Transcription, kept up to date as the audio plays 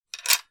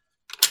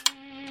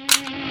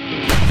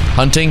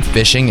hunting,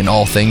 fishing, and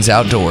all things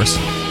outdoors.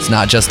 It's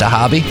not just a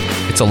hobby,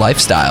 it's a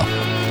lifestyle.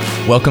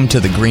 Welcome to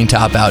the Green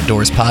Top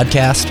Outdoors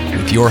podcast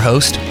with your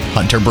host,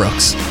 Hunter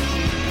Brooks.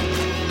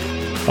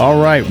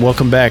 All right,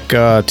 welcome back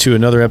to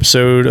another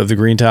episode of the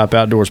Green Top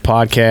Outdoors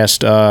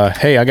podcast.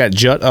 Hey, I got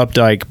Jut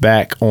Updyke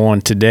back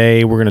on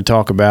today. We're going to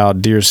talk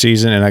about deer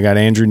season, and I got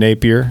Andrew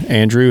Napier.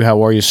 Andrew,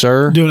 how are you,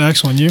 sir? Doing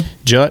excellent. You?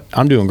 Jut,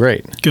 I'm doing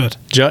great. Good.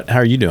 Jut, how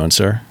are you doing,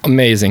 sir?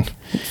 Amazing.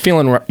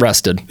 Feeling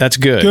rested. That's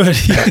good.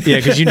 Good. Yeah,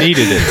 because you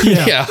needed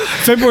it. Yeah.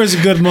 February's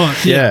a good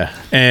month. Yeah.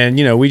 And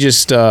you know, we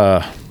just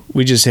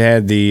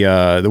had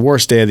the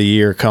worst day of the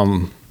year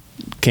came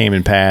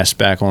and passed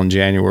back on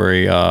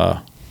January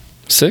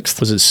 6th?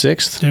 Was it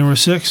 6th? January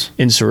 6th.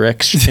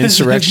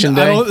 Insurrection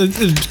Day.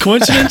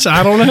 Coincidence?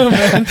 I don't know,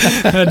 man.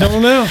 I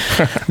don't know.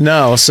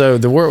 No, so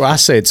I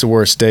say it's the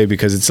worst day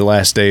because it's the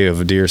last day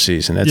of a deer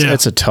season.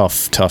 It's a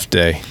tough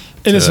day.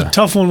 And it's a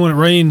tough one when it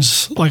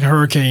rains like a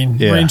hurricane.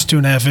 Yeah. Rains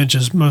 2.5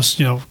 inches most,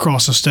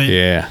 across the state.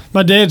 Yeah.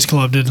 My dad's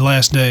club did the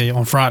last day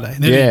on Friday.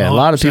 A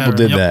lot of people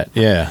did that.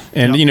 Yeah.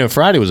 And, Yep.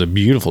 Friday was a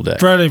beautiful day.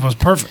 Friday was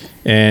perfect.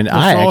 And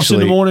I frost in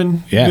the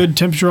morning, good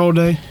temperature all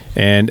day.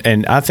 And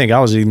I think I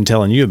was even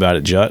telling you about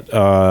it, Jut.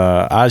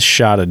 I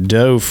shot a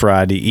doe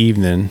Friday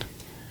evening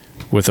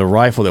with a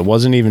rifle that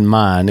wasn't even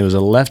mine. It was a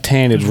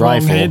left-handed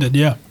rifle. Wrong-handed,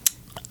 yeah.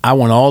 I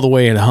went all the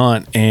way to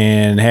hunt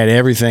and had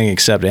everything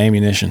except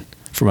ammunition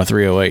for my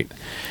 308.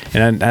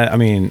 And I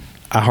mean,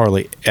 I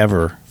hardly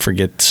ever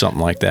forget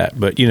something like that.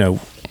 But,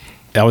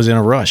 I was in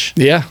a rush.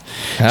 Yeah.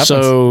 Happens.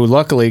 So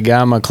luckily, a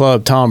guy in my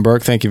club, Tom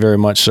Burke, thank you very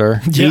much,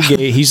 sir. Yeah.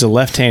 He's a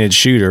left-handed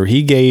shooter.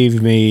 He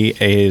gave me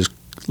a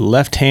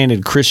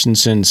left-handed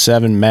Christensen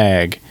 7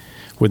 mag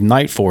with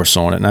Night Force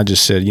on it, and I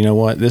just said, you know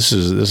what, this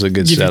is a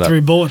good Give setup. you 3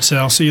 bullets,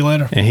 I'll see you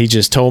later. And he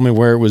just told me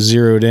where it was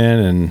zeroed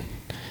in,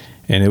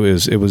 and it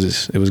was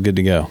good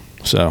to go.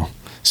 So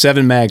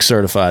 7 mag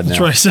certified now.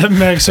 That's right, 7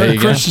 mag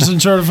certified. Christensen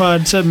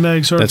certified, 7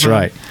 mag certified. That's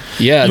right.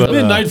 Yeah. You've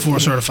been Night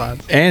Force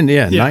certified. And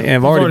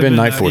I've already been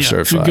Night Force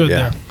certified. You're good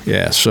there.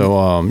 Yeah.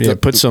 So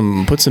put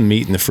some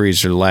meat in the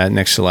freezer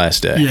next to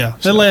last day. Yeah,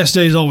 that last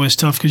day is always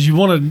tough because you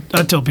want to.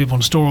 I tell people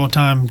in the store all the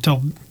time.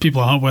 Tell people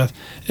I hunt with,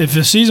 if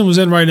the season was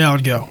in right now,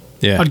 I'd go.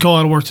 Yeah. I'd call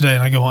out of work today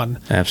and I'd go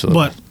hunting.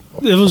 Absolutely.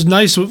 But it was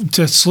nice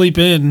to sleep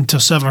in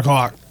until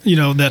 7:00.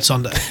 That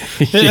Sunday.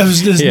 It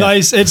was just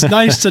nice. It's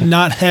nice to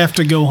not have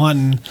to go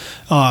hunting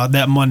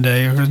that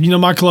Monday.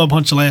 My club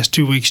hunts the last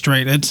 2 weeks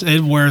straight.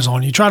 It wears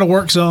on you. Try to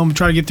work some.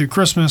 Try to get through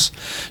Christmas.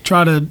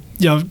 Try to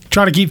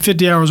keep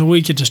 50 hours a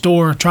week at the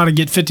store. Try to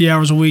get 50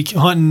 hours a week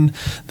hunting.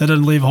 That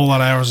doesn't leave a whole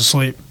lot of hours of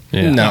sleep.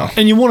 Yeah. No.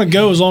 And you want to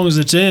go as long as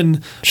it's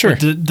in. Sure.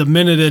 But the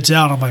minute it's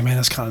out, I'm like, man,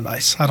 that's kind of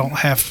nice.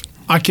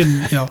 I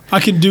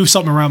can do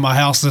something around my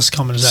house this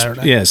coming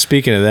Saturday. Yeah.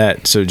 Speaking of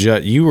that, so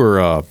Jut, you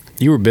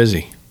were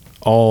busy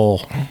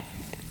all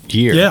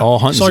year, all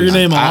hunting saw your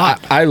season. name a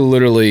lot. I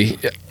literally,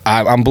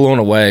 I'm blown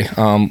away.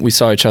 We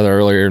saw each other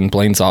earlier in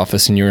Blaine's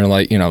office, and you were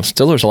like,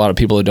 still there's a lot of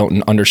people that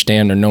don't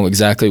understand or know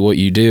exactly what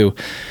you do.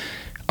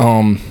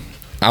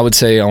 I would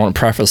say I want to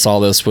preface all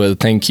this with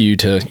thank you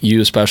to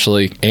you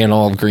especially and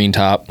all of Green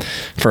Top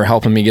for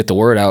helping me get the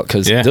word out,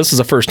 because this is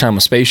the first time a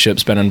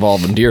spaceship's been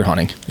involved in deer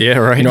hunting. Yeah,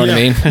 right. You know what I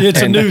mean?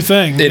 It's a new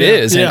thing. It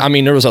is. Yeah.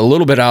 And there was a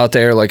little bit out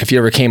there, like if you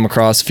ever came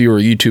across, if you were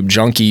a YouTube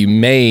junkie, you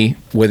may,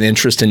 with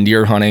interest in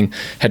deer hunting,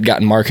 had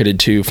gotten marketed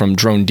to from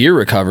Drone Deer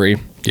Recovery,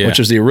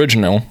 which is the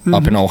original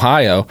up in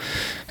Ohio.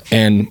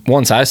 And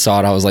once I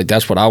saw it, I was like,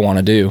 that's what I want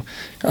to do.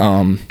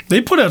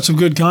 They put out some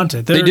good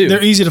content. They do.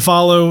 They're easy to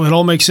follow. It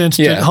all makes sense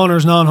to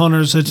hunters,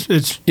 non-hunters.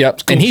 It's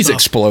Yep. cool And he's stuff.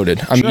 exploded.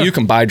 Sure. You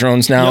can buy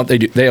drones now.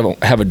 Yep. They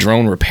have a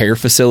drone repair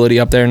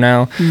facility up there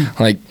now.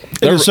 Like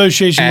in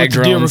association with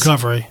the Deer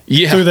Recovery.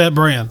 Yeah. Through that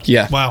brand.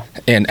 Yeah. Wow.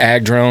 And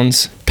ag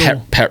drones,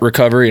 pet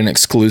recovery, an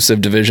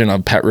exclusive division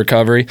of pet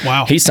recovery.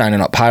 Wow. He's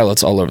signing up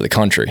pilots all over the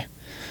country.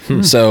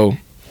 So,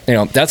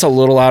 that's a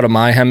little out of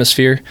my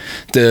hemisphere.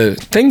 The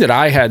thing that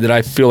I had that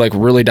I feel like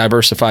really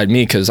diversified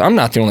me, because I'm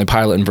not the only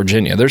pilot in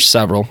Virginia. There's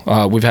several.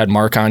 We've had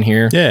Mark on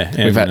here. Yeah.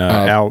 And we've had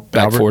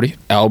Back 40,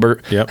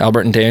 Albert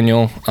and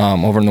Daniel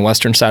over on the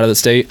western side of the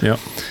state. Yep.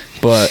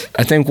 But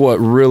I think what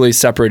really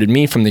separated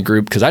me from the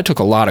group, because I took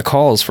a lot of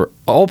calls for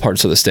all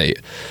parts of the state,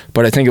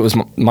 but I think it was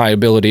my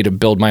ability to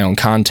build my own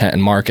content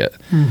and market.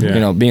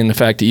 Being the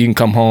fact that you can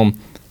come home,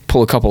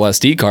 pull a couple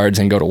SD cards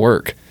and go to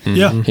work.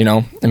 Yeah.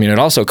 It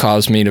also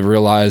caused me to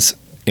realize,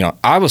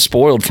 I was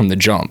spoiled from the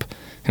jump.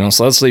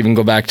 So let's even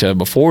go back to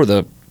before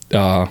the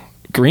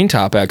Green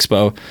Top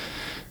Expo.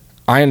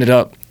 I ended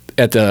up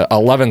at the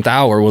 11th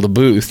hour with a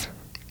booth.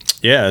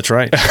 Yeah, that's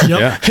right.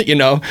 Yep.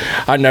 Yeah.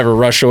 I never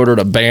rush ordered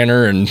a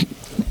banner and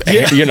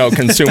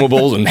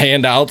consumables and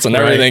handouts and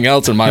everything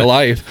else in my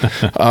life.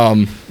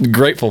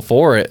 Grateful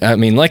for it.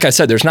 Like I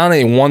said, there's not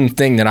any one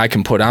thing that I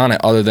can put on it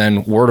other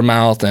than word of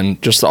mouth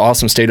and just the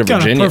awesome state of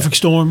Virginia. Kind of perfect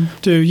storm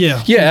too.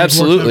 Yeah. Yeah,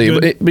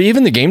 absolutely. But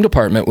even the game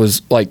department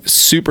was like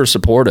super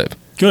supportive.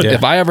 Good.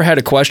 If I ever had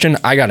a question,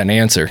 I got an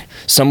answer.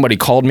 Somebody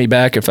called me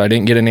back if I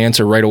didn't get an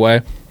answer right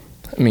away.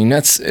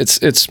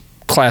 It's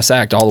class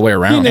act all the way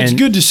around. And it's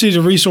good to see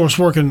the resource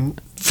working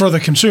for the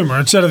consumer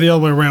instead of the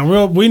other way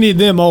around. We need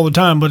them all the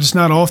time, but it's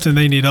not often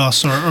they need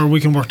us, or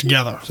we can work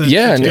together.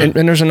 And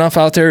there's enough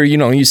out there.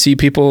 You see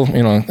people.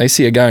 They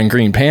see a guy in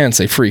green pants,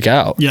 they freak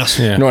out. Yes,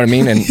 you know what I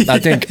mean. And I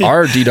think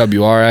our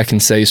DWR, I can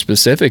say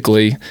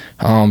specifically,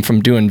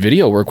 from doing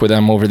video work with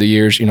them over the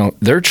years,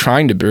 they're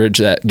trying to bridge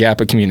that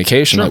gap of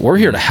communication. Sure. Like, we're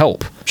here to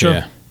help.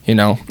 Sure.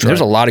 Yeah. There's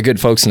a lot of good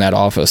folks in that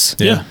office.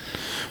 Yeah.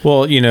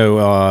 Well,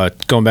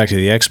 going back to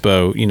the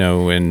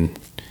expo, and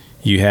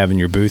you having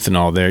your booth and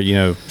all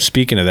there,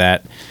 speaking of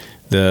that,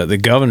 the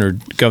Governor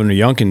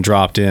Youngkin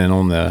dropped in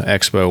on the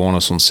expo on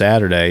us on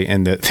Saturday,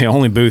 and the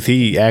only booth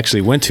he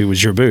actually went to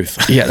was your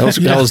booth. Yeah, that was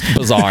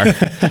bizarre.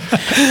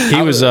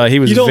 He was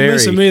you don't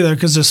miss him either,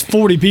 because there's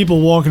 40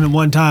 people walking at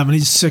one time, and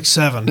he's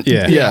 6'7".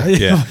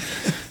 Yeah.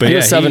 But he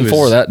was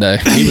 7'4" that day.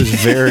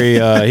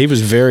 He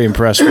was very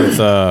impressed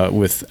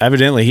with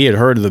evidently he had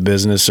heard of the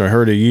business or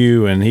heard of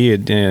you, and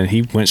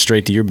he went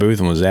straight to your booth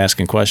and was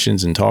asking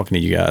questions and talking to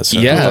you guys.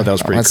 So I thought that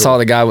was pretty cool. I saw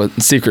the guy with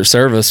Secret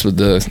Service with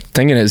the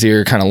thing in his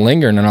ear kind of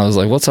lingering, and I was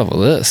like, what's up with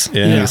this?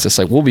 Yeah. And he's just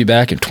like, we'll be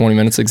back in 20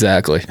 minutes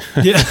exactly.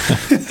 Yeah.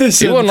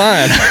 He wasn't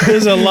lying.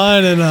 There's a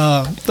line in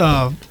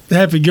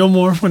Happy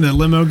Gilmore when the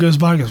limo goes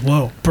by, goes,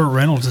 whoa, Burt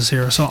Reynolds is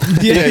here or something.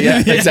 Yeah,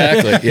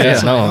 exactly.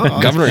 Yeah, no,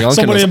 Governor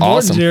Youngkin was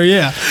awesome. Here,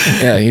 yeah.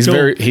 Yeah, he's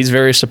Cool. he's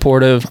very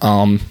supportive.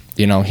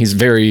 He's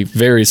very,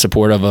 very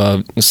supportive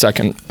of the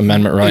Second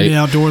Amendment right. The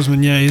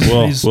outdoorsman, yeah.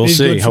 We'll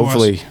see. Good for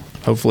us.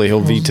 Hopefully he'll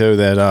veto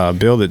that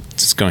bill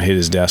that's going to hit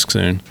his desk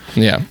soon.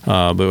 Yeah.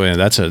 But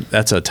that's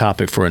a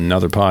topic for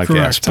another podcast.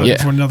 Correct.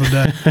 But For another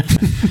day.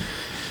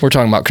 We're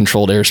talking about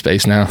controlled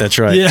airspace now. That's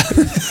right. Yeah.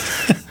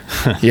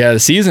 Yeah, the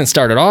season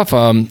started off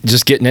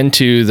just getting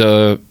into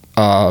the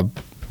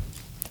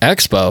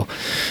expo.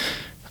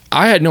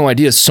 I had no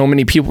idea so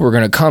many people were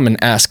going to come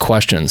and ask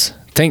questions.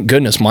 Thank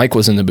goodness Mike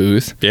was in the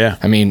booth. Yeah.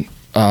 I mean,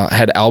 I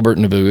had Albert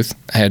in the booth.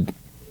 I had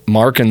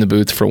Mark in the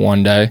booth for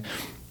one day.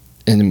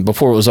 And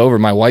before it was over,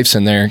 my wife's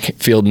in there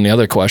fielding the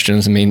other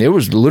questions. I mean, it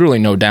was literally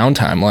no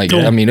downtime. Like,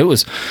 cool. I mean, it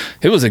was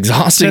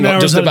exhausting. 10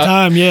 hours just at about a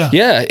time, yeah.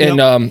 Yeah,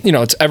 and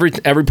it's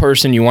every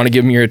person, you want to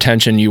give them your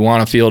attention. You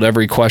want to field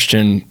every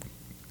question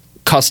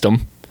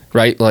custom,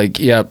 right? Like,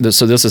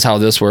 so this is how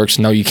this works.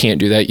 No, you can't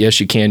do that.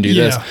 Yes, you can do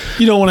this.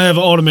 You don't want to have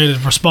an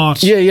automated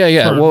response.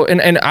 Yeah. Well,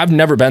 and I've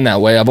never been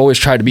that way. I've always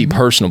tried to be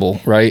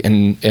personable, right?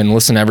 And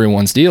listen to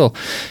everyone's deal.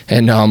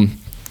 And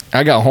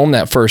I got home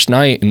that first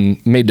night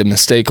and made the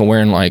mistake of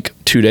wearing like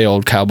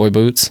 2-day-old cowboy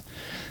boots.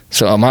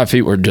 So my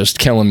feet were just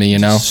killing me,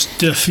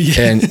 Stiff,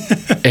 yeah.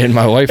 And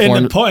my wife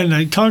and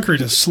the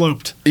concrete is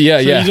sloped. Yeah,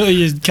 so yeah.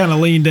 You kind of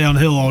lean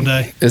downhill all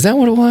day. Is that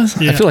what it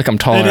was? Yeah. I feel like I'm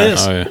taller. It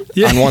is. Oh,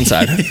 yeah. On one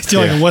side.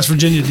 You're like a West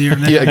Virginia deer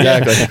now. Yeah,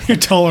 exactly.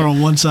 You're taller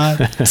on one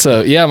side.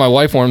 So, my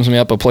wife warms me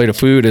up a plate of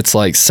food. It's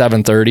like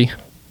 7:30,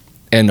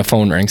 and the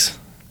phone rings.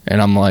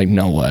 And I'm like,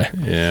 no way.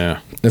 Yeah.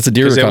 It's a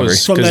deer recovery.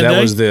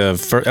 Because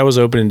that was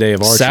opening day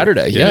of archery.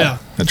 Saturday, yeah.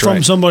 That's From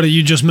right. somebody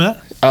you just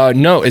met?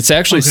 No, it's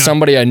actually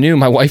somebody I knew.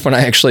 My wife and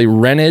I actually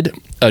rented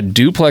a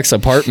duplex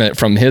apartment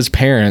from his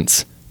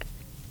parents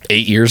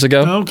 8 years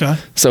ago. Oh, okay.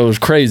 So it was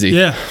crazy.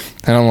 Yeah.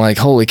 And I'm like,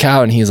 holy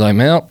cow. And he's like,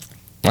 well,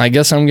 I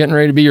guess I'm getting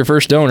ready to be your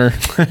first donor.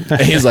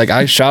 And he's like,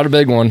 I shot a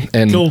big one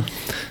and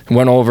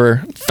went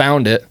over,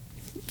 found it,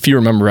 if you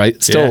remember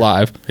right, still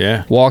alive.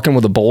 Yeah. Walking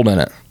with a bolt in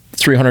it.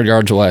 300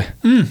 yards away.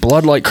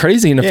 Blood like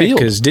crazy in the field.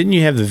 Because didn't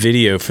you have the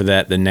video for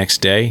that the next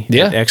day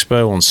at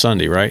Expo on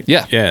Sunday, right?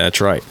 Yeah. Yeah, that's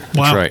right.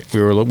 Wow. That's right.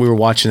 We were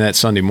watching that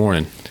Sunday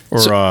morning. Or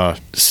later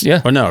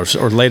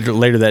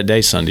that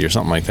day Sunday or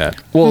something like that.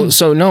 Well,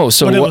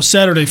 but it was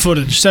Saturday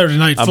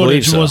night I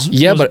footage. believe so.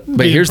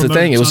 But here's the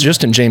thing. It was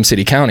just in James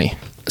City County.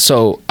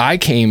 So I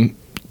came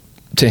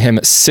to him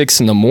at 6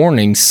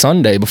 a.m.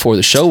 Sunday before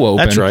the show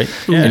opened. That's right.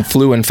 Yeah. And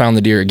flew and found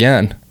the deer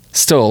again.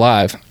 Still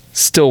alive.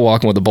 Still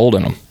walking with a bolt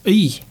in him.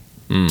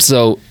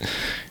 So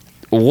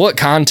what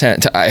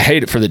content I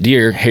hate it for the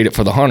deer, hate it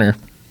for the hunter,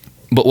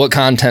 but what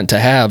content to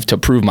have to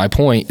prove my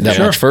point that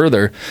much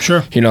further.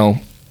 Sure.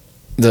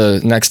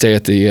 The next day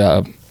at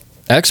the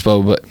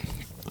expo, but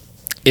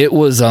it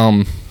was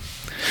one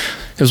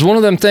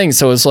of them things.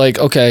 So it's like,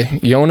 okay,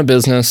 you own a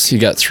business, you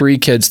got 3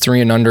 kids, 3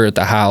 and under at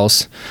the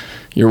house.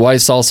 Your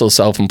wife's also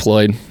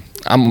self-employed.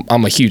 I'm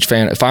a huge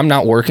fan. If I'm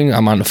not working,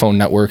 I'm on the phone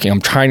networking.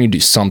 I'm trying to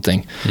do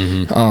something.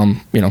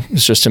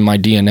 It's just in my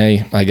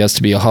DNA, I guess,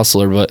 to be a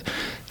hustler. But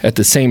at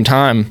the same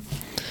time,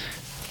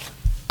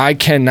 I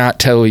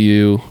cannot tell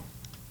you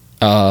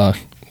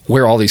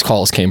where all these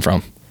calls came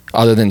from,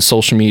 other than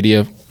social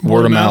media,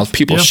 word of mouth,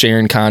 people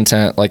sharing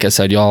content. Like I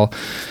said, y'all,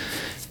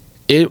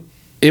 it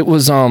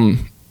was no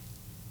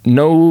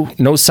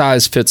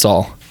size fits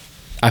all.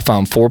 I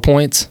found 4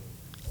 points.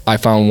 I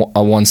found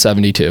a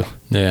 172.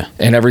 Yeah.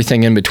 And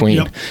everything in between.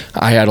 Yep.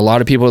 I had a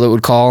lot of people that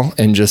would call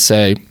and just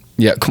say,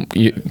 yeah,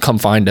 come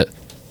find it.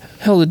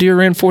 Hell, the deer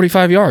ran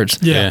 45 yards.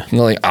 Yeah. And they're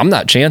like, I'm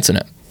not chancing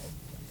it.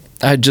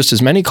 I had just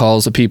as many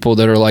calls of people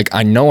that are like,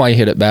 I know I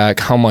hit it back.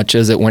 How much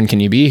is it? When can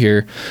you be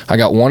here? I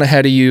got one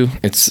ahead of you.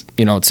 It's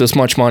this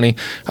much money.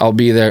 I'll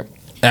be there.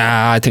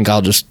 I think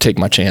I'll just take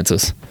my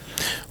chances.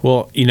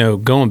 Well,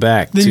 going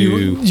back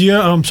to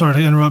I'm sorry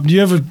to interrupt. Do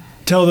you ever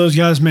tell those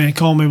guys, man,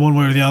 call me one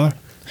way or the other?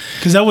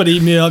 Because that would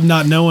eat me up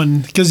not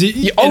knowing. Because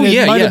it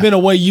might have been a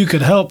way you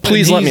could help.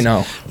 Please let me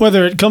know.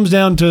 Whether it comes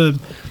down to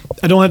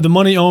I don't have the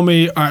money on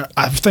me, or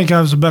I think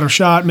I was a better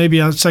shot.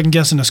 Maybe I'm second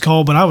guessing this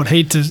call, but I would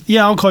hate to.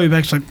 Yeah, I'll call you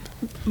back. It's like,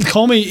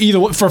 call me either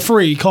way, for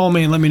free. Call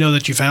me and let me know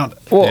that you found it.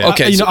 Well,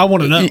 okay, I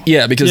want to know.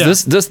 Yeah,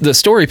 because the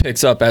story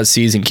picks up as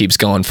season keeps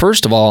going.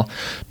 First of all,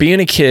 being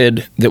a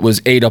kid that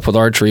was ate up with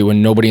archery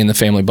when nobody in the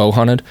family bow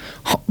hunted,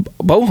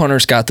 bow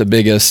hunters got the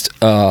biggest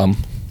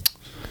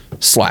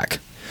slack.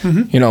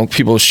 Mm-hmm.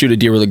 People shoot a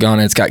deer with a gun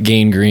and it's got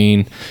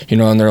gangrene,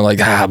 and they're like,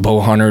 bow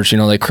hunters,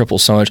 they cripple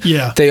so much.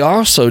 Yeah. They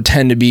also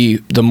tend to be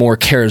the more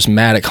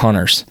charismatic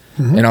hunters.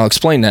 Mm-hmm. And I'll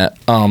explain that.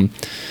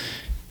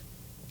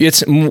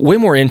 It's way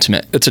more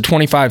intimate. It's a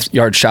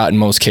 25-yard shot in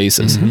most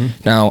cases. Mm-hmm.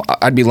 Now,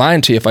 I'd be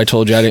lying to you if I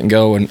told you I didn't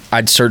go and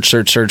I'd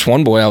search.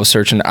 One boy I was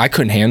searching, I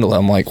couldn't handle it.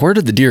 I'm like, where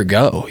did the deer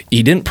go?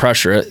 He didn't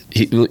pressure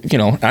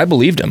it. I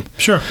believed him.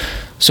 Sure.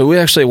 So we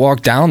actually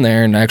walked down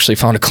there and actually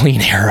found a clean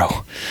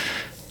arrow.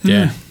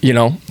 Yeah.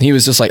 He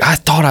was just like, I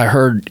thought I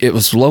heard it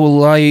was low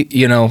light,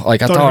 I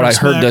thought I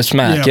heard the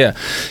smack. Yeah.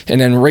 And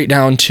then right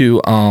down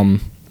to,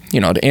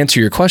 to answer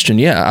your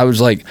question, I was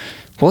like,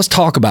 well, let's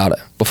talk about it.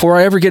 Before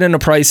I ever get into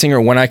pricing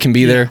or when I can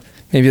be there,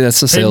 maybe that's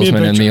the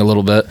salesman in me a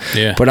little bit.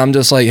 Yeah. But I'm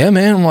just like, yeah,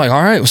 man. I'm like,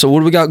 all right, so what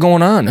do we got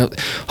going on?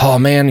 Oh,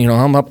 man,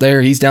 I'm up there.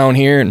 He's down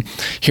here, and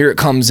here it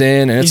comes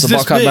in, and it's the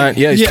Buckeye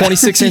Mountain. Yeah, he's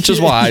 26 inches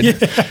wide. You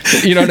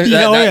know what I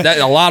mean?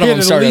 A lot of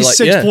them started at least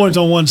like, 6 points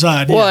on one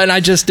side. Well, and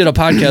I just did a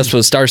podcast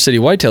with Star City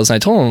Whitetails, and I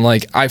told him,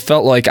 like, I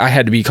felt like I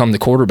had to become the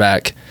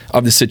quarterback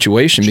of the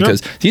situation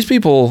because these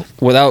people,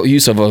 without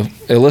use of a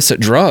illicit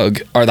drug,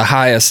 are the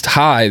highest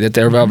high that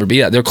they'll ever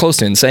be at. They're close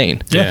to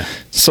insane. Yeah.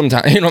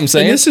 Sometimes, you know what I'm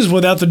saying? And this is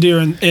without the deer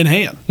in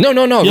hand. No,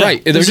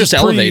 right. They're just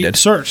elevated.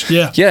 Searched,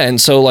 yeah. Yeah,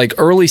 and so like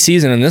early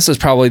season, and this is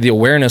probably the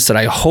awareness that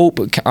I hope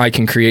I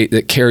can create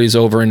that carries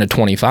over into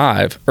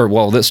 25,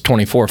 or this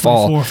 24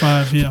 fall. 4 or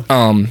 5, yeah.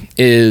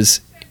 Is,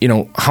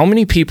 how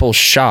many people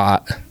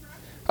shot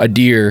a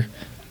deer,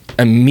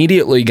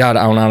 immediately got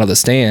out of the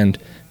stand,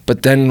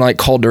 but then like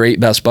called their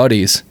 8 best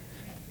buddies.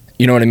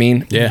 You know what I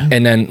mean? Yeah.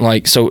 And then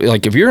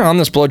if you're on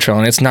this blood trail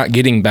and it's not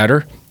getting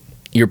better,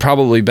 you're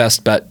probably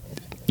best bet.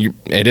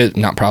 It is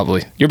not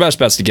probably your best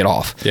bet's to get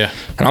off. Yeah.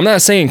 And I'm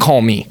not saying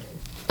call me.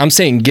 I'm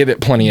saying give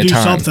it plenty of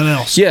time. Do something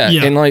else. Yeah.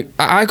 And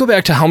I go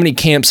back to how many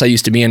camps I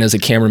used to be in as a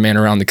cameraman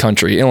around the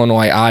country: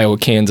 Illinois, Iowa,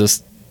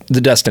 Kansas,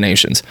 the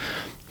destinations.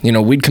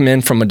 We'd come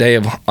in from a day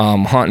of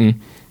hunting,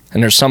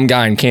 and there's some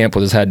guy in camp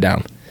with his head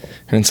down,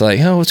 and it's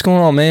like, oh, what's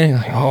going on, man?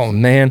 Like, oh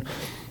man,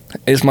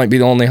 this might be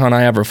the only hunt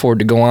I ever afford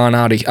to go on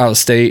out of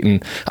state,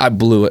 and I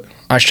blew it.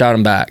 I shot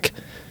him back.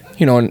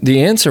 And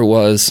the answer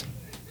was,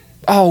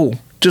 oh,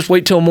 just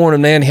wait till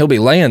morning, man. He'll be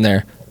laying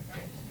there.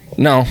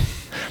 No.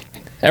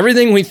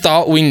 Everything we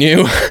thought we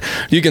knew,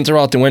 you can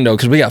throw out the window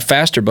because we got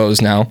faster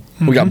bows now.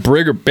 Mm-hmm. We got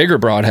bigger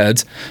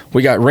broadheads.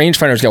 We got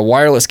rangefinders. We got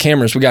wireless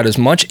cameras. We got as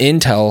much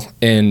intel,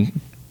 and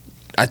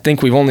I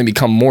think we've only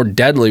become more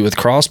deadly with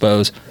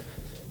crossbows.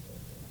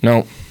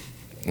 No.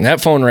 That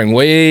phone rang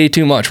way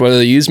too much, whether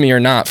they use me or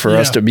not, for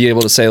us to be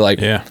able to say, like,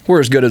 we're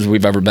as good as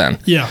we've ever been.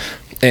 Yeah.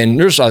 And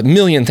there's a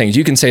million things.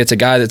 You can say it's a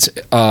guy that's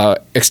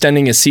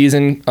extending his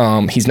season.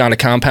 He's not a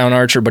compound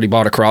archer, but he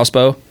bought a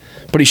crossbow.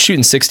 But he's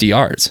shooting 60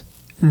 yards.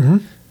 Mm-hmm.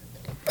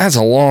 That's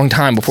a long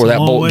time before that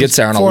bolt gets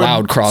there on a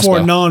loud crossbow. For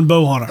a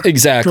non-bow hunter.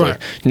 Exactly.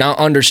 Correct. Not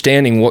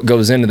understanding what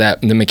goes into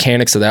that, the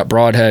mechanics of that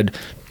broadhead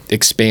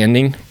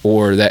expanding,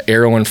 or that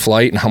arrow in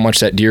flight, and how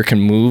much that deer can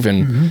move,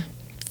 and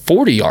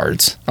 40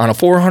 yards on a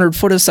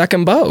 400 a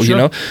second bow.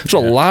 Sure. There's a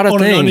lot of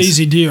things. On an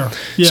uneasy deer.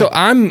 Yeah. So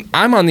I'm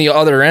on the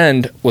other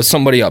end with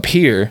somebody up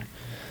here,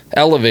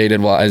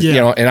 elevated wise,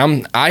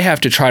 and I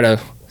have to try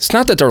to. It's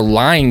not that they're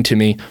lying to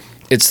me.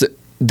 It's that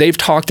they've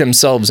talked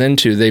themselves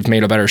into they've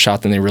made a better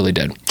shot than they really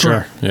did.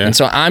 Sure. Yeah. And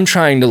so I'm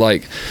trying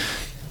to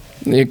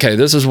okay,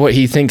 this is what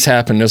he thinks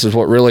happened. This is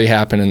what really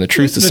happened, and the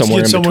truth is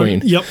somewhere in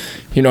between. Yep.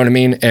 You know what I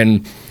mean?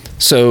 And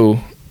so,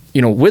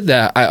 with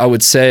that, I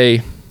would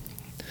say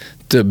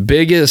the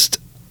biggest,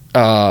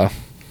 opening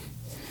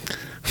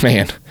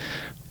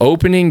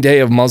day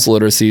of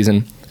muzzleloader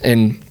season,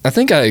 and I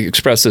think I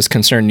expressed this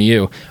concern to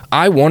you.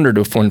 I wondered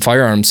if when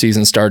firearms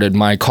season started,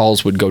 my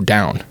calls would go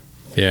down.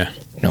 Yeah.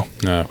 No,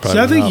 probably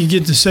I think you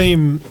get the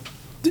same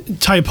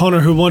type hunter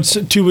who wants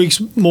 2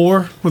 weeks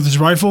more with his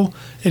rifle,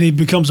 and he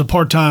becomes a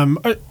part-time,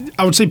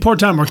 I would say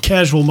part-time or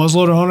casual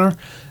muzzleloader hunter.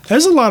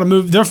 There's a lot of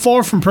move. They're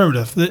far from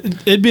primitive.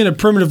 It being a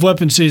primitive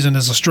weapon season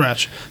is a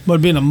stretch,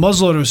 but being a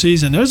muzzleloader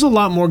season, there's a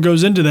lot more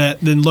goes into that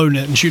than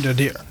loading it and shooting a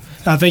deer.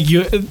 I think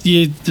you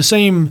the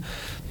same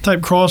type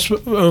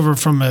crossover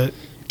from a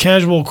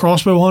casual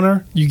crossbow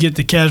hunter, you get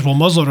the casual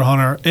muzzleloader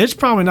hunter. It's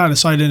probably not as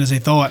sight in as they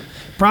thought.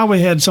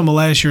 Probably had some of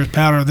last year's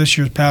powder, this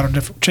year's powder,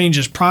 different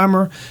changes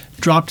primer,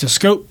 dropped his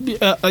scope.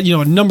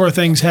 A number of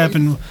things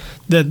happen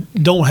that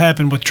don't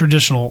happen with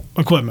traditional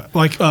equipment,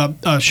 like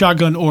a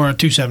shotgun or a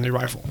 270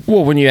 rifle.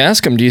 Well, when you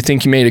ask them, do you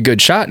think you made a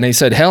good shot? And they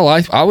said, hell,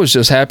 I was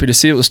just happy to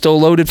see it was still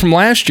loaded from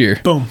last year.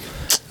 Boom.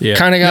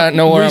 kind of got to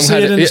know where we I'm see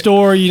headed. it in the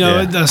store, you know.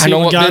 I know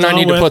what then I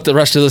need to put the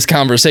rest of this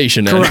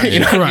conversation in. Correct. You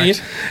know what I mean?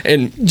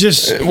 And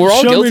just we're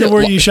all show guilty. me to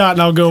where you shot,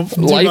 and I'll go.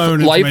 Do my own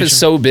Life information. is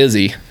so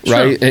busy,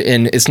 right? Sure.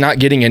 And it's not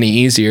getting any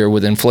easier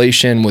with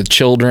inflation, with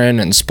children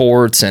and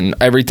sports and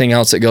everything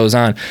else that goes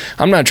on.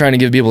 I'm not trying to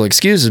give people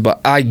excuses,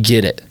 but I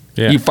get it.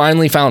 Yeah. You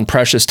finally found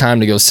precious time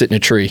to go sit in a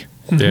tree.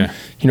 Yeah.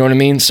 You know what I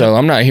mean? So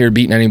I'm not here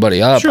beating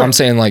anybody up. Sure. I'm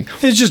saying like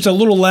It's just a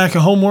little lack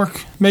of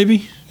homework,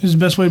 maybe is the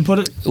best way to put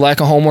it. lack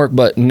of homework,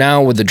 but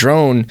now with the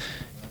drone,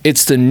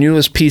 it's the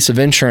newest piece of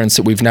insurance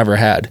that we've never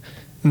had.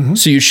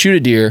 So you shoot a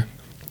deer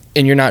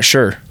and you're not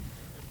sure.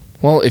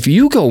 Well, if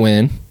you go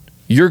in,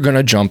 you're going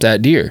to jump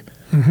that deer.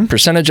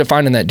 Percentage of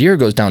finding that deer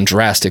goes down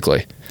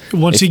drastically.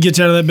 Once he gets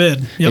out of that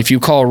bed. Yep. If you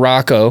call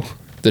Rocco,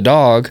 the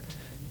dog,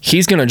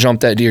 he's going to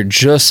jump that deer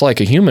just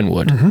like a human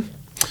would.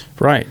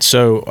 Right.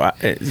 So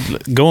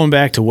going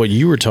back to what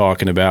you were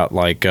talking about,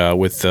 like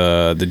with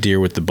the deer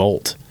with the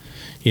bolt,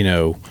 you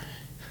know,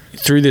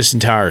 through this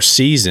entire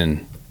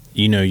season,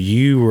 you know,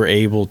 you were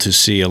able to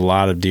see a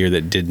lot of deer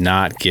that did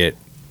not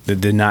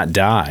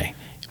die,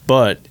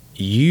 but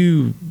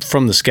you,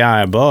 from the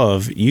sky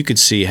above, you could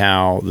see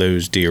how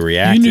those deer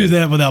reacted. You knew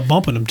that without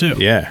bumping them too.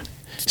 Yeah.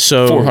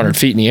 So 400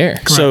 feet in the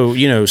air. So,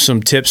 you know,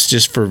 some tips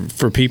just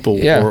for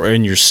people or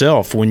in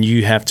yourself when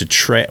you have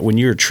to when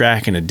you're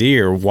tracking a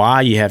deer,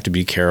 why you have to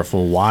be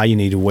careful, why you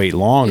need to wait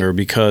longer,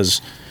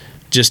 because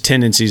just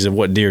tendencies of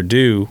what deer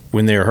do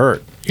when they're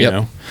hurt. You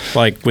know,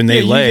 like when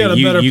they lay, you got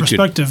a better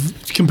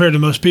perspective compared to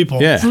most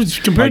people. Yeah.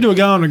 Compared to a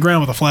guy on the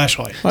ground with a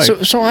flashlight.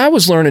 So I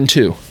was learning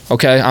too.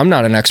 Okay, I'm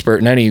not an expert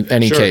in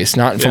any case.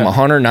 Not from a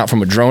hunter, not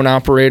from a drone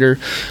operator.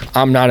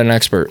 I'm not an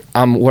expert.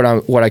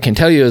 What I can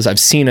tell you is I've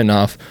seen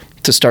enough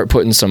to start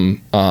putting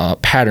some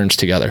patterns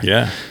together.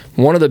 Yeah.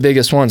 One of the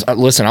biggest ones.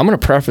 Listen, I'm going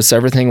to preface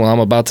everything what I'm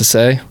about to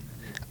say.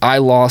 I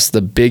lost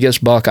the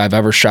biggest buck I've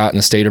ever shot in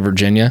the state of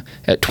Virginia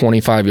at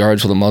 25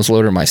 yards with a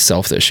muzzleloader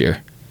myself this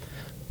year.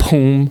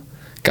 Boom.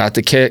 Got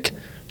the kick.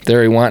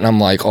 There he went, and I'm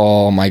like,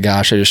 oh my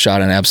gosh, I just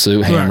shot an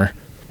absolute hammer.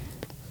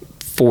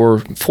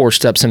 Four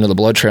steps into the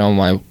blood trail,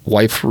 my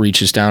wife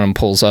reaches down and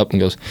pulls up and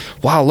goes,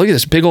 wow, look at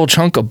this big old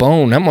chunk of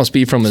bone. That must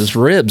be from his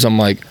ribs. I'm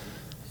like,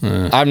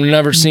 I've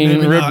never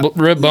seen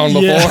rib bone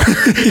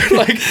before.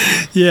 Like,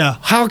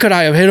 how could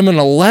I have hit him in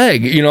the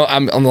leg? You know,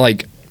 I'm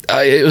like,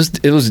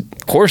 it was.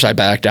 Of course, I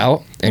backed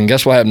out, and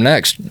guess what happened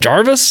next?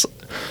 Jarvis,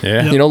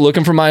 you know,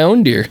 looking for my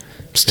own deer.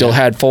 Still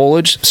had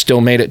foliage,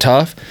 still made it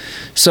tough.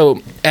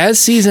 So as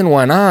season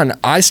went on,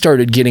 I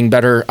started getting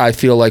better, I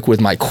feel like,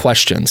 with my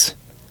questions.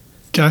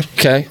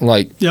 Okay.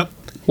 Like,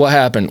 what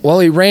happened? Well,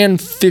 he ran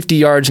 50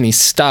 yards and he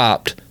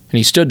stopped and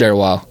he stood there a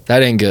while.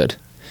 That ain't good.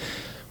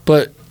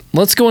 But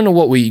let's go into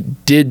what we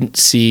did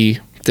see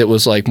that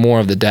was like more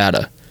of the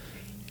data.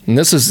 And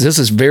this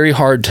is very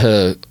hard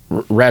to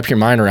wrap your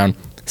mind around.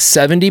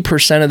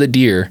 70% of the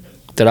deer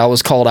that I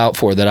was called out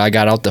for that I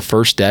got out the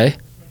first day,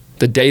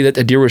 the day that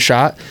the deer was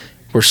shot,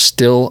 were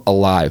still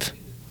alive.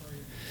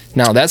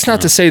 Now, that's not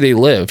to say they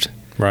lived.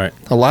 Right.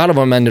 A lot of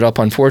them ended up,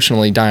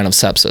 unfortunately, dying of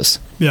sepsis.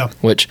 Yeah.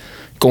 Which,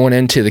 going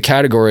into the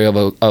category of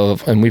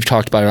and we've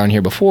talked about it on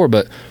here before,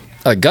 but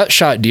a gut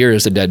shot deer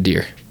is a dead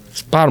deer.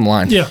 It's bottom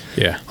line. Yeah.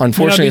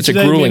 Unfortunately, it's a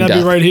grueling death.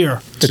 Be right here.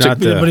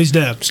 But he's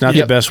dead. It's not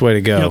the best way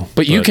to go.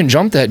 But you can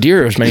jump that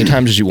deer as many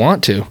times as you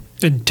want to.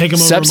 And take him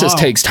over Sepsis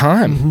takes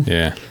time.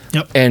 Yeah.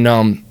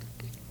 And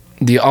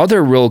the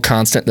other real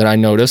constant that I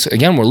notice,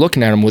 again, we're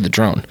looking at them with a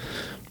drone.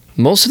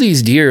 Most of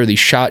these deer, these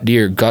shot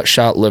deer, gut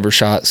shot, liver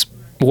shots,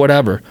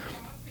 whatever,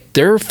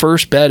 their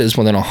first bed is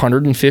within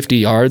 150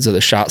 yards of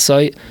the shot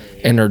site,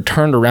 and they're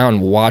turned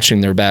around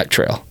watching their back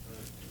trail.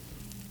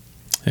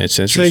 It's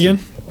interesting. Say again?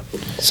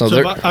 So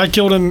if I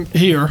killed him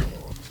here.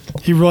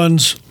 He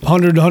runs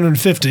 100 to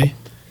 150.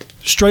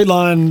 Straight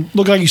line,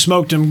 looked like you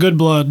smoked him, good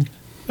blood.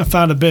 I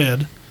found a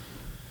bed,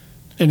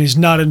 and he's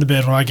not in the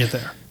bed when I get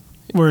there.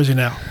 Where is he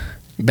now?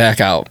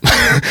 Back out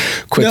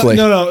quickly.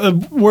 No.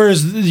 Where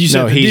is you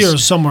said the deer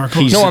is somewhere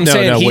close? I'm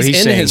saying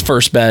he's in his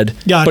first bed,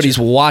 but he's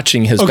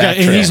watching his back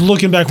trail. And he's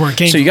looking back where it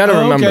came from. So you got to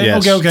remember.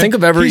 Okay. Think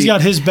of every. He's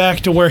got his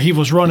back to where he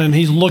was running.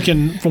 He's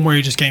looking from where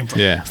he just came from.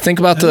 Yeah. Think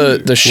about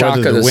the shock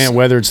of this.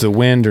 Whether it's the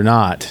wind or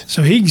not.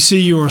 So he can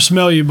see you or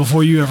smell you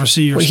before you ever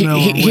see or smell.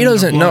 He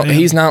doesn't know.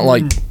 He's not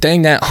like,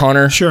 dang that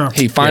hunter. Sure.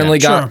 He finally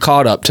got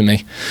caught up to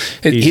me.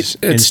 He's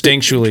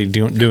instinctually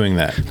doing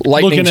that.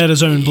 Looking at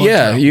his own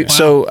blood. Yeah.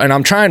 So, and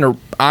I'm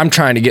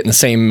trying to get in the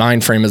same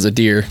mind frame as a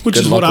deer. Which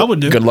is what I would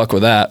do. Good luck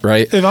with that,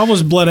 right? If I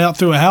was bled out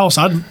through a house,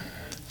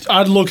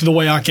 I'd look the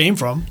way I came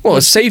from. Well,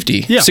 it's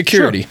safety,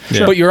 security.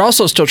 Sure. But you're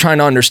also still trying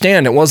to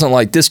understand it wasn't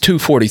like this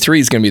 243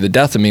 is going to be the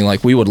death of me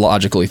like we would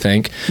logically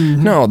think.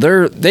 Mm-hmm. No,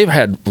 they've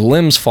had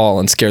limbs fall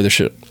and scare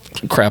the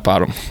crap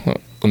out of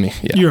them.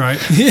 You're right.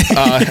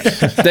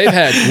 They've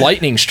had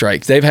lightning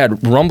strike. They've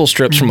had rumble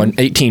strips from an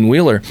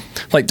 18-wheeler.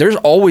 Like, there's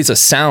always a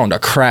sound, a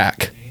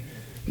crack.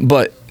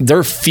 But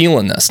they're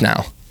feeling this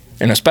now.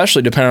 And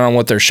especially depending on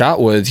what they're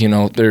shot with,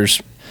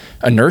 there's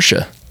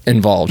inertia.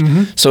 involved.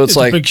 So it's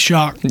like a big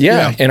shock.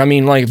 Yeah. And I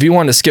mean, like, if you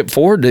want to skip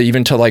forward to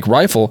even to like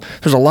rifle,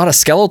 there's a lot of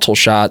skeletal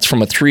shots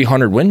from a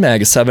 300 Win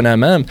Mag, a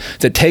 7mm,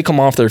 that take them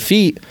off their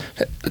feet.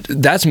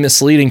 That's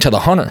misleading to the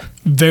hunter.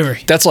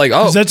 Very. That's like,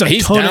 oh, that's a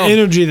he's ton down. of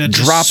energy that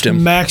dropped him.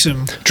 smacks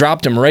him.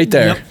 Dropped him right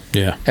there. Yep.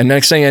 Yeah. And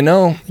next thing I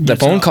know, the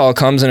phone call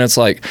comes and it's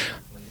like,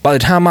 by the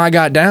time I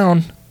got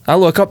down, I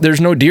look up,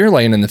 there's no deer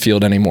laying in the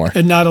field anymore.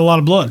 And not a lot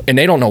of blood. And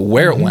they don't know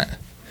where it went.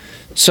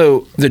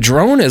 So the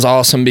drone is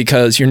awesome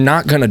because you're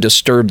not going to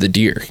disturb the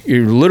deer.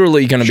 You're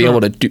literally going to be able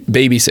to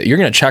babysit. You're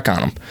going to check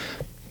on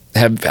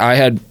them.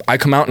 I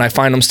come out and I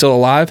find them still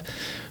alive.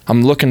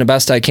 I'm looking the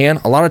best I can.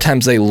 A lot of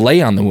times they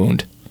lay on the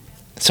wound,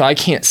 so I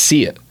can't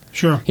see it.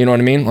 Sure. You know what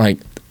I mean? Like,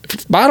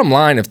 bottom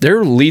line, if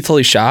they're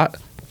lethally shot,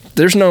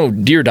 there's no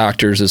deer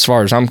doctors as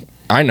far as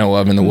I know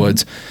of in the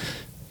woods.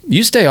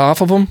 You stay off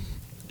of him,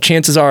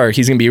 chances are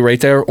he's going to be right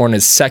there or in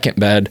his second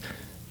bed,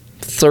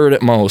 third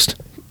at most.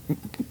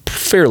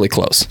 Fairly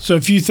close. So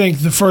if you think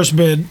the first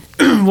bed,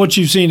 what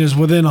you've seen is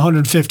within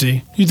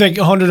 150, you think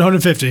 100,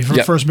 150 for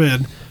the first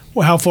bed,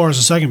 well, how far is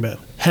the second bed?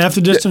 Half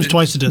the distance,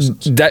 twice the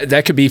distance?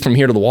 That could be from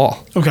here to the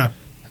wall. Okay.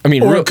 I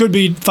mean, or it could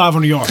be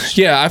 500 yards.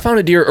 Yeah, I found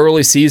a deer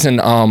early season,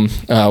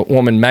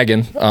 woman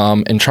Megan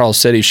in Charles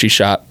City. She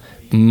shot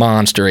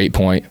monster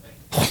 8-point.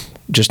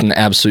 Just an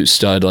absolute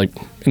stud, like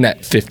in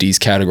that 50s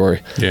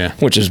category. Yeah.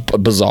 Which is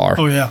bizarre.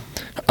 Oh, yeah.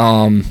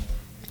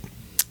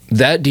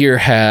 That deer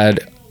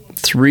had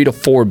 3 to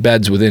 4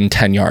 beds within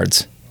 10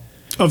 yards.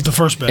 Of the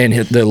first bed. And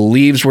the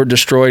leaves were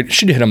destroyed.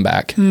 She'd hit him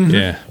back.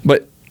 Yeah.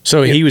 But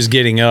so he was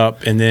getting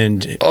up and then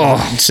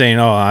saying,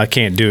 "Oh, I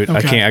can't do it.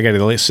 Okay. I got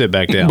to sit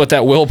back down." But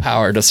that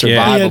willpower to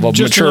survive of a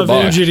just mature enough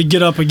buck. energy to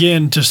get up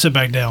again to sit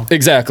back down.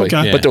 Exactly.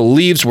 Okay. Yeah. But the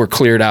leaves were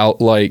cleared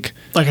out like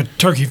a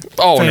turkey.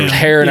 and there was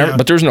hair and everything.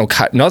 But there's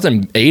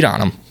nothing ate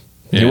on him.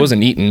 Yeah. He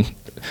wasn't eating.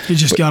 He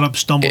just got up,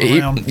 stumbled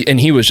around. And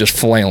he was just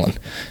flailing.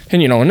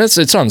 And, and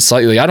it's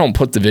unsightly. I don't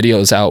put the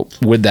videos out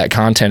with that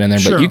content in there,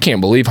 but you can't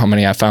believe how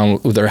many I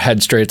found with their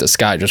head straight at the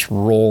sky, just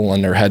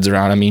rolling their heads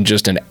around. I mean,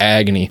 just in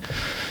agony.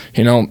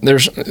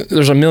 There's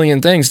a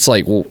million things. It's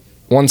like, well,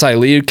 once I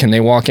leave, can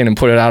they walk in and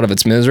put it out of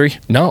its misery?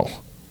 No.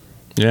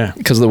 Yeah.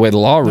 Because of the way the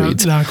law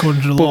reads. Not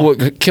according to the law. But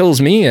what kills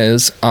me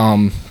is,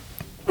 and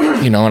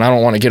I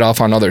don't want to get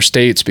off on other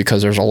states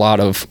because there's a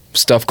lot of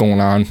stuff going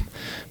on.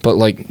 But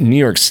like New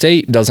York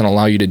State doesn't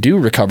allow you to do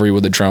recovery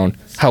with a drone.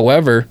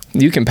 However,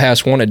 you can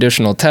pass one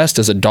additional test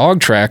as a dog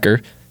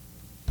tracker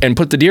and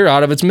put the deer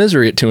out of its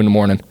misery at 2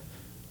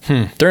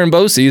 a.m. during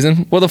bow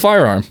season with a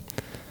firearm.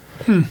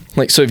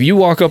 Like, so if you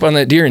walk up on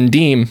that deer and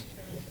deem,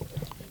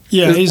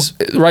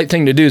 the right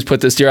thing to do is put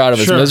this deer out of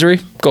its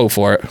misery, go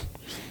for it.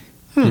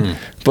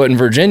 But in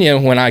Virginia,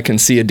 when I can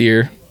see a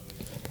deer,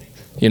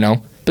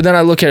 but then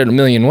I look at it a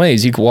million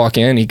ways. You could walk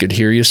in, he could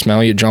hear you,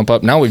 smell you, jump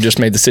up. Now we've just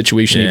made the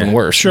situation even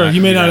worse. Sure,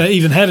 you may not have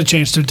even had a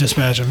chance to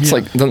dispatch him. It's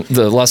like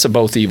the less of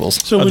both evils.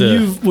 So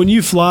when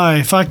you fly,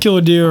 if I kill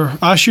a deer,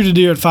 I shoot a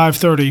deer at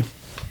 5:30.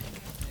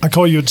 I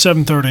call you at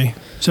 7:30.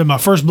 Said my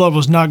first blood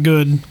was not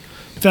good.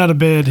 Found a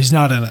bed. He's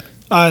not in it.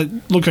 I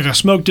look like I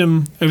smoked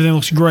him. Everything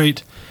looks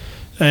great.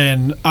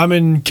 And I'm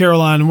in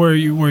Caroline. Where are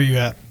you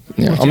at?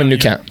 Yeah, I'm in New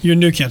Kent. You're in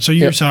New Kent. So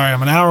you're sorry.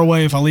 I'm an hour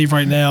away. If I leave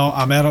right now,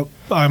 I'm at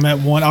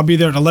 1. I'll be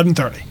there at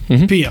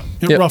 11:30 p.m.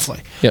 Roughly.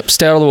 Yep.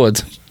 Stay out of the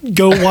woods.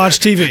 Go watch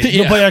TV.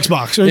 Go play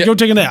Xbox. Or go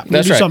take a nap.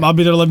 That's do right. something. I'll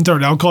be there at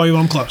 11:30. I'll call you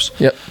when I'm close.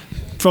 Yep.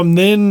 From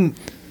then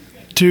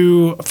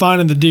to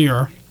finding the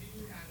deer,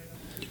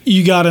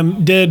 you got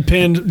him dead,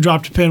 pinned,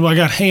 dropped a pin. Well, I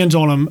got hands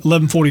on him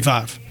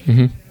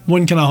 11:45.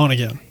 When can I hunt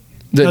again?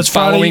 The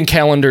following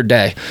calendar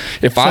day.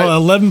 If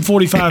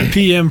 11:45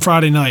 p.m.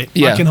 Friday night,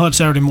 I can hunt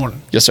Saturday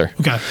morning. Yes, sir.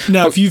 Okay.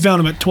 Now, if you found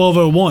him at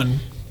 12:01,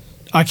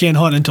 I can't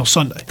hunt until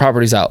Sunday.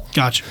 Property's out.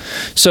 Gotcha.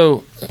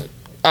 So,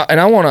 and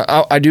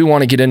I do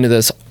want to get into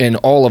this in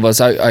all of us.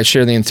 I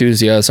share the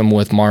enthusiasm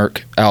with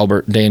Mark,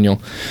 Albert,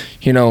 Daniel.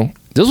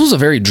 This was a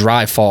very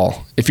dry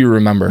fall, if you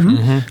remember.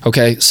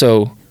 Okay.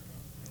 So,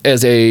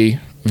 as a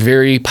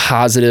very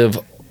positive,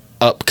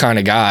 up kind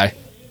of guy,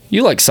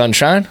 you like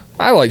sunshine.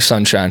 I like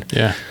sunshine.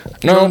 Yeah.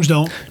 No, Drones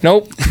don't.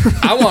 Nope.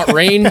 I want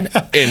rain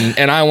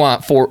and I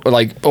want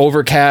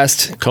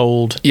overcast,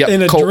 cold. Yep.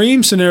 In a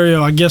dream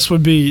scenario, I guess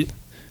would be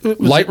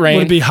light rain.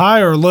 Would it be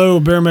high or low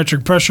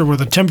barometric pressure where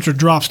the temperature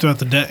drops throughout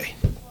the day?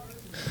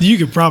 You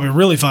could probably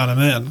really find them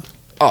then.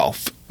 Oh,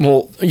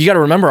 well, you got to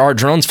remember our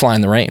drones fly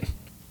in the rain.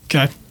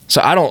 Okay.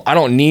 So I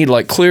don't need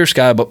like clear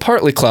sky, but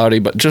partly cloudy,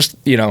 but just,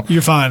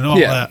 You're fine. All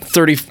that.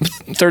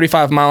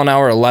 35 mile an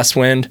hour or less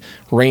wind,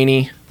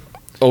 rainy,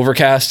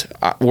 overcast.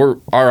 Our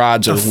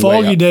odds are a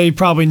foggy way up. day,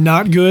 probably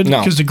not good No.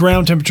 because the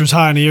ground temperature is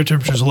high and the air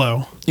temperature is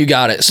low. You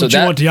got it. So But you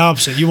want the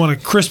opposite. You want a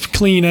crisp,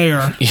 clean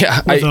air with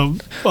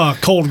a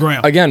cold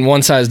ground. Again,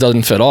 one size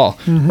doesn't fit all.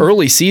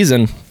 Early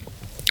season,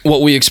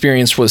 what we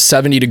experienced was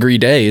 70-degree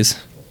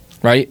days,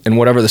 right? And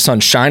whatever the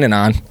sun's shining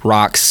on,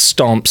 rocks,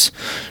 stumps,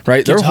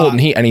 right? They're holding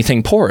heat,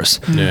 anything porous.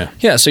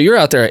 Yeah, so you're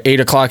out there at 8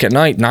 o'clock at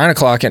night, 9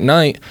 o'clock at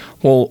night.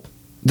 Well,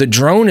 the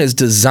drone is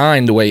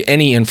designed the way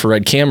any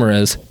infrared camera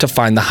is to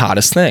find the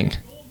hottest thing.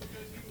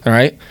 All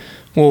right?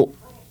 Well,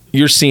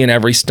 you're seeing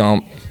every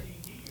stump,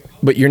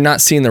 but you're not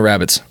seeing the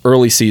rabbits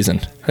early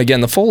season.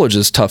 Again, the foliage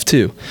is tough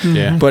too.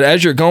 Yeah. But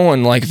as you're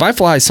going, like if I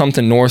fly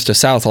something north to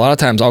south, a lot of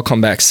times I'll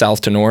come back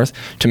south to north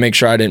to make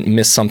sure I didn't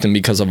miss something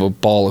because of a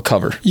ball of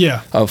cover.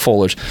 Yeah. Of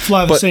foliage.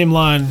 Fly the same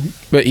line.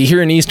 But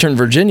here in Eastern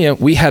Virginia,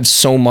 we have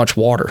so much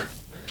water.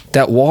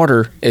 That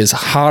water is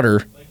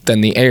hotter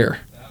than the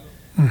air.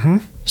 Mm-hmm.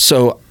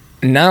 So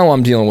now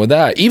I'm dealing with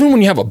that. Even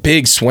when you have a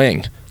big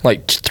swing,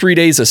 like 3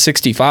 days of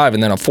 65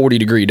 and then a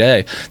 40-degree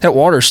day, that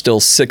water's still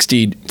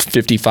 60,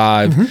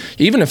 55,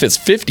 even if it's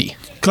 50.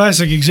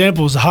 Classic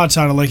example is the hot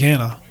side of Lake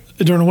Anna.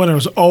 During the winter,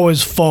 there's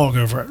always fog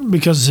over it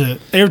because the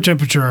air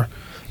temperature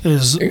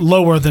is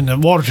lower than the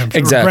water temperature,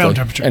 exactly. or ground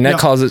temperature. And that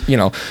causes,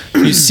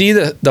 you see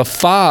the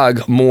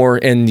fog more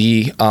in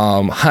the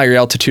higher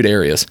altitude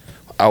areas.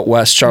 Out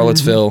west,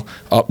 Charlottesville,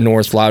 up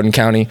north, Loudoun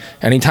County.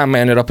 Anytime I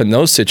ended up in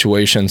those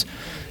situations,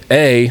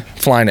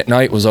 flying at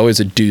night was always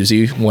a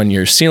doozy when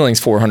your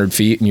ceiling's 400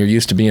 feet and you're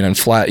used to being in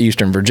flat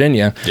Eastern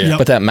Virginia,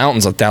 but that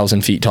mountain's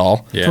 1,000 feet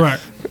tall. Yeah.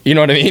 Correct. You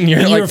know what I mean?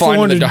 You're like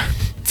flying in the dark.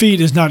 Feet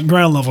is not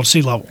ground level,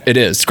 sea level. It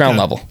is. It's ground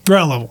level.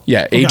 Ground level.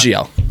 Yeah, Okay.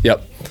 AGL.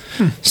 Yep.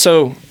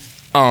 So,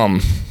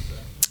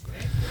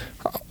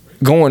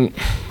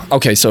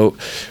 so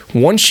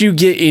once you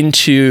get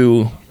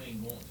into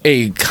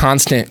a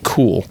constant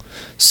cool,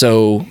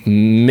 so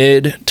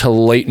mid to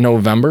late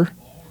November,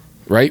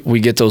 right? We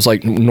get those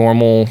like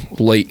normal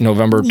late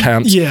November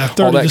temps, Yeah,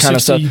 30 all that to kind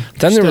of 60 stuff.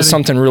 Then there was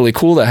steady. something really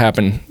cool that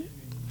happened.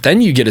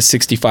 Then you get a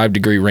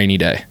 65-degree rainy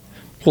day.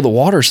 Well, the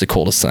water's the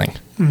coldest thing,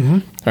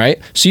 right?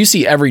 So you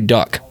see every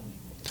duck.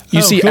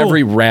 You see cool.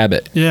 every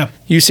rabbit. Yeah.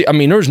 You see,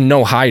 there's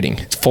no hiding.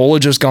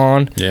 Foliage is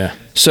gone. Yeah.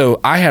 So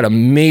I had a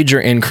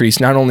major increase,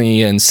 not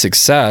only in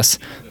success,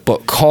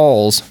 but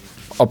calls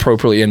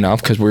appropriately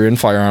enough because we were in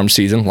firearms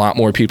season, a lot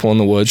more people in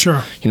the woods.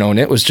 Sure. And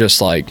it was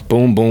just like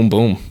boom, boom,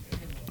 boom.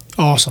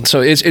 Awesome.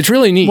 So it's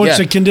really neat. Once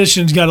the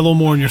conditions got a little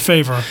more in your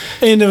favor,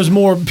 and there was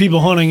more people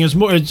hunting, it's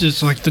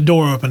just like the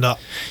door opened up.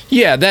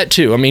 Yeah, that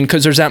too.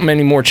 Because there's that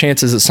many more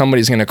chances that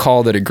somebody's going to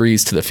call that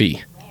agrees to the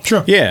fee.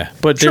 Sure. Yeah,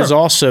 but there's Sure.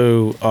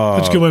 also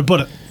That's a good way to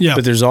put it. Yeah.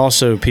 But there's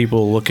also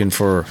people looking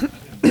for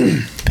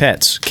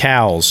pets,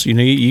 cows. You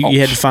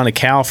had to find a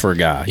cow for a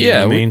guy. You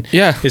know what I mean?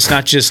 Yeah. It's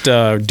not just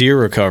deer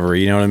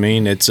recovery. You know what I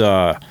mean? It's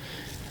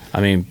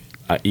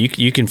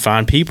you can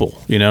find people.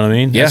 You know what I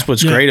mean? Yeah. That's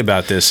what's great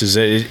about this is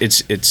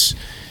that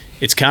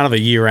it's kind of a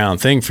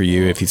year-round thing for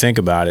you if you think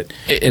about it.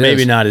 It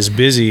Maybe is. not as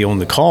busy on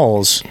the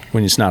calls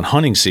when it's not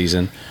hunting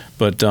season,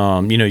 but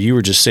you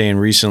were just saying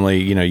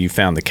recently, you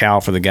found the cow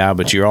for the guy,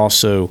 but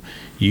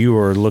you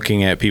are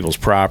looking at people's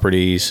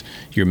properties,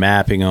 you're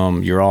mapping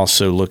them, you're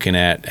also looking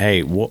at,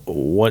 hey,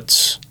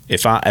 what's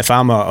if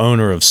I'm a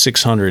owner of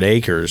 600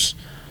 acres,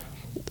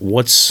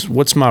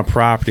 what's my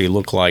property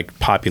look like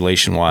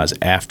population-wise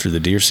after the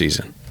deer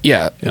season?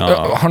 Yeah,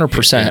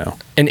 100%.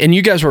 And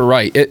you guys were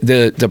right.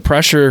 The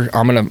pressure.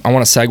 I want to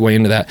segue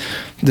into that.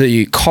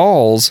 The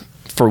calls,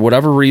 for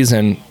whatever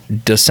reason,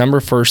 December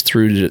 1st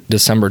through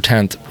December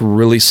 10th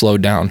really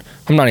slowed down.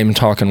 I'm not even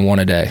talking one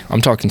a day.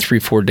 I'm talking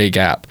 3-4 day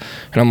gap.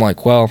 And I'm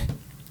like, well,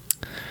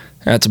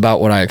 that's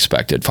about what I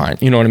expected. Fine.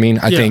 You know what I mean?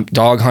 I think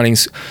dog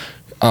hunting's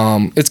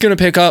it's going to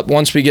pick up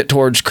once we get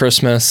towards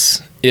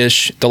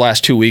Christmas-ish. The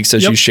last 2 weeks,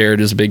 as you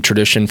shared, is a big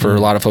tradition for a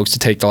lot of folks to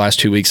take the last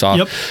 2 weeks off.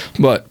 Yep.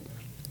 But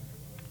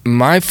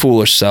my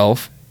foolish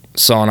self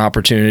saw an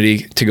opportunity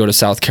to go to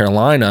South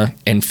Carolina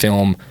and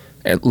film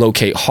and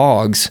locate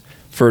hogs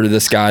for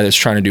this guy that's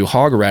trying to do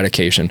hog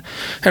eradication.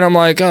 And I'm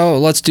like,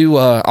 let's do,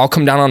 I'll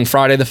come down on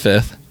Friday the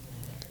 5th.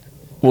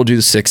 We'll do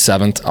the 6th,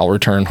 7th. I'll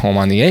return home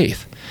on the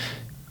 8th.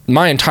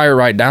 My entire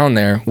ride down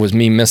there was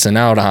me missing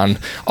out on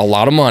a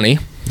lot of money.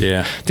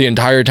 Yeah. The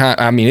entire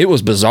time. It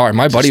was bizarre.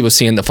 My buddy was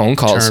seeing the phone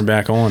calls. Turn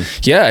back on.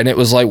 Yeah, and it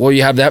was like, well,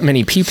 you have that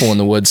many people in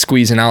the woods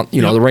squeezing out,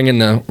 wringing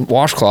the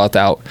washcloth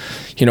out,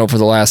 for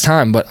the last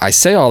time. But I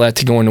say all that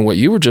to go into what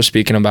you were just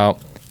speaking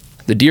about,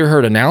 the deer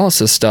herd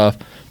analysis stuff.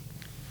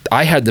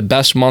 I had the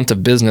best month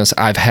of business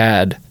I've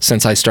had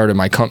since I started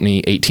my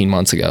company 18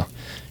 months ago.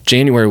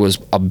 January was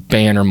a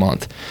banner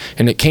month.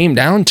 And it came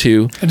down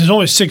to... And there's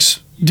only 6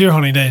 deer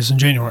hunting days in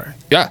January.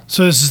 Yeah.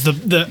 So this is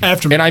the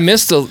aftermath. And I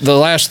missed the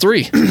last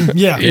 3.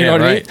 Yeah. You know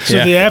what I mean?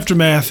 So the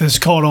aftermath is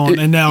caught on,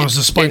 and now it's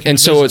the spike. And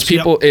so it's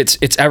people, it's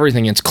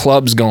everything. It's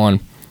clubs going,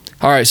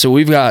 all right, so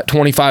we've got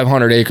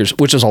 2,500 acres,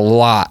 which is a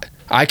lot.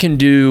 I can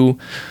do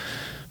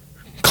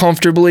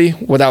comfortably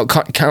without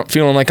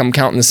feeling like I'm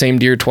counting the same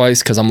deer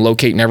twice because I'm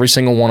locating every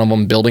single one of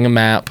them, building a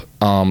map,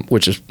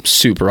 which is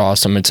super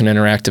awesome. It's an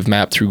interactive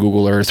map through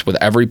Google Earth with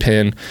every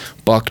pin,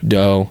 buck,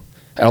 doe,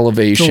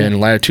 elevation,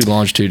 latitude,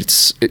 longitude.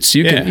 It's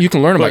you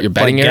can learn about your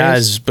bedding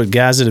areas. But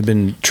guys that have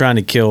been trying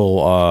to kill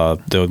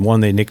the one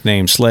they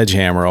nicknamed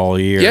Sledgehammer all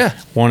year,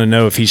 want to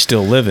know if he's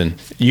still living.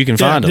 You can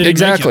find him.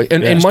 Exactly.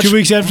 And 2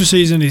 weeks after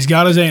season, he's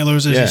got his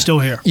antlers. Is he still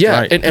here? Yeah.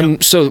 Right.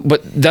 And so,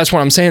 but that's what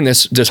I'm saying.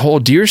 This whole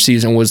deer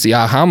season was the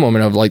aha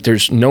moment of like,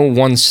 there's no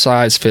one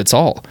size fits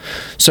all.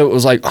 So it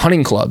was like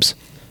hunting clubs.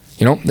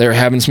 they're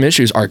having some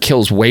issues. Our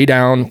kill's way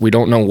down. We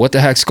don't know what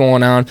the heck's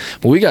going on.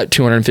 But we got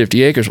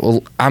 250 acres.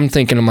 Well, I'm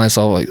thinking to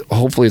myself, like,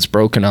 hopefully it's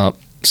broken up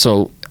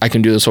so I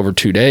can do this over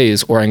 2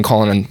 days, or I can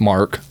call in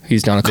Mark.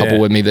 He's done a couple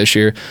with me this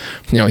year.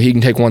 He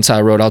can take one side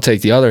of the road, I'll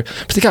take the other.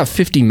 But they got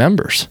 50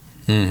 members.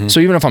 Mm-hmm. So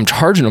even if I'm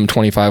charging them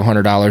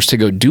 $2,500 to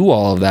go do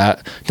all of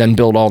that, then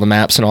build all the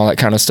maps and all that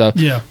kind of stuff,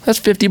 that's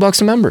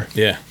 $50 a member.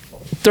 Yeah.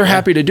 They're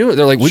happy to do it.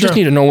 They're like, we just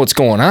need to know what's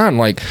going on.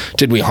 Like,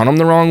 did we hunt them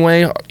the wrong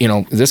way?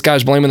 This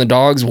guy's blaming the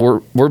dogs.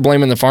 We're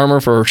blaming the farmer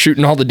for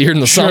shooting all the deer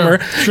in the summer.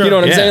 Sure. You know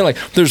what I'm saying? Like,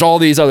 there's all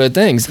these other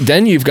things.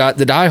 Then you've got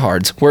the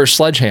diehards. Where's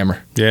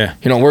Sledgehammer? Yeah.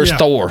 Where's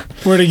Thor?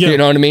 Where'd he get You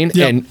know what I mean?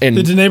 Yep. And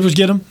did the neighbors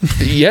get him?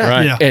 Yeah.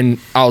 Right. Yeah. And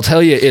I'll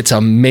tell you, it's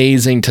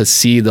amazing to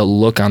see the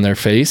look on their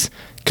face.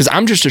 Because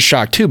I'm just as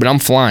shocked too, but I'm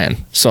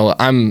flying. So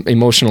I'm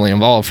emotionally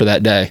involved for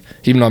that day,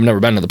 even though I've never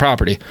been to the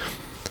property.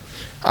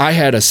 I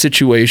had a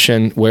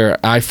situation where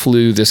I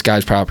flew this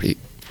guy's property.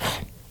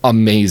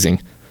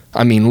 Amazing.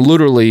 I mean,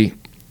 literally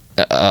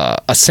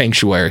a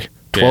sanctuary,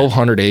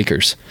 1,200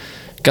 acres.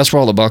 Guess where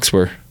all the bucks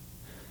were?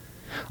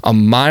 A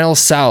mile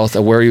south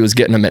of where he was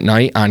getting them at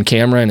night on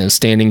camera, and his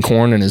standing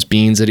corn and his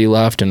beans that he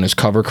left and his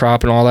cover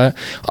crop and all that.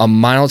 A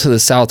mile to the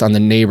south on the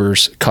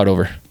neighbor's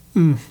cutover.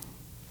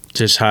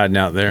 Just hiding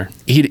out there.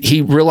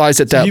 He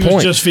realized at that point. He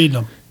was just feeding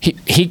them.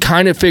 He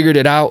kind of figured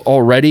it out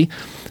already,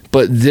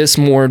 but this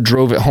more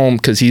drove it home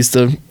because he's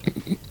the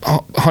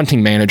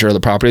hunting manager of the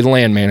property, the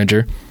land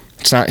manager.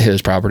 It's not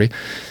his property.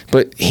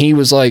 But he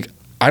was like,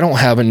 I don't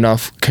have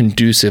enough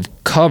conducive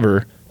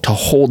cover to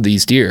hold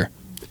these deer.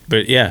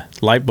 But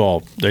light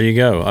bulb. There you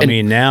go. I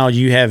mean, now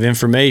you have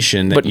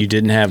information that you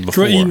didn't have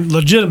before.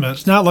 Legitimate.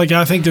 It's not like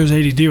I think there's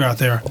 80 deer out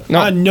there. No.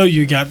 I know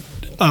you got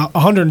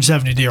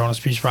 170 deer on this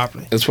piece of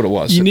property. That's what it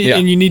was. And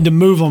you need to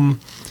move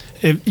them.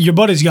 If your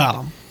buddy's got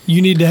them,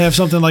 you need to have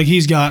something like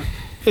he's got.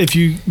 If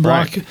you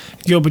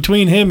go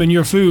between him and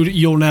your food,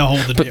 you'll now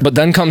hold the deer. But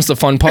then comes the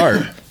fun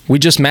part. We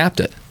just mapped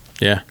it.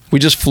 Yeah. We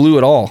just flew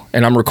it all,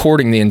 and I'm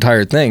recording the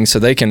entire thing so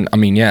they can,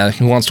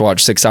 who wants to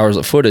watch 6 hours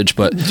of footage,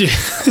 but,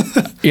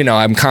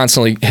 I'm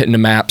constantly hitting the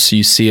map so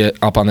you see it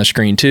up on the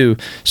screen too,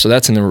 so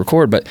that's in the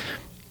record. But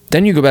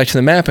then you go back to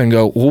the map and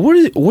go, well,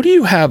 what do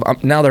you have?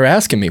 Now they're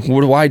asking me,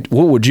 what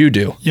would you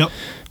do? Yep.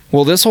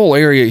 Well, this whole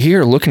area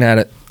here, looking at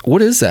it,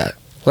 what is that?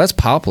 Well, that's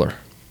poplar.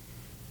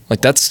 Like,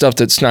 that's stuff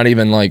that's not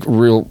even like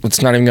real,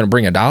 it's not even going to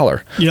bring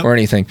 $1 or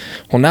anything.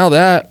 Well, now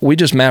that we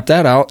just mapped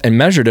that out and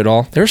measured it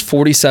all, there's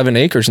 47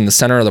 acres in the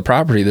center of the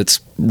property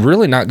that's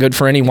really not good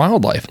for any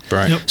wildlife.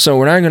 Right. Yep. So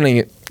we're not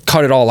going to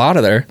cut it all out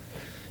of there.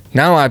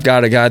 Now I've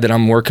got a guy that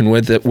I'm working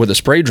with a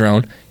spray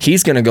drone.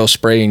 He's going to go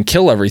spray and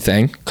kill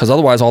everything, because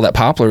otherwise all that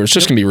poplar is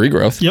just going to be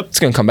regrowth. Yep. It's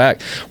going to come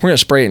back. We're going to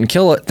spray it and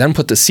kill it, then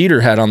put the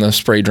cedar head on the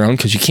spray drone,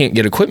 because you can't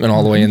get equipment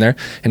all the way in there.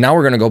 And now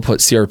we're going to go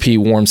put CRP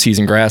warm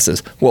season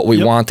grasses, what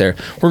we want there.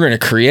 We're going to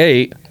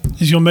create.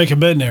 He's going to make a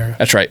bedding area.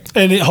 That's right.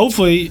 And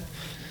hopefully,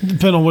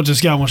 depending on what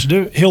this guy wants to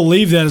do, he'll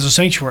leave that as a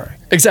sanctuary.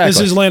 Exactly. This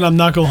is land I'm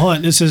not going to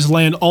hunt. This is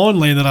land on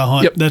land that I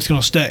hunt. Yep. That's going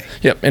to stay.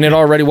 Yep. And it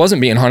already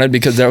wasn't being hunted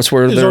because that's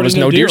where there was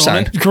no deer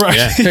sign.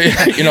 Correct.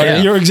 You know what I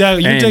mean? You're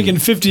exactly. You're taking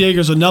 50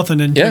 acres of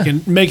nothing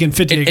and making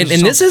 50 acres of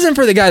and this isn't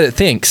for the guy that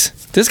thinks.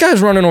 This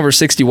guy's running over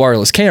 60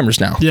 wireless cameras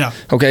now. Yeah.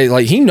 Okay.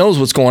 Like, he knows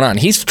what's going on.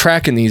 He's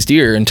tracking these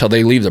deer until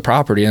they leave the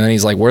property, and then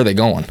he's like, where are they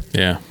going?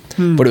 Yeah.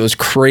 But it was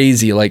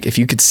crazy. Like, if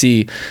you could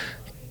see,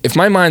 if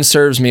my mind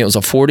serves me, it was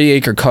a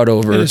 40-acre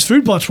cutover. And his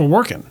food plots were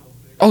working.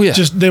 Oh, yeah.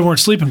 Just they weren't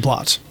sleeping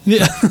plots.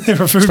 Yeah, they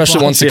were food Especially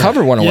plots. once the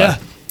cover went away. Yeah.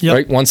 Yep.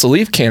 Right? Once the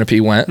leaf canopy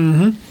went.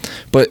 Mm-hmm.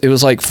 But it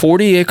was like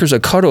 40 acres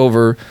of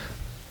cutover,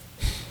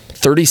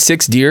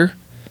 36 deer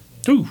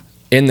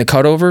in the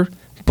cutover,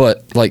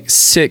 but like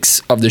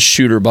 6 of the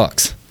shooter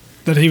bucks.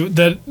 That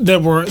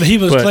he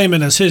was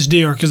claiming as his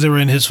deer because they were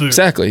in his food.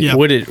 Exactly. Yeah.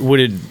 Would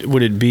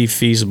it be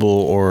feasible,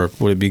 or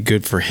would it be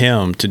good for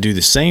him to do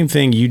the same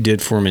thing you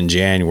did for him in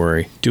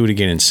January? Do it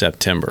again in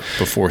September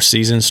before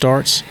season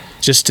starts,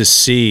 just to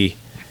see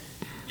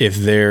if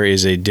there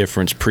is a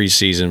difference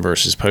preseason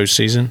versus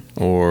postseason,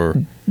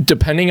 or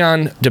depending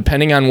on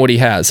what he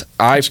has.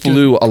 I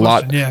flew a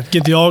lot. Yeah,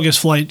 get the August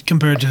flight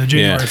compared to the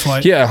January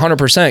flight. Yeah,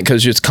 100%,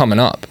 because it's coming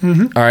up.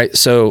 Mm-hmm. All right,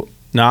 so.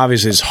 Now,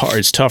 obviously, it's hard.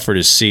 It's tougher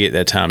to see at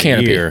that time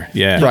Canopy. of year.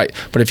 Yeah. Right.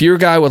 But if you're a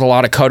guy with a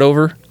lot of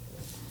cutover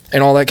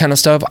and all that kind of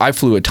stuff, I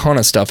flew a ton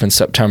of stuff in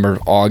September,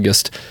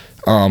 August,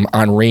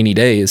 on rainy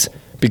days,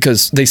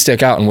 because they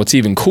stick out. And what's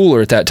even cooler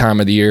at that time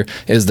of the year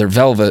is their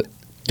velvet.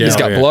 It's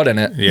got blood in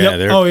it. Yeah.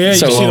 Yep. Oh, yeah. You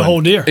see the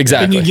whole deer.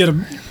 Exactly. And you get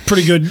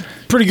a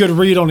pretty good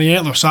read on the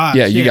antler size.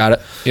 Yeah, you got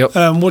it. Yep.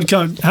 How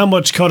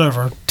much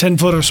cutover? 10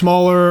 foot or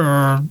smaller,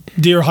 or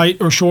deer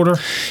height or shorter?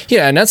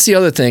 Yeah, and that's the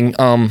other thing.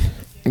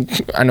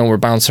 I know we're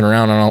bouncing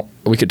around.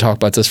 We could talk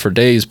about this for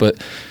days,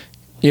 but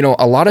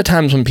a lot of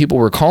times when people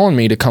were calling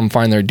me to come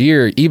find their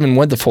deer, even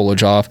with the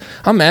foliage off,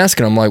 I'm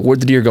asking them, like, where'd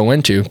the deer go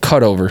into?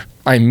 Cut over.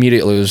 I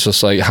immediately was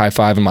just like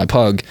high-fiving my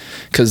pug,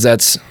 because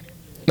that's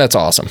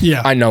awesome.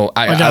 Yeah. I know.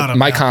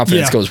 My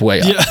confidence goes way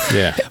up.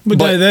 Yeah.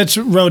 But that's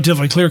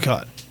relatively clear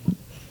cut.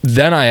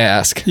 Then I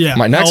ask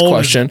my next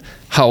question: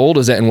 how old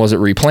is it, and was it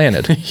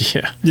replanted?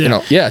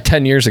 Yeah.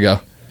 10 years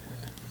ago.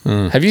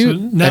 Have you? So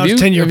now have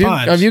it's you? 10-year Have you,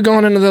 pines. have you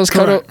gone into those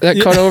cut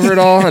over at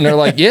all? And they're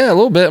like, yeah, a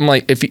little bit. I'm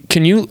like,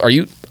 are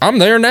you? I'm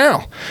there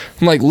now.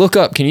 I'm like, look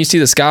up. Can you see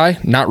the sky?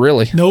 Not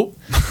really. Nope.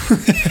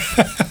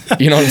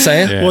 You know what I'm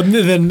saying? Yeah. Well,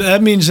 then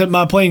that means that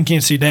my plane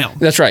can't see down.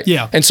 That's right.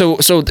 Yeah. And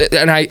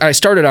and I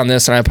started on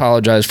this, and I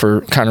apologize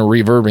for kind of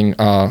reverbing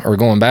or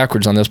going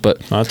backwards on this,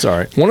 but That's all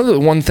right.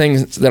 one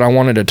thing that I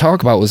wanted to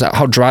talk about was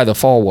how dry the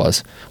fall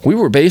was. We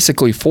were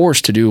basically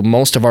forced to do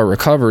most of our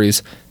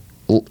recoveries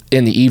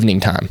in the evening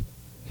time.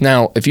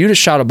 Now, if you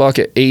just shot a buck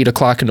at 8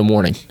 o'clock in the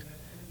morning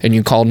and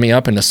you called me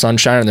up in the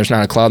sunshine and there's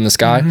not a cloud in the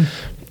sky,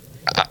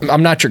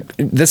 I'm not sure.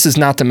 This is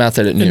not the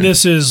method at noon. And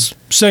this is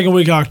second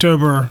week of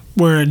October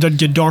where it doesn't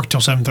get dark till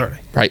 7:30.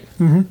 Right.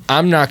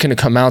 I'm not going to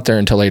come out there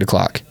until 8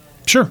 o'clock.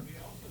 Sure.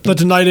 Let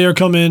the night air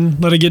come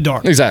in. Let it get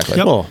dark. Exactly.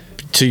 Yep. Well,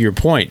 to your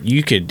point,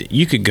 you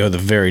could go the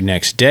very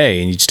next day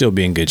and you'd still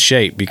be in good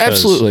shape because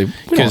Absolutely.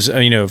 because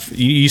if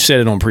you said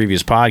it on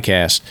previous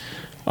podcasts.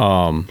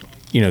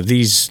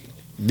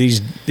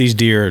 These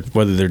deer,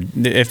 whether they're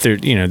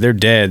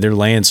dead, they're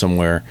laying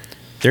somewhere,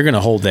 they're going to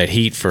hold that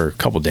heat for a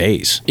couple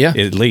days,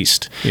 at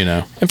least.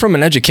 And from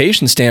an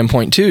education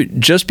standpoint too,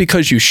 just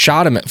because you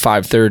shot him at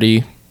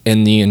 5:30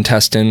 in the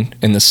intestine,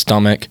 in the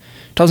stomach,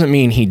 doesn't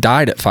mean he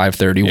died at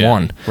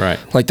 5:31. Right.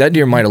 Like that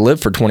deer might have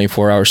lived for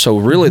 24 hours. So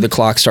really the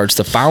clock starts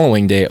the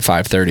following day at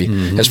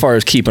 5:30 as far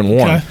as keeping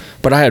warm. Okay.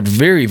 But I had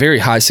very, very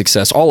high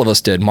success. All of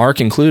us did, Mark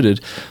included,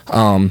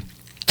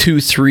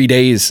 2-3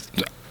 days.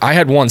 I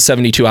had one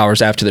 72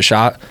 hours after the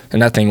shot,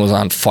 and that thing was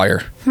on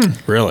fire.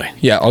 Really?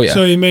 Yeah. Oh yeah.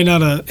 So he might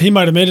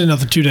have made it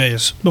another 2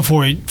 days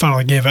before he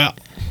finally gave out.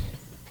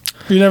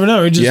 You never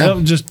know. He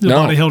just the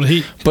body held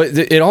heat. But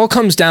it all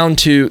comes down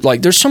to,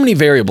 like, there's so many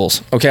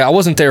variables. Okay, I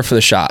wasn't there for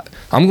the shot.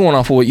 I'm going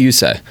off of what you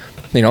say.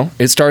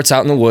 It starts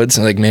out in the woods,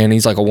 and like, man,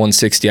 he's like a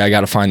 160. I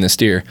got to find this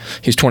deer.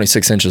 He's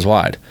 26 inches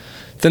wide.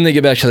 Then they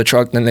get back to the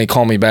truck, then they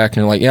call me back,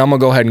 and they're like, yeah, I'm going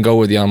to go ahead and go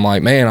with you. I'm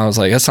like, man, I was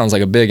like, that sounds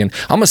like a big one.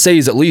 I'm going to say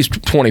he's at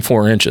least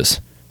 24 inches.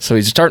 So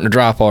he's starting to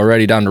drop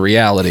already down to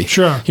reality.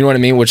 Sure. You know what I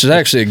mean? Which is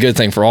actually a good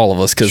thing for all of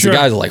us because the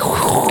guys are like,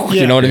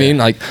 you know what I mean?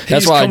 Like,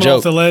 that's why I joke.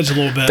 Off the ledge a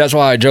little bit. That's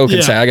why I joke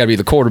and say I got to be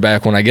the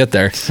quarterback when I get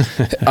there.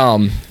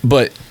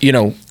 But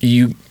you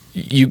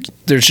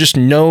there's just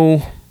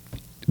no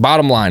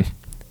bottom line.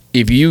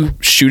 If you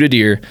shoot a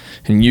deer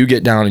and you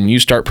get down and you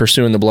start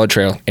pursuing the blood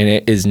trail and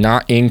it is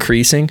not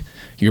increasing,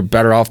 you're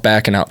better off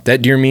backing out.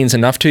 That deer means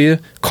enough to you,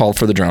 call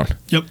for the drone.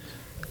 Yep.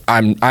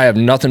 I have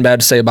nothing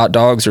bad to say about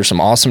dogs. There's some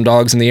awesome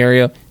dogs in the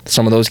area.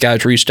 Some of those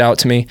guys reached out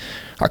to me.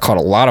 I caught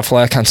a lot of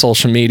flack on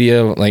social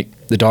media.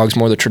 Like, the dog's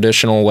more the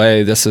traditional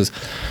way. So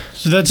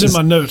that's in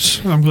my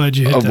notes. I'm glad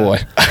you hit that. Oh boy.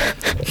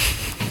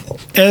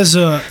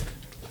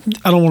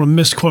 I don't want to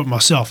misquote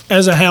myself.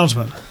 As a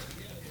houndsman,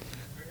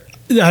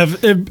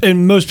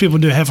 and most people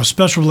do have a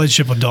special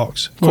relationship with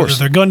dogs. Of course, whether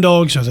they're gun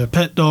dogs or they're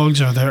pet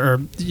dogs or they're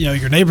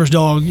your neighbor's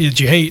dog that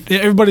you hate.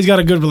 Everybody's got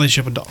a good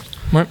relationship with dogs.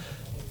 Right.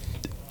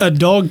 A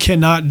dog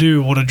cannot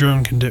do what a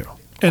drone can do,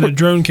 and a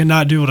drone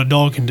cannot do what a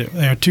dog can do.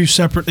 They are two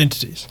separate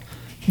entities.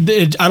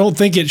 I don't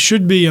think it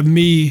should be a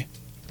me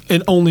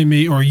and only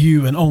me or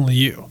you and only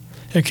you.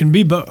 It can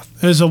be both.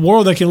 There's a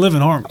world that can live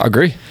in harmony. I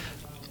agree.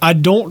 I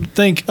don't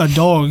think a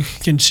dog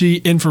can see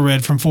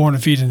infrared from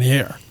 400 feet in the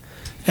air,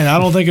 and I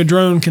don't think a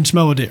drone can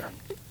smell a deer.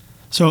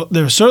 So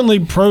there's certainly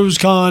pros,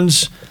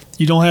 cons.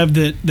 You don't have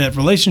that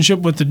relationship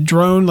with the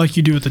drone like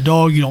you do with the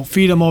dog. You don't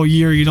feed them all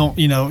year. You don't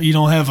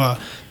have a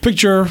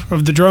picture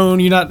of the drone.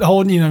 You're not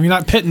holding, you're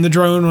not petting the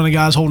drone when a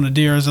guy's holding a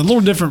deer. It's a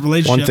little different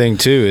relationship. One thing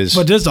too is,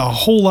 but there's a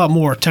whole lot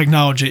more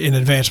technology and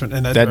advancement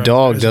in that. That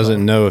dog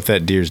doesn't know if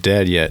that deer's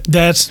dead yet.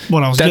 That's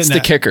what I was getting at.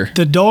 That's the kicker.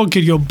 The dog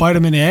could go bite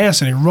him in the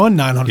ass and he run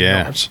 900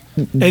 yards,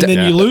 and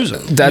then you lose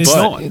him. That's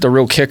the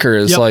real kicker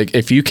is like,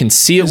 if you can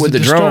see it with the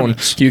drone,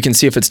 you can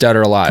see if it's dead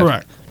or alive.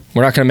 Correct.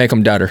 We're not going to make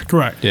them deader.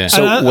 Correct. Yeah.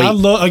 So I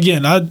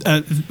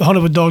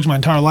hunted with dogs my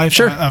entire life.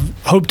 Sure. I've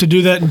hoped to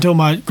do that until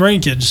my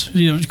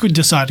grandkids, could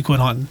decide to quit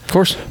hunting. Of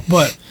course.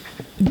 But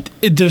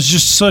there's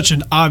just such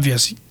an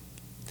obvious,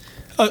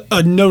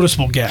 a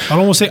noticeable gap. I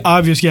don't want to say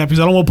obvious gap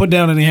because I don't want to put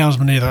down any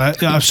houndsmen either.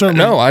 I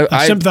certainly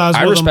I sympathize with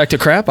them. I respect the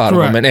crap out of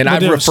them, and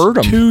I've referred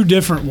them. Two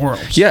different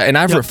worlds. Yeah, and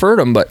I've referred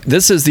them, but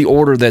this is the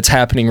order that's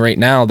happening right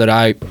now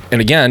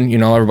and again,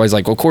 everybody's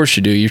like, well, of course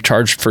you do. You've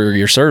charged for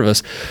your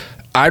service.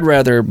 I'd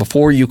rather,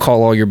 before you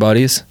call all your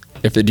buddies,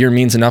 if the deer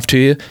means enough to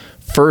you,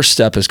 first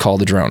step is call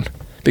the drone.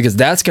 Because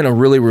that's going to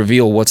really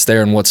reveal what's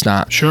there and what's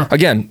not. Sure.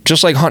 Again,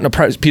 just like hunting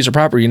a piece of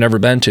property you've never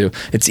been to,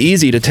 it's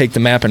easy to take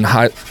the map and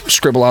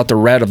scribble out the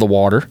red of the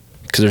water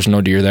because there's no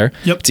deer there.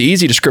 Yep. It's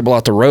easy to scribble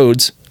out the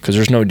roads because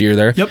there's no deer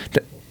there. Yep.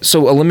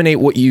 So eliminate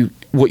what you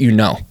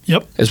know.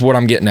 Yep. Is what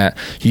I'm getting at.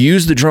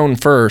 Use the drone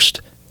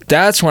first.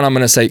 That's when I'm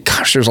going to say,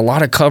 gosh, there's a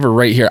lot of cover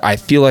right here. I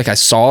feel like I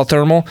saw a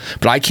thermal,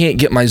 but I can't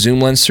get my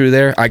zoom lens through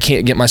there. I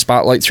can't get my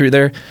spotlight through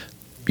there.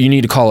 You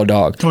need to call a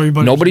dog.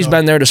 Nobody's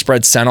been there to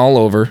spread scent all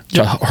over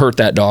to hurt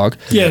that dog.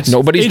 Yeah,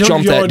 nobody's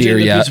jumped that deer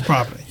yet.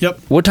 Yep.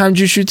 What time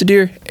did you shoot the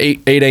deer?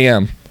 8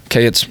 a.m.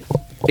 Okay, it's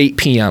 8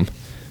 p.m.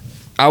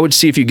 I would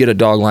see if you get a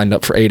dog lined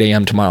up for 8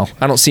 a.m. tomorrow.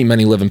 I don't see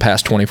many living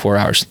past 24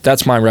 hours.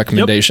 That's my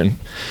recommendation. Yep.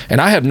 And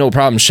I have no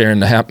problem sharing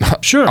the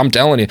Sure. I'm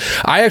telling you.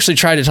 I actually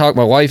tried to talk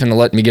my wife into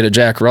letting me get a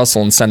Jack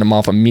Russell and send him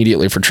off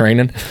immediately for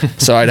training.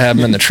 So I'd have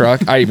him in the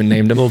truck. I even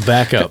named him. A little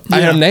backup. I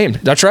had him named.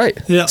 That's right.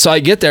 Yeah. So I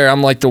get there.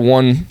 I'm like the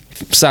one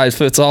size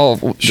fits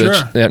all. Sure.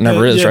 That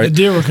never is, right? The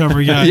deer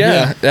recovery guy.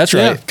 Yeah, that's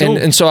right. Yeah, cool.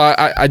 And so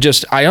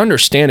I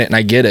understand it and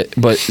I get it,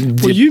 but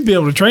well, you'd be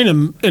able to train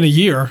him in a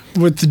year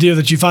with the deer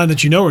that you find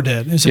that you know are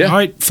dead. And say, all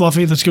right,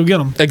 Fluffy, let's go get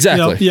him.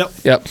 Exactly.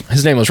 Yep.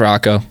 His name was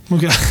Rocco.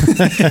 Okay.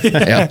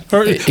 Yeah.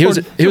 He was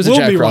a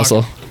Jack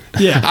Russell.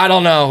 Yeah. I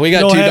don't know. We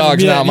got 2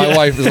 dogs now. My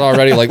wife is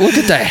already like, look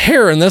at the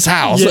hair in this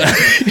house. Yeah.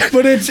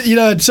 But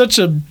it's such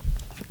a.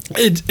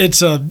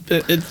 It's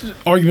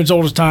arguments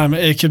old as time.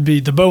 It could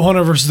be the bow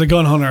hunter versus the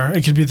gun hunter.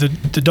 It could be the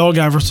dog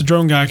guy versus the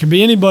drone guy. It could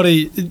be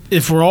anybody.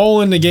 If we're all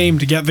in the game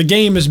together, the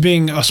game is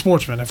being a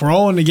sportsman. If we're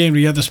all in the game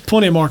together, there's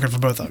plenty of market for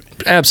both of you.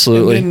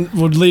 Absolutely. And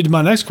then would lead to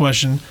my next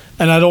question.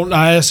 And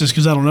I asked this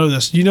because I don't know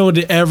this. Do you know what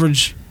the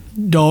average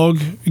dog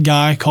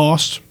guy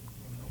costs,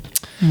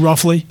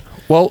 roughly?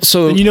 Well,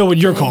 so and you know what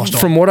your cost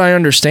from what I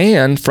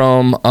understand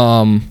from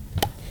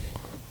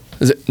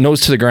is it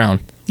nose to the ground.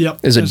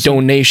 Yep. Is a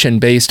donation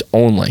based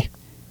only.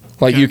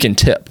 Like you can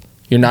tip.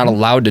 You're not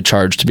allowed to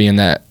charge to be in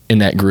that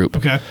group.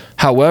 Okay.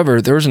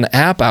 However, there's an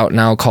app out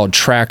now called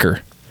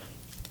Tracker.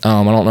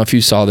 I don't know if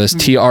you saw this.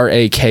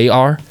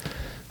 TRAKR.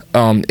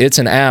 It's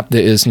an app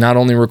that is not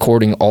only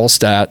recording all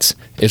stats,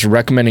 it's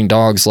recommending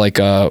dogs like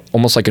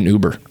almost like an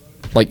Uber.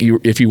 Like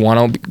if you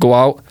want to go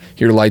out,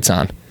 your light's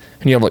on.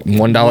 And you have like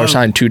 $1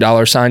 sign,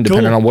 $2 sign,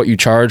 depending on what you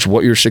charge,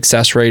 what your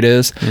success rate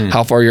is,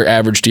 how far your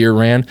average deer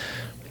ran.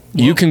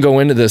 Whoa. You can go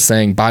into this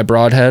thing by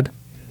broadhead,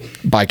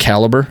 by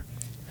caliber,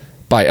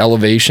 by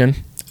elevation,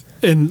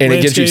 and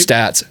it gives you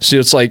stats. So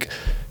it's like,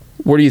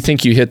 where do you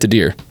think you hit the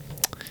deer?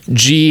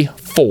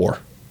 G4.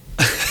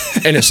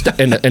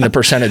 and the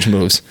percentage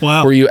moves.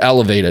 Wow. Were you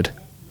elevated?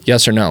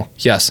 Yes or no?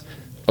 Yes.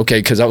 Okay,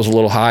 because that was a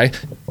little high.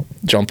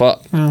 Jump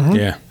up. Mm-hmm.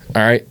 Yeah.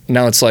 All right.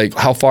 Now it's like,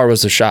 how far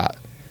was the shot?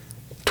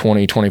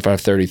 20,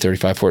 25, 30,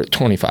 35, 40,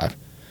 25.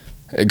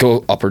 It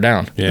go up or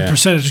down. Yeah. The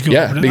percentage go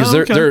up or down.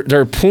 Because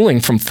they're pooling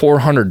from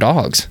 400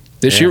 dogs.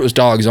 This year it was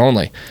dogs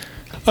only.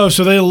 Oh,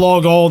 so they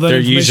log all that. They're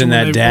using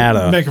that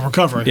data. Make a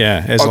recovery.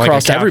 Yeah, it's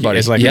across like everybody.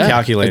 It's like a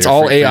calculator. It's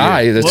all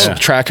AI that's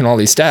tracking all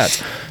these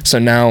stats. So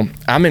now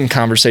I'm in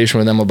conversation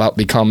with them about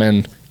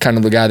becoming kind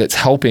of the guy that's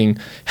helping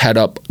head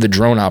up the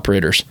drone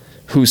operators.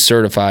 Who's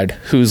certified?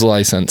 Who's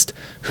licensed?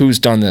 Who's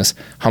done this?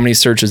 How many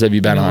searches have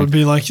you been on? It would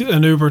be like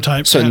an Uber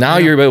type. So now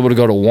you're able to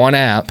go to one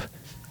app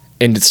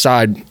and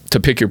decide to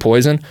pick your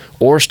poison,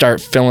 or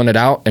start filling it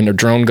out, and the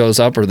drone goes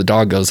up or the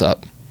dog goes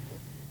up.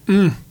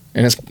 And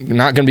it's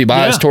not going to be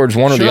biased towards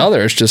one or the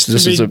other. It's just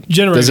this is a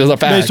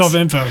fact based off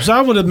info. So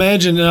I would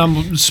imagine, and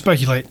I'm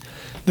speculate,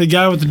 the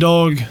guy with the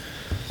dog,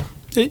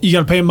 you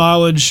got to pay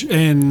mileage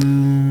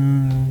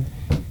and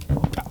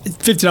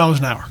 $50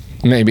 an hour.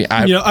 Maybe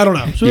I don't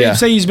know. So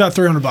say he's about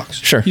 $300.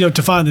 Sure.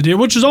 To find the deer,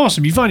 which is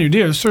awesome. You find your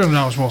deer, it's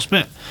 $300 well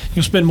spent.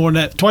 You'll spend more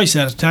than that, twice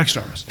that as a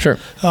taxidermist. Sure.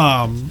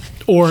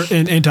 Or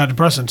in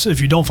antidepressants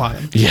if you don't find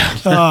them.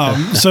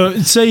 Yeah. So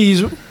say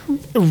he's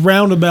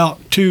around about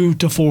 $200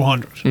 to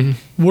 $400.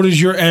 Mm-hmm. What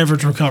is your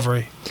average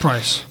recovery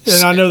price?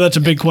 And I know that's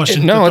a big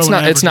question. No, it's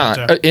not. It's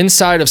not.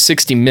 Inside of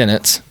 60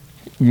 minutes,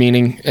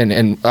 meaning,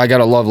 and I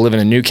gotta love living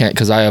in New Kent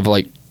because I have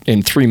like.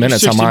 In 3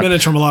 minutes, 60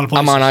 minutes from a lot of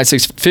places. I'm on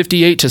I-6,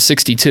 58 to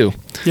 62.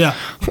 Yeah.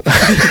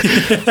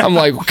 I'm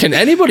like, can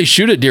anybody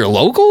shoot a deer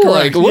local?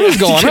 Correct. Like, what is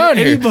going on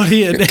here?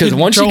 Because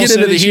once you get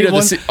into the heat of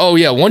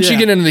you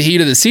get into the heat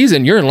of the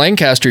season, you're in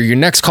Lancaster. Your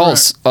next call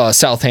is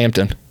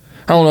Southampton.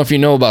 I don't know if you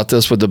know about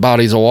this with the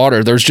bodies of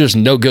water. There's just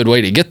no good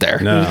way to get there.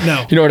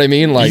 No. You know what I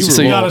mean? Like,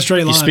 you got a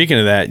straight line. Speaking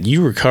of that,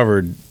 you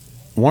recovered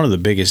one of the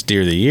biggest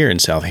deer of the year in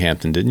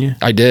Southampton, didn't you?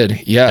 I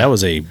did, yeah. That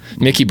was a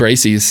Mickey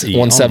Bracey's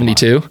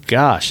 172. Oh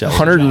gosh, that was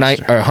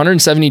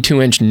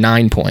 172 inch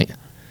 9-point.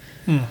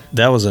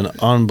 That was an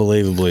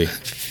unbelievably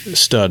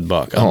stud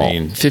buck. I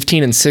mean,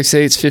 15 and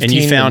 6/8, 15. And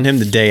you found him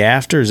the day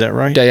after, is that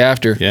right? Day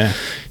after. Yeah.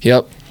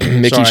 Yep.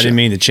 Mickey Sorry, I didn't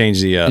mean to change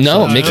the...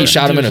 No, Mickey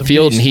shot him in a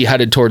field, and he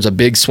headed towards a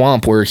big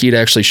swamp where he'd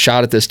actually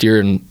shot at this deer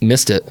and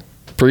missed it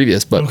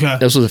previous, but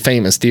this was a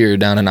famous deer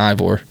down in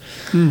Ivor.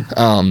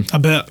 I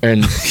bet.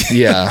 And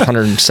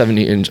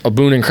 170 inch, a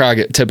Boone and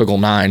Crockett typical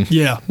 9.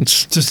 Yeah,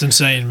 it's just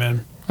insane,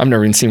 man. I've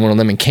never even seen one of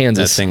them in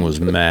Kansas. That thing was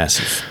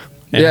massive.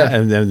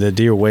 And the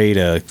deer weighed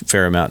a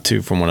fair amount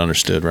too, from what I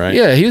understood, right?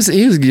 Yeah, he was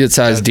a good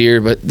sized deer,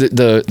 but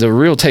the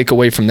real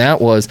takeaway from that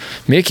was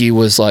Mickey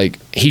was like,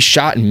 he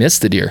shot and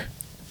missed the deer.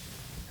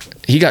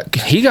 He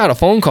got a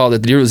phone call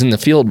that the deer was in the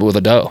field with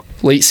a doe,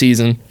 late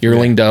season,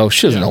 yearling doe.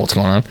 She doesn't know what's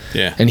going on.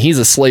 Yeah, and he's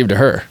a slave to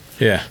her.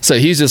 Yeah. So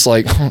he's just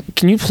like,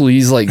 can you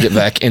please get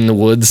back in the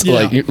woods?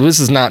 Like, this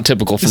is not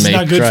typical for me. This is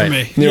not good for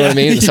me. You know what I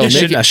mean? So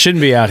I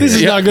shouldn't be out here. This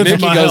is not good for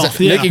my health.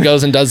 Mickey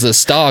goes and does this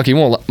stalk. He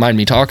won't mind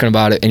me talking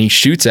about it, and he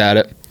shoots at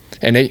it,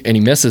 and he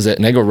misses it,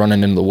 and they go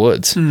running into the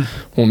woods.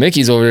 Well,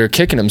 Mickey's over there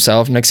kicking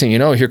himself. Next thing you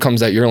know, here comes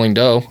that yearling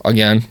doe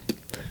again.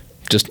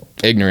 just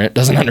ignorant,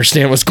 doesn't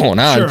understand what's going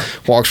on. Sure.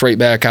 Walks right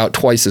back out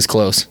twice as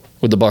close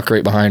with the buck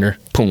right behind her.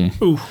 Boom.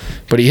 Ooh.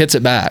 But he hits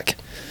it back,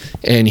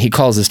 and he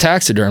calls his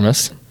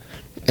taxidermist,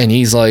 and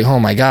he's like, "Oh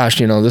my gosh,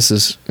 this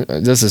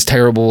is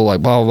terrible."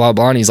 Like blah blah blah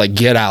blah. And he's like,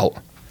 "Get out.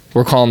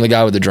 We're calling the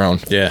guy with the drone."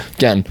 Yeah.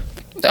 Again,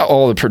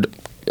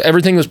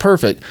 everything was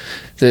perfect.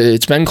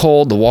 It's been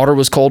cold. The water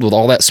was cold with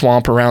all that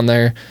swamp around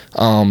there.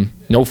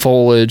 No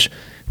foliage.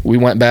 We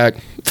went back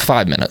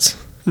 5 minutes.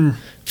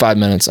 5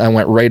 minutes. I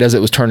went right as it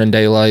was turning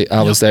daylight.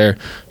 I was there.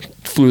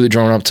 Flew the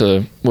drone up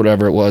to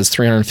whatever it was,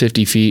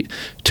 350 feet.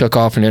 Took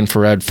off an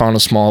infrared. Found a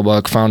small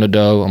buck. Found a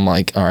doe. I'm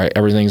like, all right,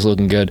 everything's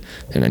looking good.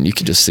 And then you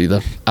could just see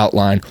the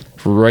outline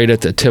right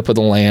at the tip of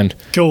the land.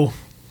 Cool.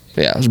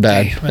 Yeah, it was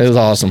bad. It was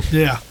awesome.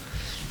 Yeah.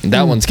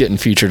 That one's getting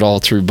featured all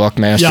through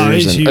Buckmasters. Yeah,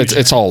 he's and huge.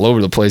 it's all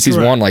over the place. He's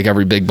won like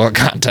every big buck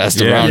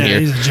contest around here.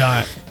 He's a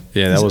giant.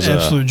 Yeah, that was an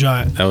absolute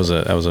giant. That was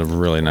a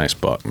really nice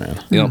buck,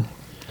 man. Yep.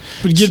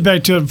 But get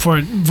back to it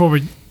before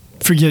we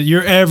forget.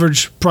 Your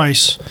average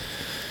price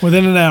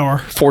within an hour.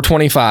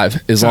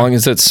 $425, as long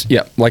as it's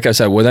like I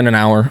said, within an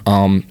hour.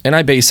 And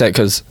I base that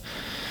because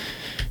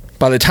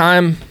by the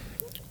time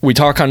we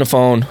talk on the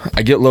phone,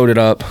 I get loaded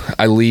up,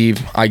 I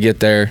leave, I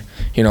get there.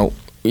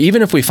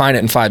 Even if we find it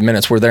in 5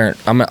 minutes, we're there.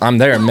 I'm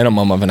there a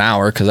minimum of an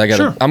hour because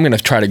I'm gonna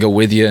try to go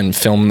with you and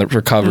film the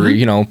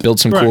recovery. Build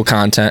some cool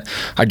content.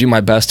 I do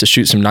my best to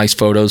shoot some nice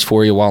photos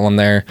for you while I'm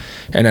there,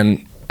 and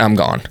then I'm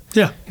gone.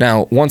 Yeah.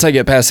 Now, once I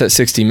get past that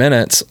 60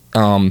 minutes,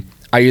 I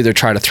either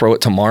try to throw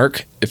it to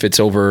Mark if it's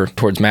over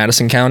towards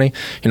Madison County.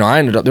 I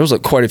ended up there was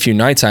quite a few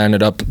nights I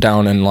ended up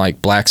down in like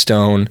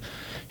Blackstone,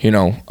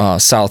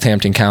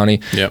 Southampton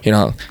County. Yep.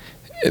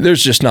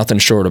 There's just nothing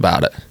short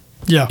about it.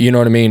 Yeah. You know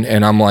what I mean?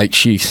 And I'm like,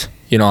 jeez.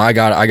 I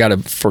got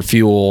it for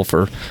fuel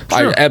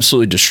I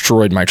absolutely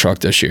destroyed my truck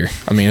this year.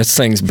 I mean, this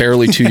thing's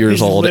barely 2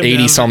 years old,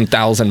 80-some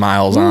thousand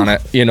miles on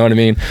it. You know what I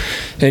mean?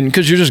 And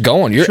because you're just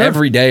going, you're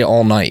every day,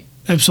 all night.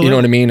 Absolutely. You know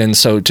what I mean? And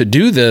so to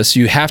do this,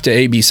 you have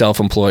to be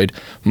self-employed.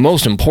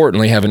 Most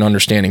importantly, have an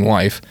understanding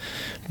wife.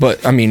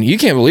 But I mean, you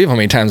can't believe how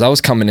many times I was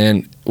coming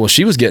in. Well,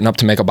 she was getting up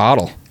to make a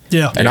bottle.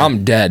 Yeah. And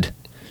I'm dead.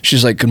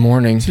 She's like, "Good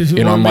morning."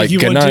 I'm like,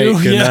 "Good night,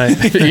 good night."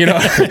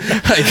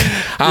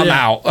 I'm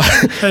out.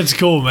 That's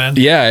cool, man.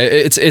 Yeah,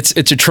 it's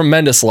a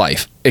tremendous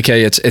life.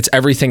 Okay, it's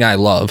everything I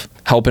love.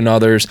 Helping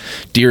others,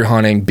 deer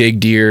hunting, big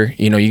deer.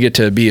 You get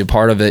to be a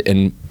part of it.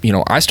 And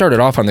I started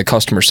off on the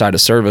customer side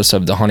of service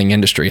of the hunting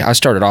industry. I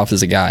started off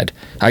as a guide.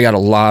 I got a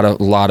lot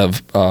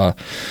of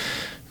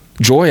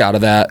joy out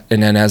of that.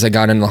 And then as I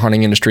got into the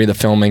hunting industry, the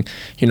filming,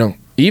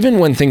 even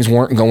when things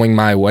weren't going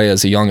my way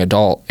as a young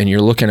adult, and you're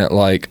looking at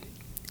like,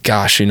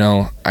 gosh, you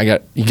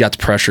got the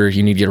pressure,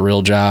 you need to get a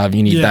real job,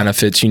 you need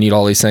benefits, you need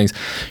all these things.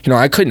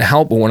 I couldn't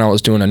help but when I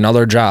was doing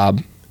another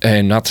job,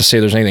 and not to say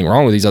there's anything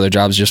wrong with these other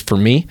jobs, just for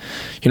me,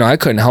 I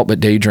couldn't help but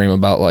daydream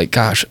about like,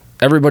 gosh,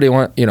 everybody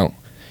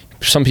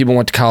some people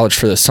went to college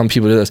for this, some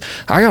people do this.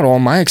 I got all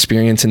my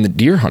experience in the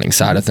deer hunting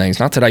side of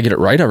things. Not that I get it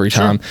right every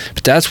time,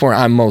 but that's where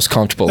I'm most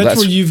comfortable. That's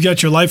where you've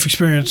got your life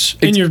experience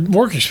and your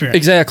work experience.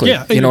 Exactly.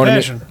 Yeah, you know what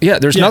passion. I mean? Yeah,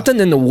 there's nothing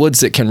in the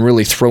woods that can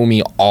really throw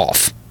me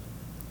off.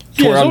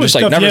 Where I'm just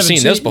like, never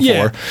seen this before.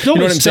 Yeah. You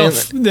know what I'm saying?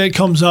 Stuff that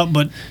comes up,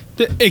 but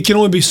it can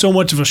only be so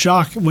much of a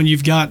shock when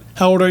you've got,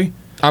 how old are you?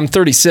 I'm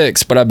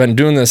 36, but I've been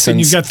doing this since.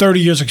 And you've got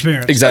 30 years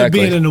experience.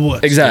 Exactly. Being in the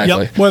woods.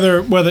 Exactly. Yep.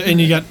 Whether and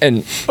you got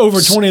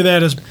over 20 of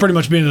that is pretty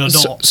much being an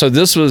adult. So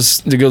this was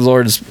the good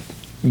Lord's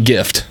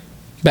gift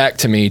back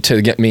to me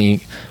to get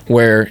me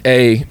where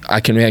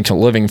I can make a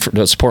living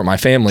to support my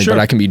family, but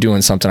I can be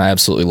doing something I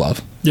absolutely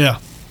love. Yeah.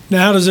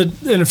 Now, how does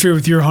it interfere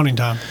with your hunting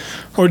time?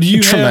 Or do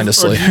you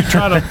tremendously? Or do you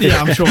try to?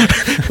 Yeah, I'm sure.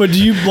 But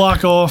do you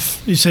block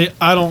off? You say,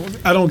 I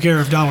don't care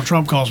if Donald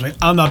Trump calls me.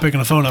 I'm not picking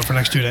the phone up for the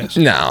next 2 days.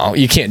 No,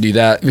 you can't do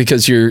that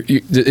because you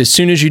as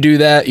soon as you do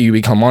that, you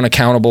become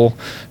unaccountable.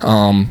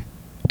 And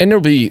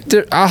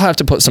I'll have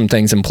to put some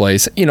things in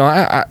place.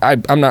 I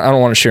don't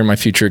want to share my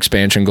future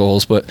expansion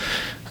goals, but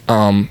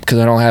because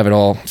I don't have it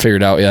all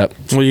figured out yet.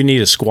 Well, you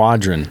need a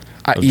squadron.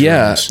 You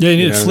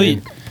need a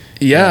fleet.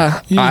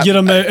 Yeah. You get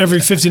them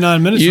every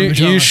 59 minutes.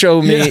 You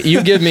show me,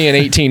 you give me an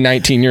 18,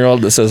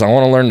 19-year-old that says, I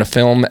want to learn to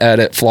film,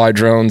 edit, fly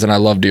drones, and I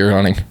love deer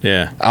hunting.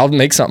 Yeah. I'll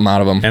make something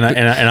out of them. And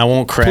I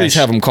won't crash. Please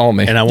have them call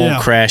me. And I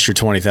won't crash your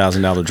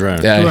 $20,000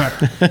 drone. Yeah.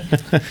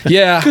 Right.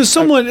 Yeah. Because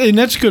and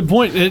that's a good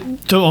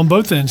point on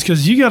both ends,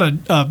 because you got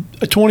a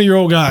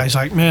 20-year-old guy. He's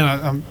like, man,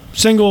 I'm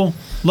single,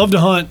 love to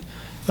hunt.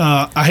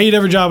 I hate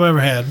every job I ever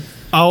had.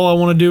 All I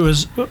want to do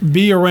is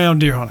be around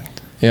deer hunting.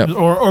 Yep.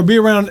 Or be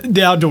around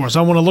the outdoors.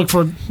 I want to look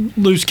for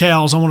loose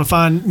cows. I want to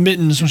find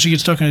mittens when she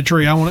gets stuck in a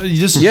tree.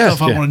 This is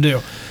stuff I want to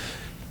do.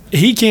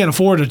 He can't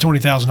afford a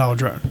 $20,000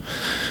 drone,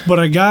 but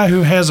a guy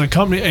who has a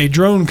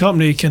drone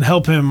company, can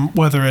help him.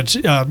 Whether it's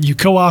you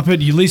co-op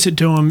it, you lease it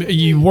to him,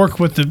 you work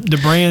with the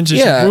brands.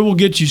 Like, we will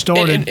get you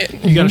started.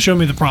 You got to show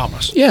me the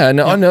promise. Yeah, and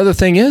another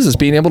thing is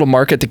being able to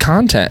market the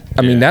content.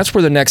 I mean, that's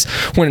where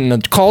when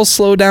the calls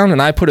slow down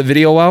and I put a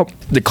video out,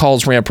 the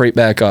calls ramp right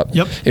back up.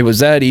 Yep, it was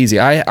that easy.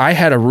 I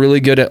had a really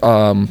good.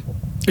 And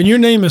your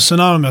name is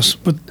synonymous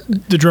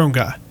with the drone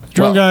guy.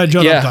 Drone guy,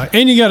 Jut Updyke.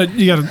 And you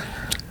got a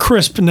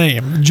crisp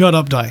name, Jut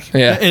Updyke.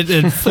 Yeah.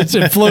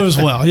 It flows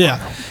well.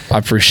 Yeah. I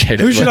appreciate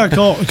it. Who should I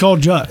call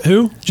Jut?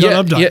 Who?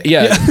 Jut Updyke.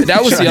 Yeah.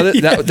 That was the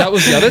other. That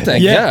was the other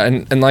thing. Yeah.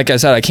 And like I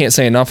said, I can't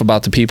say enough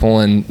about the people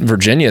in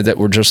Virginia that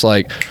were just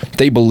like,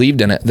 they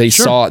believed in it. They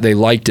saw it. They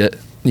liked it.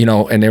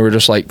 And they were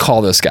just like,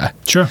 call this guy.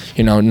 Sure.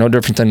 No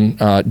different than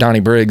Donnie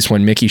Briggs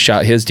when Mickey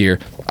shot his deer.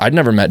 I'd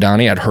never met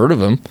Donnie. I'd heard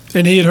of him.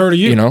 And he had heard of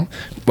you.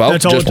 Well,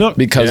 that's all just it took.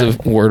 because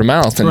of word of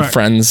mouth and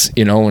friends,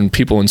 and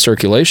people in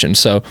circulation.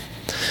 So,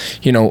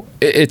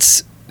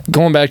 it's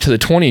going back to the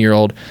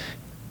 20-year-old.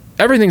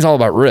 Everything's all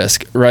about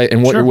risk, right?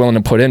 And what you're willing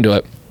to put into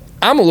it.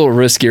 I'm a little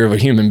riskier of a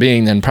human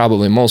being than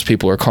probably most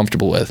people are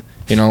comfortable with.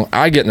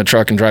 I get in the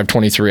truck and drive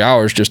 23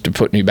 hours just to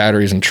put new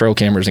batteries and trail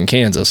cameras in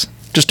Kansas,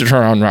 just to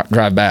turn around and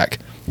drive back.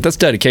 That's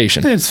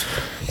dedication. You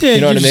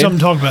know what I mean? Something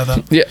to talk about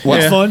that. Yeah, well,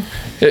 it's fun.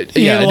 It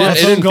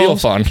didn't feel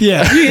fun.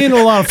 Yeah, you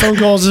handle a lot of phone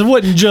calls. It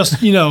wasn't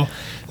just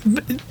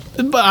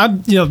but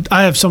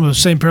I have some of the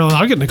same parallel.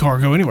 I get in the car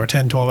and go anywhere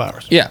 10, 12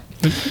 hours. Yeah.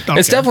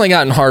 It's definitely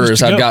gotten harder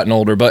as I've gotten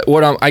older, but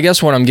what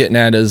I'm getting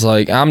at is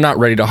like, I'm not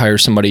ready to hire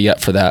somebody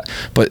yet for that,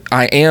 but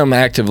I am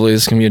actively,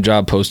 this is going to be a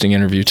job posting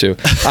interview too.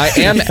 I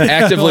am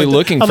actively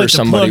looking for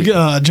somebody.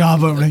 Plug,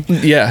 job opening.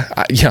 Yeah.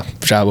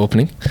 Job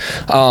opening.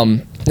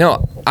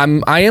 No,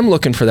 I am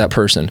looking for that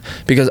person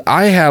because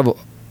I have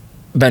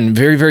been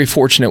very, very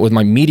fortunate with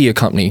my media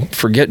company.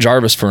 Forget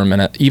Jarvis for a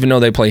minute, even though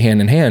they play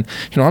hand in hand.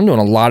 I'm doing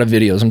a lot of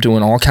videos. I'm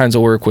doing all kinds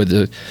of work with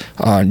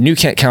the New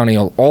Kent County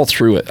all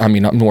through it. I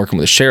mean, I'm working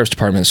with the sheriff's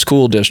department,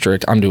 school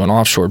district. I'm doing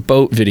offshore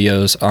boat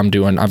videos.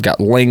 I've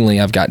got Langley.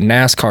 I've got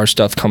NASCAR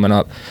stuff coming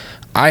up.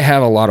 I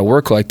have a lot of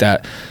work like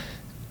that.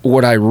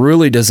 What I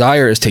really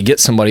desire is to get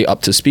somebody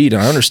up to speed,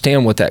 and I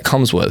understand what that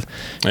comes with.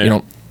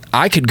 Yeah.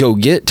 I could go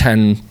get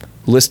 10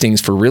 listings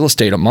for real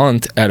estate a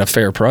month at a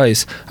fair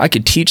price. I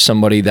could teach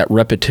somebody that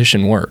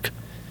repetition work,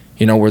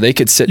 where they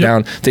could sit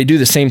down. They do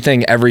the same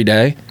thing every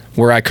day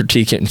where I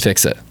critique it and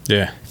fix it.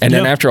 Yeah. And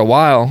then after a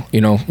while,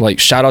 like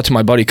shout out to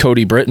my buddy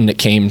Cody Britton that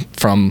came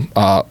from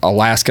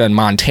Alaska and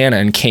Montana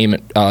and came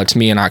to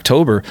me in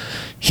October.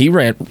 He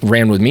ran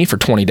with me for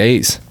 20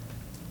 days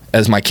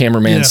as my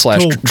cameraman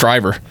 /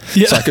 driver.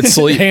 Yeah. So I could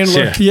sleep.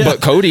 Handler. Yeah.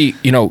 But Cody,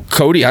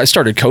 I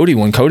started Cody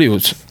when Cody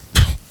was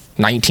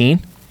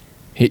 19.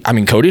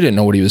 Cody didn't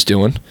know what he was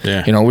doing.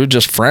 Yeah. We were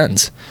just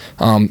friends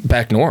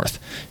back north.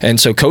 And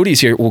so Cody's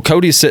here. Well,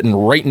 Cody's sitting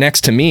right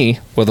next to me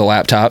with a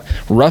laptop,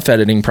 rough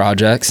editing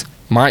projects.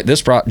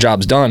 This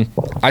job's done.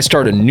 I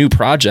start a new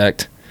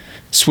project,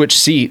 switch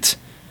seats,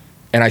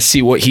 and I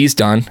see what he's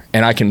done,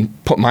 and I can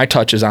put my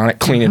touches on it,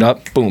 clean it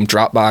up, boom,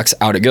 Dropbox,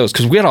 out it goes.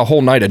 Because we had a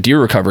whole night of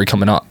deer recovery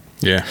coming up.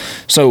 Yeah.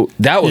 So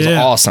that was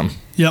awesome.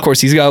 Yep. Of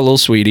course, he's got a little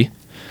sweetie.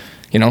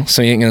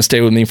 So he ain't gonna stay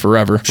with me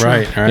forever.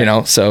 Right.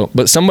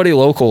 But somebody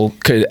local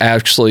could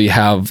actually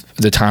have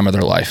the time of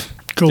their life.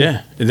 Cool.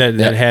 Yeah.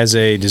 That has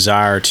a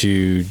desire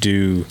to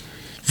do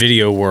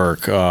video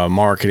work,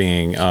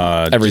 marketing,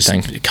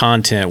 everything,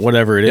 content,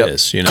 whatever it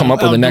is. Come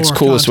up with the next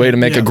coolest way to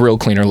make a grill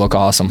cleaner look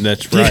awesome.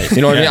 That's right.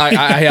 You know what I mean?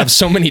 I have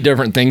so many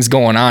different things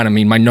going on.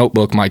 My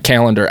notebook, my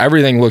calendar,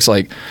 everything looks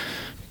like,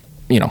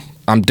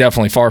 I'm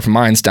definitely far from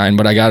Einstein,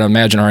 but I got to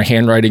imagine our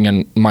handwriting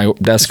and my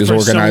desk is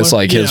organized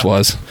similar. like his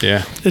was.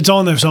 Yeah. It's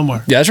on there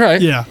somewhere. Yeah, that's right.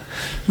 Yeah.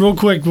 Real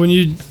quick, when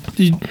you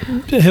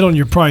hit on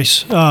your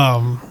price,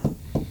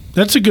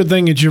 that's a good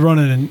thing that you're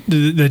running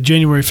in the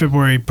January,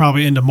 February,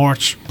 probably into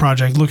March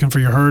project, looking for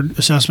your herd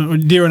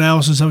assessment. Deer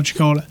analysis, is that what you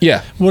call it?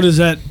 Yeah. What is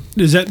that?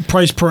 Is that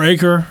price per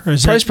acre? Or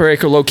is price per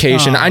acre,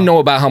 location. I know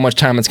about how much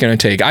time it's going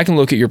to take. I can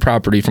look at your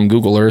property from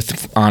Google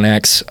Earth on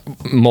X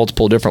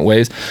multiple different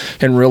ways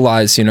and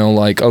realize,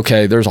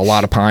 okay, there's a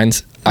lot of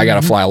pines. I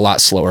got to fly a lot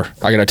slower.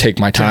 I got to take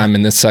my time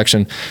in this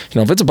section.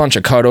 If it's a bunch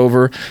of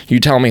cutover, you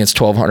tell me it's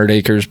 1,200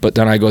 acres, but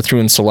then I go through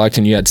and select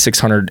and you had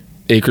 600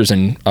 acres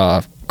in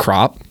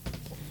crop.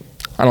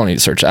 I don't need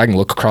to search it. I can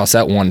look across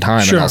that one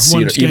time and I'll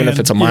see it. Even if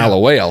it's a mile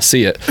away, I'll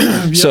see it.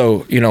 Yep.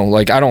 So,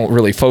 I don't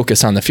really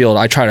focus on the field.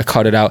 I try to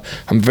cut it out.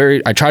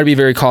 I try to be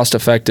very cost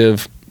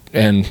effective.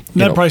 And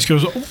that price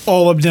goes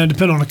all up and down,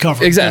 depending on the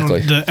cover. Exactly.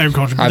 The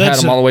agriculture. I've had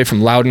them all the way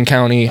from Loudoun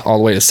County all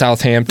the way to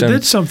Southampton.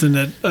 That's something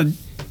that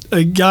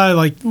a guy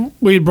like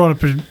we had brought up,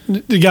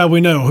 the guy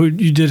we know who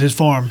you did his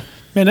farm.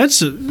 Man,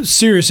 that's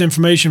serious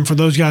information for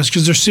those guys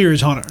because they're serious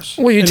hunters.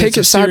 Well, you take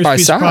it side by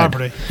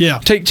side. Yeah.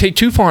 Take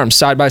two farms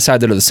side by side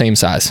that are the same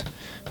size.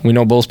 We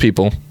know both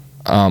people.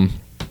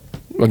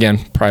 Again,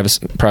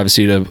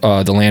 privacy to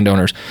the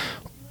landowners.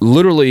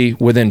 Literally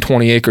within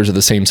 20 acres of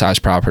the same size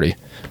property.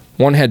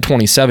 One had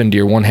 27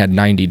 deer, one had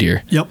 90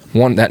 deer. Yep.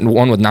 One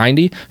with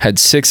 90 had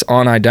 6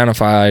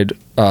 unidentified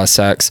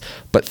sacks,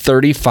 but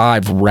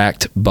 35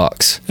 racked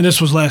bucks. And this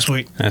was last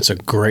week. That's a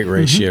great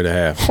ratio to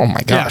have. Oh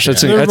my gosh. Yeah.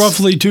 They're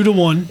roughly 2 to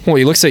 1. Well,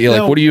 he looks at you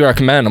like, what do you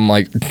recommend? I'm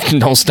like,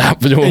 don't stop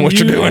doing what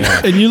you're doing.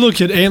 And you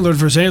look at antlered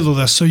versus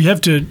antlerless, so you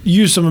have to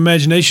use some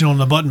imagination on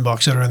the button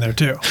bucks that are in there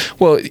too.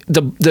 Well,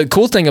 the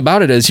cool thing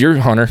about it is you're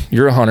a hunter.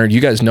 You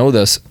guys know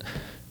this.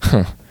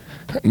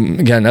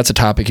 Again, that's a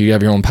topic you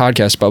have your own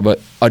podcast about,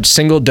 but a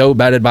single doe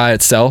bedded by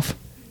itself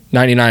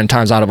 99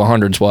 times out of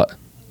 100 is what?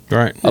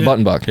 Right. A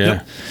button buck.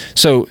 Yeah.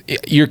 So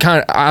you're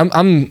kind of,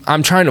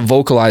 I'm trying to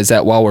vocalize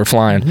that while we're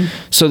flying.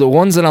 So the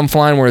ones that I'm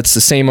flying where it's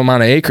the same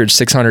amount of acreage,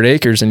 600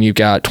 acres, and you've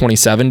got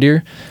 27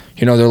 deer,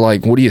 you know, they're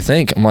like, what do you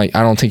think? I'm like,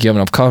 I don't think you have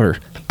enough cover.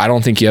 I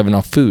don't think you have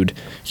enough food.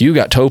 You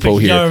got topo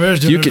here.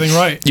 You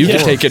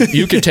could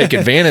you could take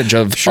advantage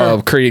of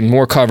creating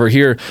more cover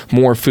here,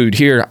 more food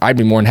here. I'd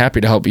be more than happy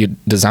to help you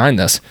design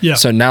this. Yeah.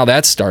 So now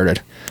that's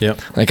started.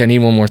 Yep. Like I need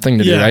one more thing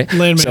to do, right?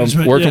 Land so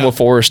management, working with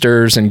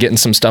foresters and getting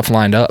some stuff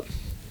lined up.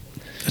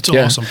 It's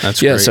awesome. That's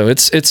great. So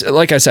it's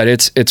like I said,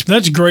 it's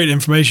that's great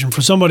information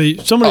for somebody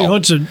who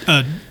hunts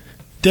a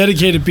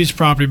dedicated piece of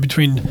property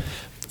between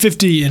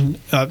 50 and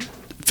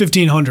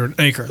 1,500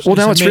 acres. Well,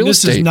 now it's real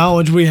This estate. is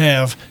knowledge we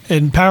have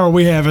and power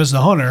we have as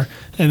the hunter.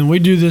 And when we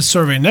do this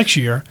survey next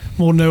year,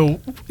 we'll know.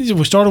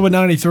 We started with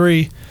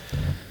 93.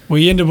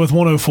 We ended with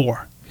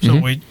 104. So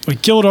we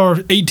killed our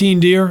 18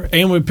 deer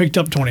and we picked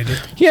up 20 deer.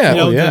 Yeah. You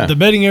know, yeah. The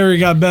bedding area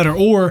got better.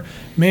 Or,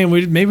 man,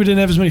 we maybe didn't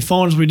have as many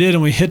fawns as we did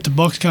and we hit the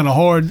bucks kind of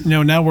hard. You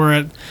know, now we're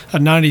at a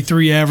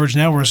 93 average.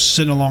 Now we're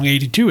sitting along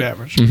 82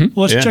 average.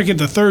 Let's check it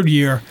the third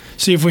year,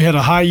 see if we had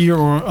a high year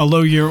or a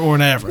low year or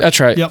an average. That's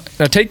right. Yep.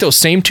 Now take those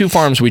same two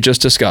farms we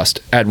just discussed,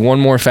 add one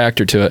more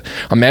factor to it.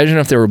 Imagine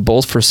if they were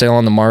both for sale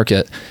on the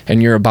market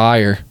and you're a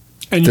buyer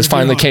And this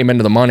finally came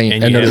into the money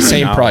and you they're have the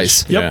same knowledge.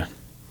 price. Yep. Yeah.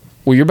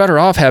 Well, you're better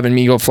off having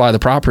me go fly the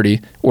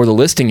property or the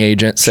listing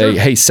agent say,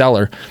 hey,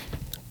 seller,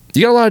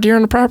 you got a lot of deer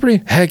on the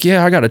property? Heck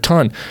yeah, I got a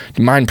ton. Do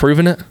you mind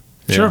proving it?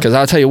 Sure. Because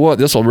I'll tell you what,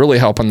 this will really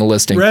help on the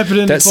listing. Wrap it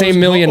in that same $1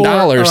 million or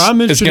I'm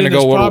is interested going to in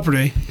this go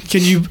property.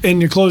 Can you, in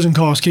your closing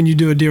costs, can you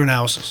do a deer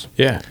analysis?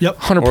 Yeah. Yep.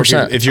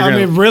 100%. If you're I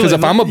gonna, mean, really, Because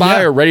if I'm a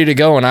buyer ready to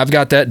go and I've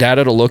got that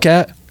data to look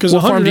at,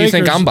 what farm do you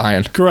think I'm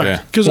buying?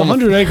 Correct. Because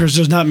 100 acres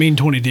does not mean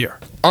 20 deer.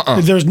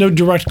 There's no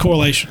direct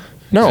correlation.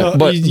 No, So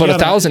but you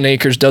 1,000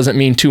 acres doesn't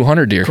mean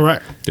 200 deer.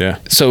 Correct. yeah.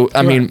 So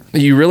I mean,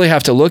 you really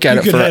have to look at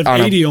You it could for have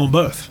on 80 on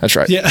both. That's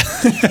right. Yeah.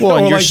 Well, or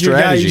and your like your guy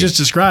strategy. you just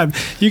described,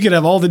 you could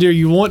have all the deer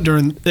you want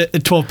during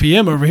at 12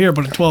 p.m. over here,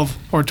 but at 12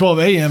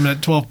 a.m. and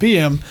at 12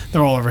 p.m.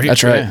 they're all over here.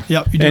 That's right. Yeah.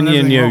 Yep. You're doing And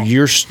everything you know,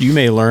 wrong. you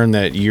may learn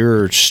that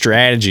your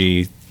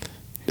strategy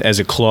as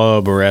a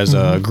club or as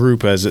a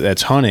group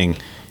that's hunting,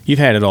 you've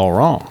had it all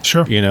wrong.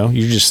 Sure. You know,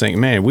 you just think,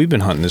 man, we've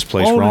been hunting this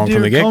place all wrong the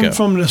from deer the get come go.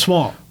 from the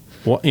swamp.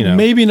 What you know?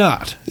 Maybe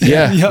not.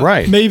 Yeah,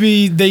 right.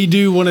 Maybe they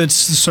do when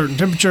it's a certain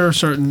temperature,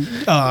 certain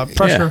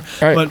pressure,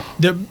 right. but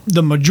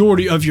the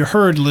majority of your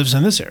herd lives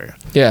in this area.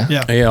 Yeah.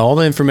 Yeah. Yeah, all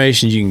the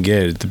information you can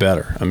get, the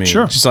better. I mean,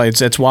 Sure. Just like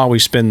that's why we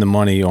spend the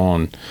money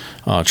on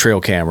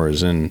trail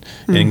cameras and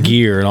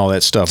gear and all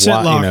that stuff.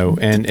 Scent Why, lock, you know,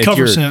 and if cover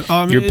you're scent,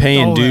 I mean, you're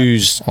paying all that.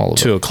 dues All of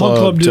to it. a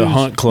club, to a dues.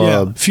 hunt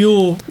club. Yeah.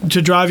 Fuel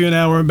to drive you an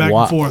hour and back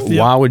Why, and forth. Yep.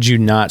 why would you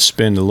not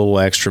spend a little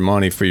extra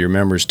money for your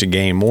members to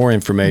gain more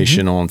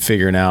information on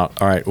figuring out?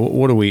 All right,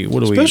 what do we?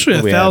 Especially what do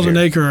a we have 1,000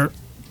 here? acre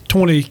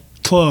 20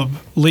 club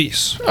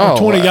lease or Oh,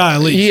 20 guy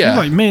lease. yeah.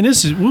 You're like, man,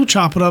 we'll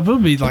chop it up. It'll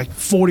be like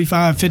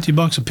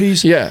 $45-$50 a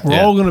piece. Yeah. We're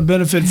Yeah. all going to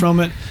benefit from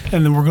it.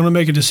 And then we're going to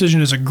make a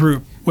decision as a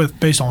group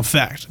based on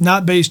fact,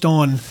 not based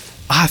on,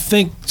 I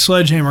think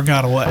Sledgehammer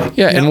got away.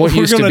 Yeah, and Now, what we're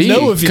used to gonna be,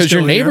 know if he's because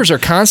your still neighbors here. are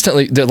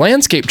constantly, the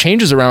landscape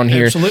changes around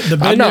here. Absolutely.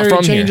 The I'm bed not area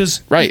from changes.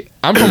 here. Right.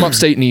 I'm from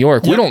upstate New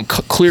York. We Yep. don't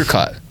clear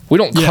cut. We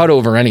don't Yeah. cut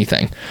over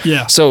anything.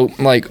 Yeah. So,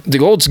 like, the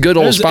good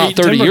old There's spot 8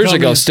 30 timber years ago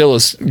companies. still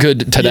is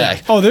good today.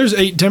 Yeah. Oh, there's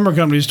 8 timber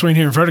companies between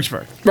here and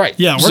Fredericksburg. Right.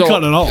 Yeah, we're So,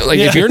 cutting it all. Like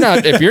Yeah. if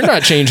you're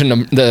not changing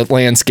the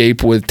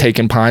landscape with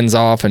taking pines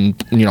off and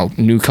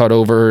new cut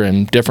over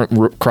and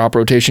different crop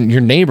rotation, your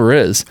neighbor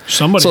is.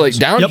 Somebody So like is.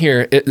 down Yep.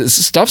 here,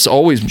 stuff's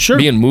always Sure.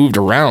 being moved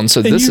around.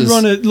 So And this you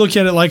is look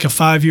at it like a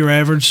 5-year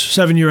average,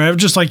 7-year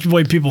average, just like the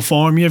way people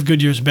farm. You have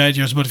good years, bad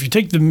years. But if you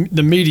take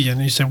the median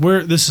and you say,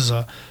 this is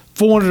a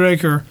 400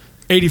 acre,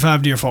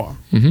 85 deer farm,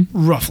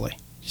 roughly.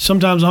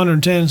 Sometimes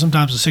 110,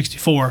 sometimes a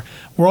 64.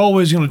 We're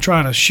always going to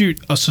try to shoot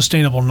a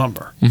sustainable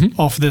number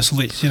off this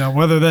lease.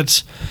 Whether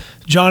that's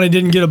Johnny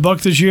didn't get a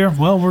buck this year,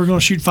 well, we're going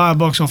to shoot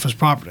 $5 off his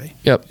property.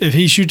 Yep. If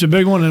he shoots a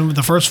big one and with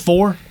the first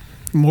 4,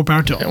 more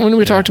power to him. when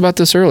we talked about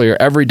this earlier,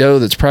 every doe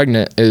that's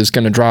pregnant is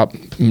going to drop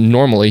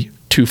normally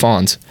 2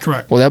 fawns.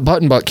 Correct. Well, that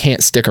button buck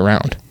can't stick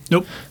around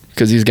Nope.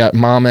 because he's got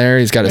mom there,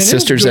 he's got his And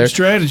there's sisters good there.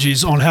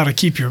 strategies on how to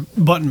keep your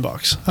button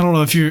bucks. I don't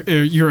know if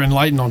you're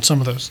enlightened on some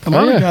of those. A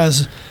lot yeah. of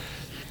guys,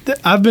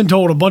 I've been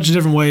told a bunch of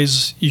different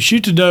ways. You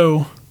shoot the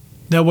doe,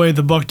 that way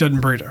the buck doesn't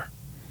breed her,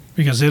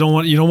 because you don't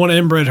want an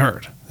inbred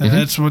herd. And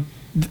that's what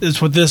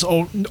this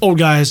old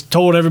guy has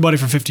told everybody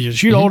for 50 years.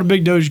 Shoot all the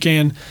big does you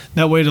can.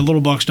 That way the little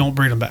bucks don't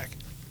breed them back.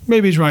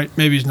 Maybe he's right.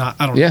 Maybe he's not.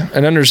 I don't know. Yeah,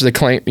 and then there's the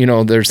claim.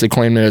 There's the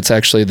claim that it's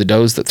actually the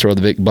does that throw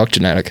the big buck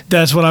genetic.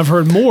 That's what I've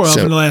heard more of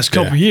So, in the last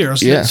couple of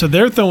years. Yeah. So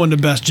they're throwing the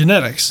best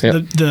genetics.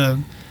 Yep.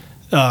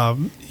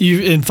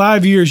 In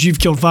 5 years, you've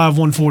killed 5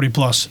 140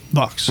 plus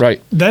bucks.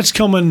 Right. That's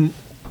coming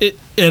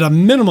at a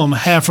minimum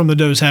half from the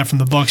does, half from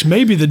the bucks.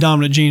 Maybe the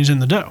dominant gene's in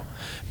the doe.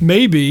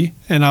 Maybe,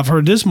 and I've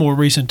heard this more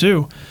recent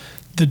too,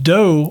 the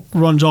doe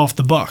runs off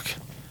the buck.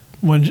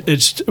 When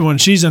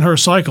she's in her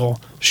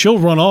cycle, she'll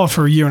run off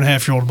her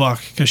 1.5-year-old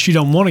buck because she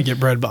don't want to get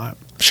bred by him.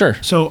 Sure.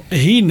 So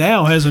he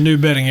now has a new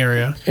bedding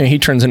area. And he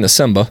turns into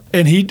Simba.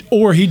 And he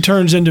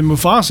turns into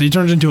Mufasa. He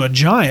turns into a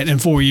giant in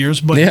 4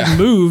 years, but he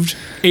moved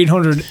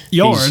 800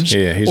 yards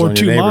he's or on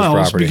 2 your neighbor's miles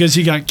property. because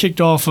he got kicked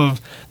off of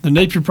the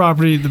Napier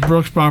property, the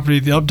Brooks property,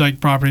 the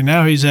Updyke property.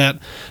 Now he's at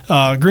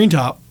Green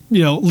Top,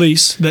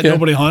 lease that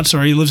nobody hunts,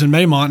 or he lives in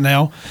Maymont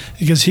now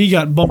because he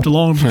got bumped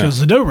along because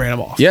the doe ran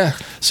him off. Yeah.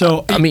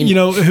 So, I mean,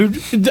 damn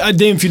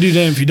if you do,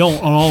 damn if you don't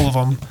on all of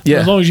them. Yeah.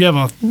 As long as you have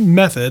a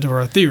method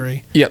or a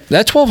theory. Yep.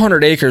 That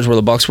 1,200 acres where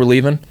the bucks were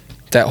leaving,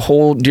 that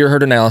whole deer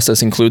herd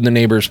analysis, including the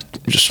neighbor's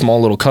just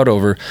small little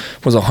cutover,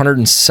 was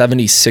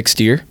 176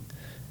 deer.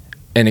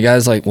 And the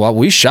guy's like, well,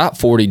 we shot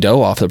 40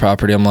 doe off the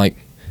property. I'm like,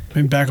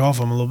 Maybe back off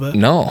them a little bit.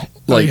 no.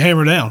 Like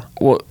hammer down.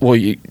 Well,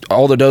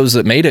 all the does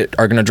that made it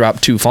are going to drop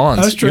 2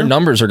 fawns. That's true. Your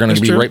numbers are going to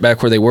be right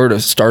back where they were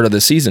to start of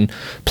the season,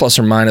 plus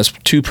or minus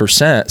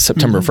 2%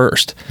 September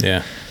 1st.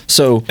 Yeah.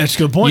 So that's a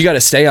good point. You got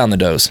to stay on the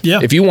does. Yeah.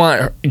 If you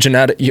want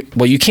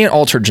you can't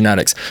alter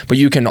genetics, but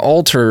you can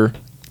alter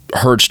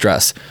herd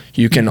stress.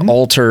 You can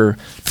alter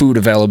food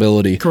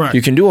availability. Correct.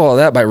 You can do all of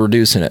that by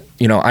reducing it.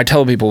 I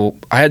tell people,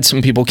 I had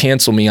some people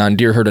cancel me on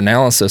deer herd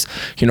analysis.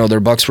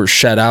 Their bucks were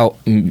shed out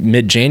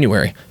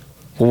mid-January.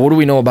 Well, what do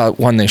we know about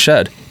when they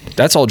shed?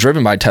 That's all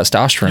driven by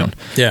testosterone.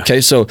 Yeah.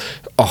 Okay, so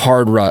a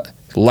hard rut,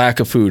 lack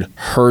of food,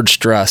 herd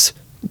stress,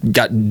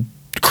 got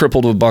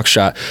crippled with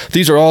buckshot.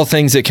 These are all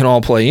things that can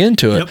all play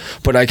into it. Yep.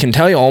 But I can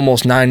tell you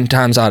almost 9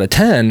 times out of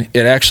 10,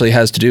 it actually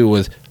has to do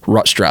with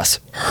rut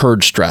stress,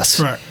 herd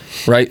stress.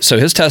 Right? So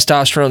his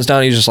testosterone's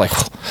down. He's just like,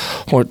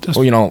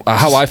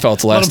 how I felt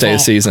the last day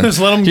of season. Just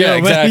let him go. Yeah,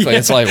 exactly.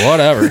 It's like,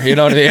 whatever. You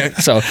know what I mean?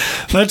 So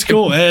that's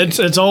cool. It's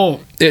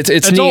all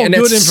neat, all and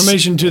good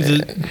information to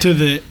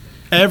the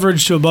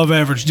average to above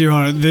average deer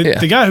hunter.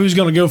 The guy who's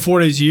going to go 4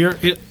 days a year,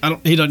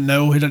 he doesn't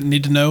know. He doesn't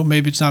need to know.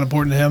 Maybe it's not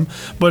important to him.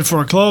 But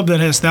for a club that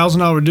has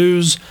 $1,000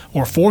 dues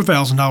or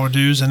 $4,000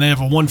 dues, and they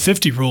have a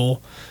 150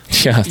 rule,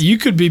 you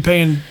could be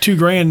paying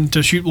 $2,000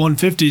 to shoot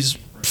 150s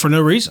for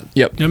no reason.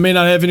 Yep. You may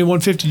not have any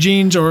 150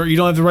 genes, or you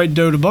don't have the right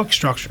doe to buck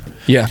structure.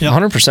 Yeah,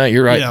 100%.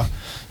 You're right. Yeah,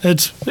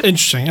 it's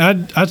interesting.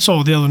 I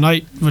saw the other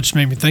night, which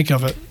made me think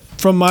of it.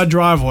 From my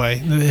driveway,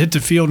 it hit the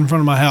field in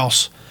front of my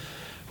house,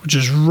 which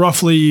is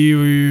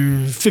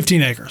roughly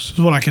 15 acres, is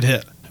what I could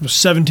hit. It was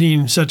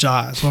 17 such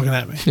eyes looking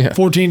at me. Yeah.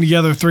 14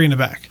 together, 3 in the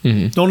back.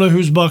 Mm-hmm. Don't know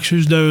who's bucks,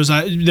 who's does.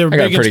 They were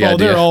big and small.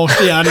 They're all,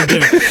 I did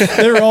too.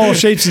 They were all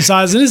shapes and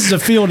sizes. And this is a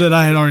field that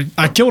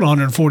I killed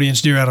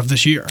 140-inch deer out of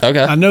this year.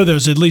 Okay. I know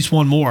there's at least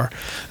one more.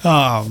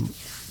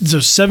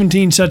 There's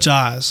 17 such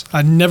eyes.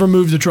 I never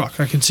moved the truck.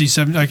 I could see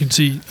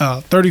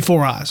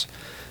 34 eyes.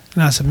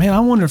 And I said, man, I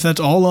wonder if that's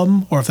all of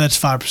them or if that's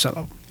 5% of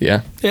them.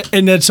 Yeah.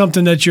 And that's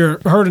something that your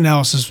herd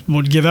analysis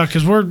would give out,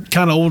 because we're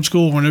kind of old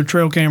school. We're no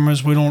trail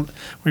cameras. We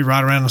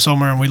ride around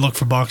somewhere and we look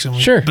for bucks and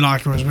we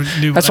binoculars. We do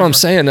whatever. That's what I'm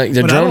saying.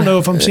 But I don't know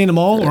if I'm seeing them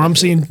all or I'm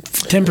seeing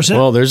 10%.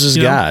 Well, there's this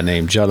guy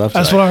named Jut Updyke.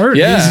 That's what I heard.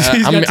 Yeah,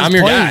 I'm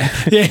your guy.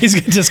 Yeah, he's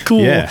got this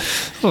cool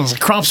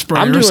crop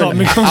sprayer or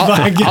something.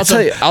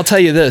 I'll tell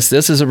you this.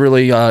 This is a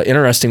really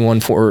interesting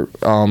one for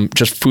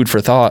just food for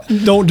thought.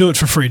 Don't do it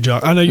for free,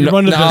 Chuck. I know you're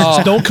running the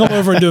business. Don't come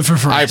over and do it for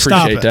free. I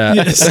appreciate that.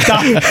 Yeah,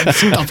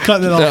 stop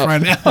cutting it off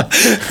right now.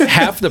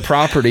 Half the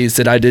properties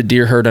that I did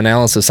deer herd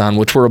analysis on,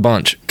 which were a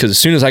bunch, because as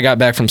soon as I got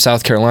back from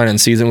South Carolina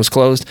and season was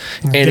closed,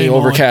 any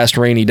overcast,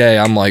 rainy day,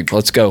 I'm like,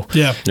 let's go.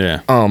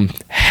 Yeah.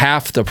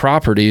 Half the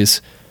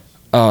properties,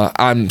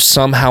 I'm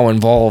somehow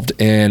involved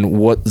in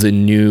what the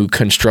new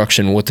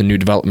construction, what the new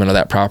development of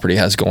that property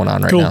has going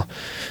on right now.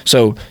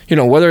 So,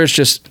 whether it's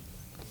just,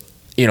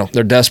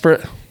 they're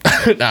desperate.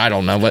 I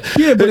don't know, but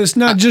it's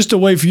not just a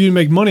way for you to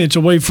make money. It's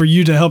a way for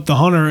you to help the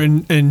hunter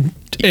and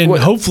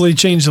hopefully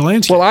change the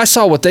landscape. Well, I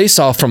saw what they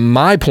saw from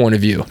my point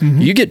of view.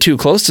 Mm-hmm. You get too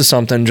close to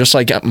something, just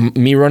like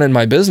me running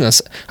my business.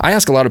 I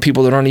ask a lot of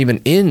people that aren't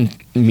even in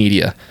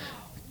media,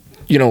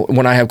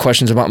 when I have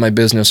questions about my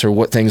business or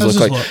what things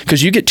look like.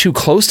 Because you get too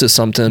close to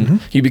something,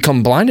 you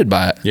become blinded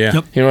by it. Yeah.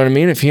 Yep. You know what I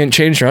mean? If you hadn't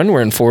changed your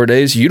underwear in 4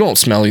 days, you don't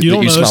smell that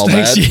you smell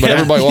bad. But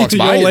everybody walks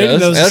by you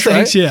does. That's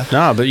right. Yeah.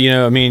 No, but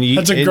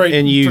that's a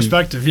great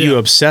perspective. Yeah. You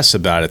obsess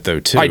about it though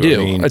too. I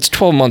do. It's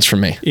 12 months for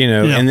me.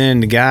 And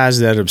then the guys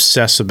that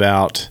obsess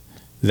about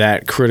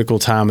that critical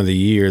time of the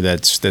year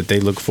that they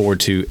look forward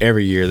to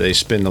every year, they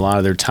spend a lot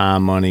of their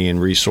time, money, and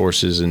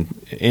resources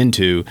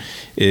into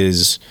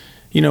is,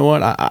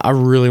 what, I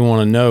really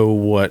want to know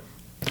what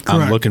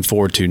I'm looking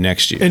forward to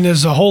next year. And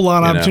there's a whole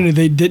lot of opportunity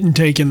they didn't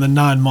take in the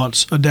 9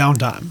 months of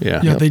downtime.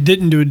 Yeah. They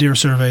didn't do a deer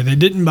survey. They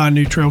didn't buy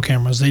new trail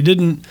cameras. They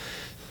didn't.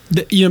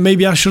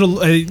 Maybe I should have.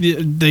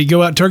 They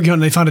go out turkey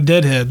hunting, they find a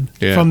deadhead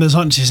from this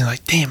hunting season.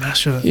 Like, damn, I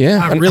should have. Yeah,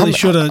 I really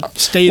should have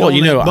stayed. Well, on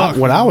that buck.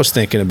 what I was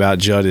thinking about,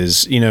 Judd,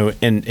 is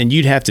and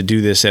you'd have to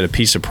do this at a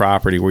piece of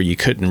property where you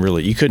couldn't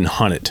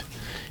hunt it,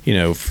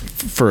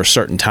 for a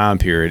certain time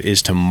period,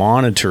 is to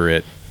monitor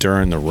it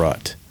during the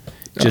rut,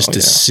 just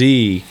to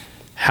see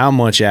how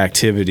much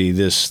activity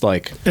this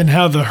and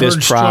how the herd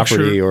this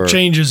property structure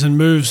changes and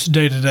moves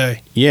day to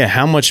day. Yeah,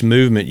 how much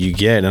movement you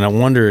get, and I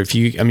wonder if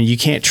you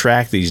can't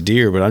track these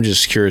deer, but I'm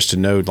just curious to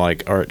know,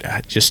 or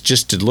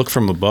just to look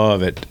from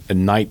above at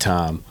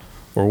nighttime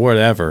or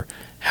whatever,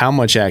 how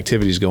much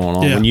activity is going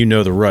on when you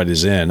know the rut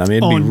is in. I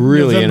mean, it'd be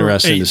really November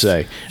interesting 8th. to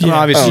say. Yeah. Well,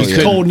 obviously, It's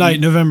a cold night,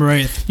 November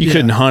 8th. You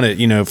couldn't hunt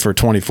it, for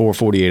 24,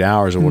 48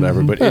 hours or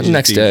whatever. But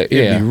Next day,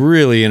 it'd be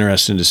really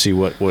interesting to see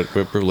what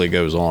really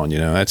goes on.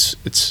 It's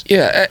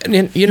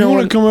and You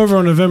want to come over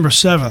on November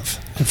 7th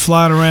and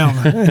fly it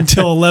around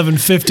until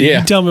 11:50. Yeah.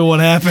 You tell me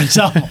what happens.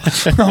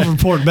 I'll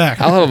report back.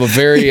 I'll have a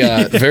very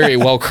very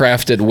well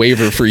crafted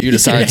waiver for you to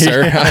sign,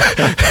 sir.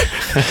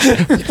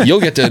 You'll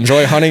get to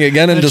enjoy hunting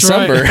again in That's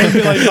December. Right. It'd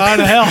be like buying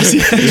a house.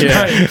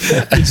 Right.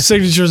 It's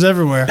signatures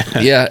everywhere.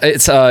 Yeah,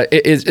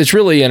 it's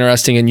really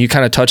interesting, and you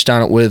kind of touched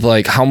on it with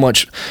like how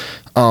much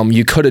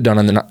you could have done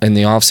in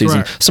the off season.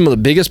 Right. Some of the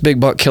biggest big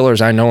buck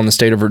killers I know in the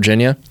state of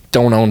Virginia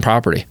don't own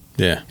property.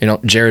 Yeah.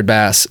 Jared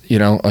Bass,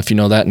 if you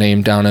know that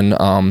name, down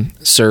in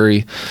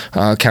Surrey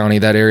County,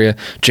 that area.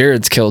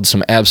 Jared's killed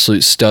some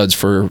absolute studs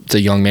for the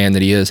young man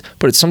that he is.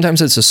 But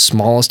sometimes it's the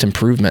smallest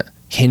improvement.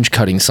 Hinge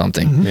cutting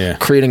something,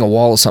 creating a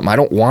wall of something. I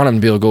don't want him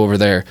to be able to go over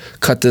there,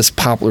 cut this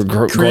poplar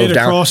grove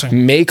down,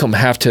 crossing. make them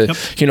have to,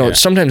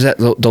 sometimes that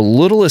the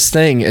littlest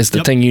thing is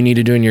the thing you need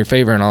to do in your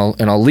favor. And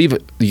I'll leave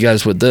you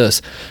guys with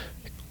this.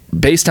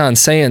 Based on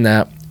saying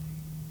that,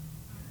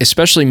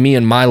 especially me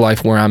in my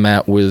life where I'm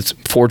at with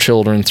 4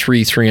 children,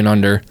 3 and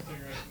under,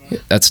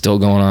 that's still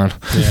going on.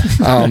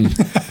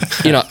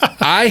 Yeah.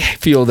 I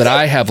feel that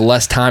I have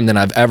less time than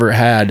I've ever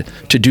had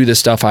to do the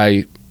stuff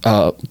I,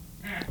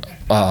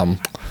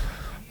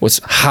 what's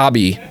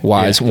hobby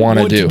wise want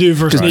to do,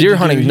 because deer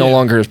hunting no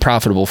longer is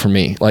profitable for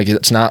me. Like,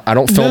 it's not, I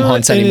don't film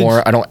hunts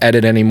anymore. I don't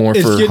edit anymore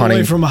for getting hunting.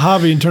 away from a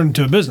hobby and turn it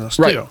into a business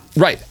too.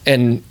 Right.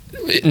 And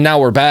now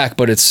we're back,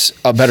 but it's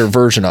a better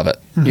version of it.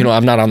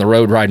 I'm not on the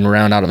road riding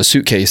around out of a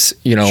suitcase,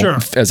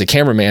 as a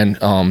cameraman,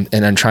 and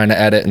then trying to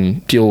edit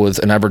and deal with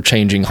an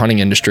ever-changing hunting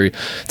industry.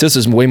 This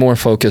is way more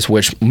focused,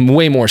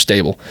 way more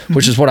stable,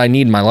 which is what I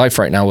need in my life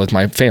right now with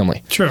my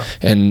family. Sure.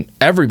 And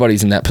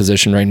everybody's in that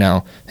position right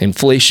now.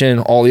 Inflation,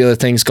 all the other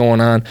things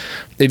going on.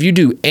 If you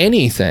do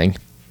anything,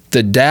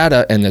 the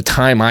data and the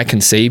time I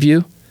can save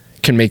you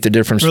can make the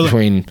difference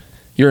between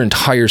your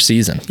entire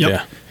season. Yep.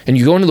 Yeah. And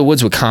you go into the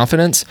woods with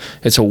confidence,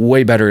 it's a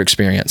way better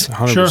experience.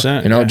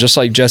 100%. Just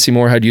like Jesse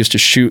Moorhead used to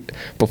shoot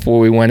before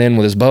we went in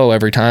with his bow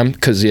every time,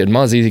 because he had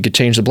muzzies, he could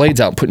change the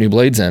blades out and put new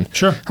blades in.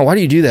 Sure. Why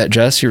do you do that,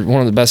 Jess? You're one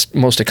of the best,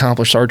 most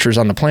accomplished archers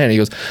on the planet. He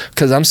goes,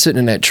 because I'm sitting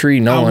in that tree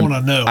knowing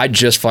I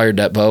just fired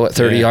that bow at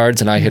 30 yards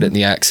and I hit it in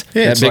the X.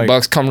 That big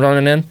buck's come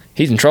running in,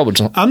 he's in trouble.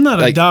 I'm not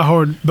a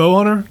diehard bow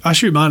hunter. I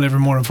shoot mine every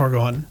morning before I go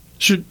hunting.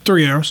 Shoot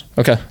 3 arrows.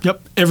 Okay.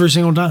 Yep. Every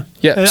single time.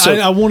 Yeah. So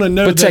I want to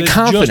know that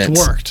confidence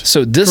just worked.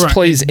 So this Correct.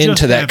 plays It into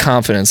just that happened.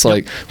 confidence.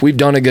 Like, we've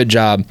done a good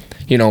job.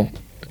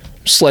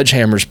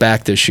 Sledgehammer's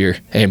back this year,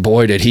 and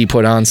boy, did he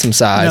put on some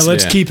size. Now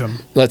let's keep him.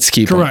 Let's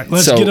keep him. Correct.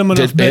 Let's get him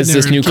enough bed this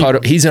there new to keep cut.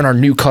 him. He's in our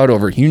new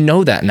cutover. You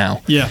know that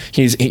now. Yeah.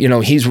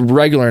 He's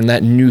regular in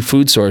that new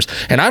food source,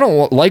 and I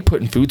don't like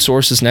putting food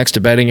sources next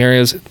to bedding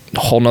areas. A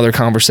whole nother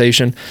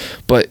conversation,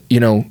 but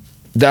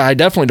I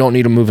definitely don't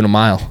need him moving a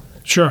mile.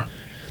 Sure.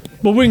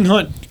 But we can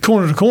hunt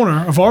corner to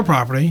corner of our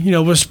property.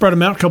 We'll spread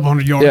them out a couple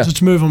hundred yards. Yeah.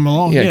 Let's move them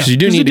along. Yeah, 'cause you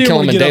do need to kill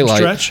them in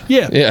daylight.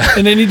 Yeah.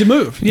 And they need to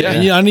move. Yeah. Yeah.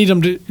 And I need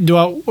them to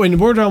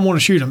where do I want to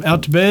shoot them?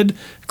 Out to bed,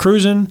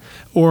 cruising,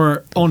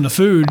 or on the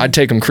food? I'd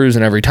take them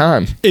cruising every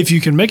time. If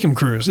you can make them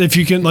cruise. If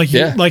you can, like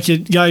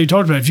the guy you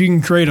talked about, if you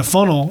can create a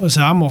funnel and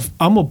say, I'm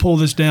gonna pull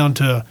this down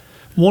to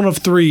one of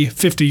 3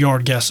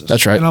 50-yard guesses.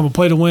 That's right. And I'm gonna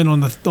play to win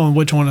on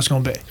which one it's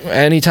gonna be.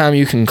 Anytime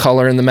you can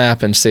color in the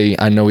map and say,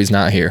 I know he's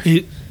not here.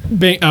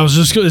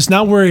 It's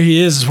not where he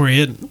is, it's where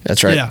he isn't.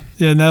 That's right. Yeah,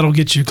 and that'll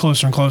get you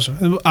closer and closer.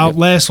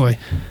 Lastly,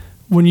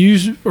 when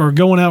you are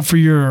going out for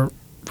your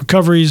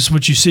recoveries,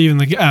 what you see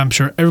I'm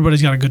sure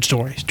everybody's got a good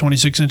story. He's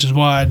 26 inches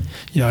wide.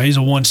 He's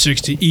a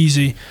 160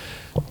 easy.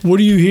 What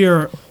do you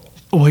hear?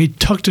 Well, he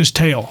tucked his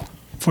tail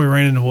before he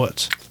ran in the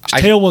woods.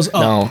 His tail was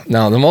up.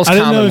 No. The most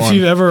common one. I didn't know if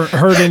you've ever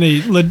heard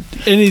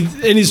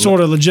any sort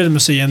of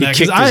legitimacy in that.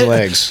 He kicked his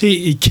legs.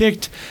 He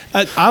kicked.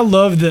 I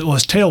love that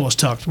his tail was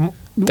tucked.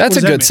 That's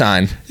a good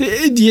sign.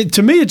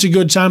 To me, it's a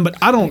good sign, but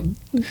I don't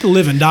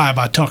live and die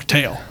by tucked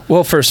tail.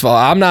 Well, first of all,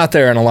 I'm not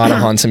there in a lot of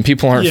hunts, and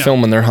people aren't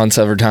filming their hunts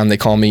every time they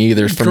call me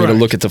either for me to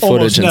look at the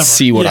footage and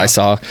see what I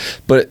saw.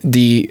 But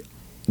the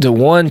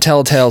one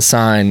telltale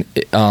sign,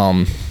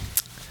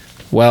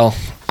 well,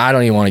 I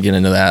don't even want to get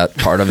into that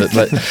part of it.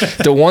 But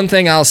the one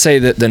thing I'll say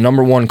that the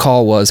number one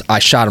call was I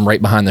shot him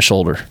right behind the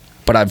shoulder.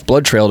 But I've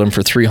blood trailed him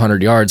for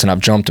 300 yards, and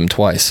I've jumped him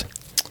twice.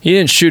 He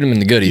didn't shoot him in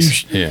the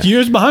goodies.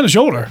 Years behind the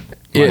shoulder.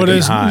 Yeah, but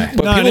it's high.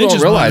 But 9 people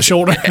inches don't realize,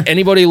 behind the shoulder.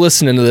 Anybody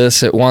listening to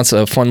this that wants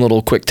a fun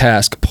little quick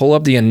task, pull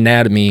up the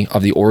anatomy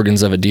of the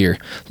organs of a deer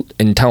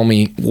and tell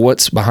me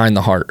what's behind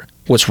the heart.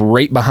 What's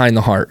right behind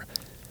the heart?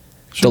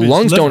 The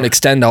lungs don't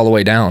extend all the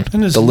way down.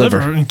 And his the liver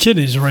and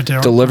kidneys are right there.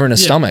 The liver and the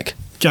stomach.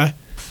 Okay.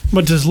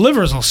 But this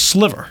liver is a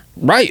sliver.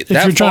 Right. If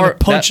you're trying to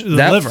punch the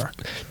liver.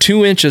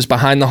 2 inches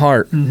behind the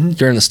heart,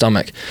 you're in the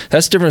stomach.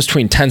 That's the difference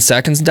between 10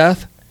 seconds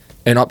death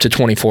and up to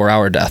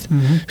 24-hour death.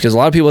 Because a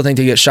lot of people think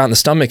they get shot in the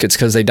stomach, it's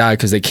because they die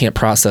because they can't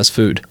process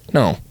food.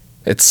 No,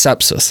 it's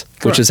sepsis,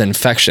 which is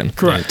infection.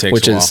 Correct. It takes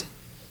which a while. is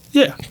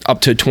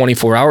up to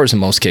 24 hours in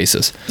most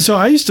cases. So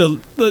I used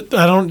to,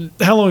 how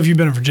long have you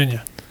been in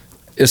Virginia?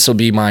 This will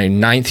be my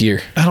 9th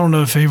year. I don't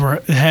know if they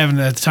were having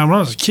it at the time. When I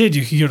was a kid,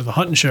 you could go to the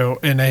hunting show,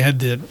 and they had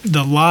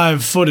the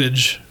live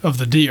footage of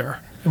the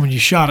deer. And when you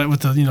shot it with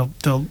the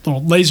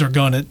little laser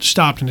gun, it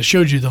stopped and it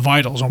showed you the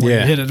vitals on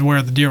where you hit it,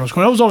 where the deer was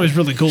going. That was always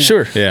really cool.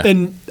 Sure. Yeah.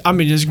 And I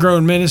mean, it's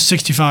grown men, it's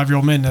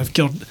 65-year-old men that have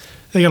killed.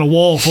 They got a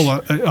wall full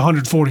of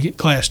 140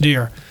 class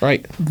deer.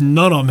 Right.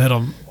 None of them hit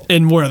them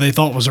in where they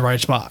thought was the right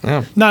spot.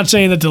 Yeah. Not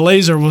saying that the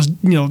laser was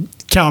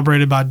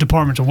calibrated by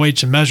departments of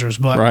weights and measures,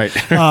 but Right.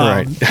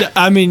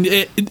 I mean,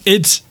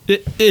 it's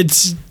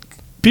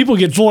people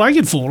get fooled. I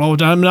get fooled all the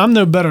time. I mean, I'm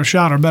no better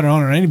shot or better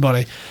hunter than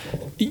anybody.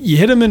 You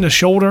hit them in the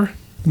shoulder,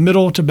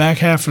 middle to back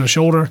half of the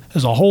shoulder.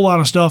 There's a whole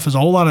lot of stuff. There's a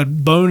whole lot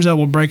of bones that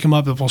will break him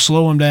up. That will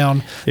slow him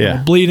down. It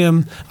will bleed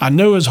him. I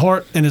know his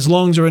heart and his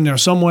lungs are in there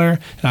somewhere,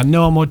 and I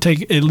know I'm going to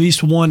take at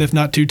least 1, if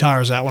not 2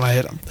 tires out when I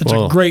hit him. It's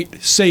a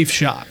great, safe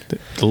shot.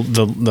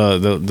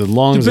 The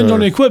lungs Depends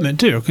on the equipment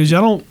too, because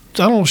I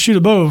don't shoot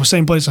a bow the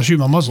same place I shoot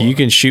my muzzle. You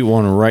can shoot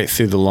one right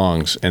through the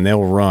lungs, and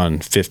they'll run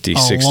 50,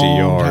 60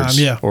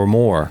 yards or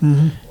more,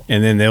 and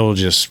then they'll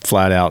just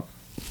flat out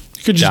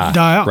could just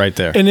die out right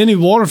there. And any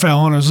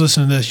waterfowl hunters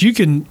listening to this, you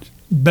can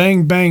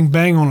bang, bang,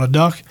 bang on a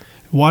duck,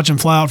 watch him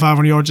fly out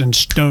 500 yards and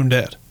stone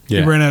dead.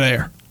 Yeah. He ran out of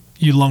air.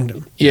 You lunged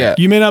him. Yeah.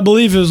 You may not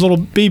believe it was little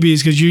BBs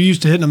because you're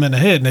used to hitting them in the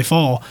head and they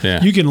fall.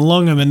 Yeah. You can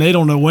lung them and they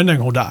don't know when they're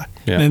going to die.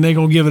 Yeah. And they're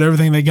going to give it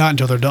everything they got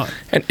until they're done.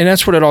 And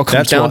that's what it all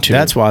comes down to.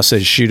 That's why I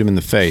said shoot them in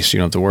the face. You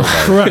don't have to worry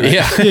about it. Correct.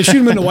 Yeah. Shoot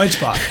them in the white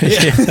spot.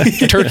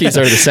 Yeah. Turkeys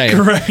are the same.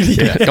 Correct.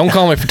 Yeah. Don't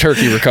call me for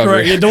turkey recovery.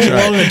 Correct. Yeah, don't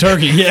lung a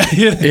turkey. Yeah.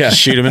 Yeah.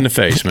 Shoot them in the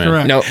face, man.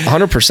 Correct. No,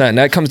 100%. And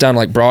that comes down to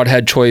like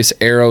broadhead choice,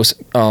 arrows,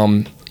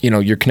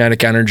 your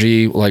kinetic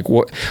energy. Like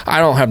what? I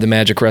don't have the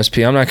magic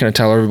recipe. I'm not going to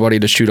tell everybody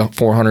to shoot a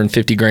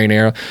 450 grain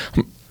arrow.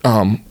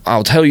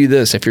 I'll tell you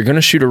this: if you're going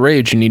to shoot a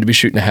rage, you need to be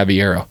shooting a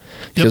heavy arrow,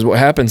 because what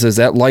happens is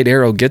that light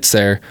arrow gets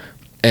there,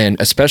 and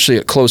especially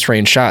at close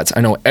range shots.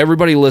 I know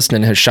everybody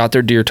listening has shot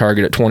their deer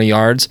target at 20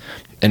 yards,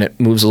 and it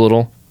moves a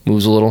little.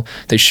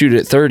 They shoot it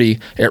at 30,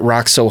 it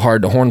rocks so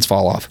hard the horns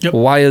fall off. Yep.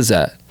 Why is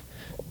that?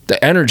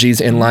 The energy's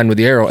in line with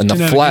the arrow, and the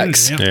Kinetic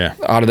flex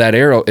energy, out of that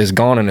arrow is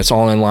gone, and it's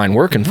all in line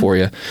working for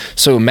you.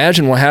 So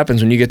imagine what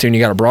happens when you get there and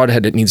you got a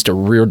broadhead that needs to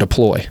rear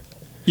deploy.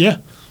 Yeah.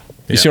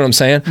 You see what I'm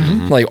saying?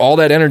 Like all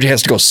that energy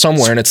has to go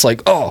somewhere, and it's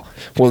like, oh,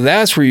 well,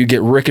 that's where you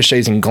get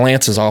ricochets and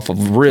glances off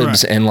of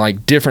ribs, and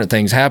like different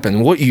things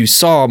happen. What you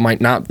saw might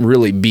not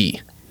really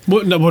be.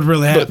 What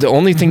really happened? But the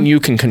only thing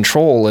you can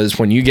control is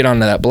when you get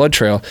onto that blood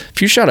trail.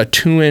 If you shot a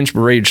 2-inch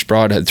raged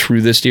broadhead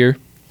through this deer,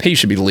 hey, you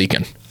should be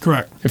leaking.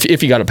 Correct.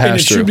 If you got to pass and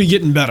it through. should be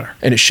getting better.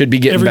 And it should be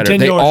getting Every better. 10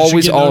 They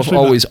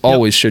yards,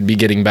 always should be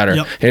getting better.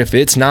 Yep. If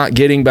it's not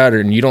getting better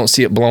and you don't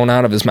see it blown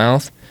out of his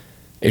mouth,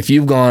 if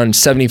you've gone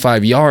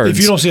 75 yards, If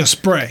you don't see a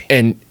spray,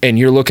 and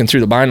you're looking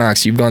through the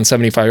binocs, you've gone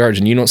 75 yards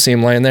and you don't see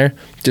him laying there,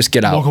 just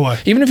get out. Walk away.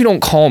 Even if you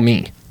don't call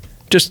me,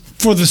 just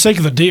for the sake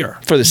of the deer.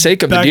 for the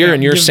sake of the Back deer out,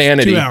 and your give us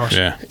sanity. 2 hours.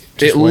 Yeah.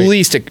 At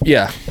least,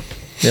 yep.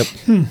 Because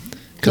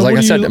So like what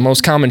I do said, you- the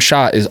most common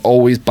shot is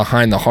always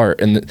behind the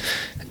heart. And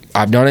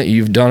I've done it.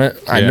 You've done it.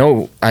 I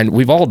know.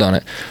 We've all done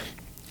it.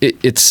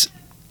 It's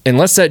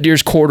unless that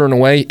deer's quartering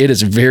away, it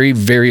is very,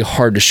 very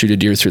hard to shoot a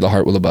deer through the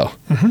heart with a bow.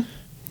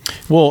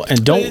 Well,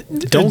 and don't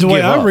the way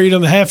give I up. read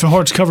them, half the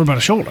heart's covered by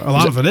the shoulder. A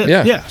lot of it is.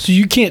 Yeah. So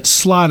you can't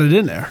slide it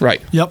in there.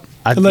 Right. Yep.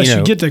 I- Unless you you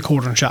know- get the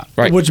quartering shot,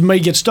 Right. which may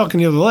get stuck in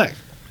the other leg.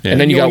 Yeah.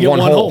 And then you only got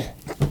get one hole.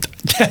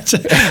 That's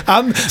it.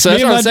 So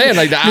that's what I'm saying.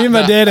 Like me and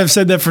my dad have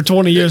said that for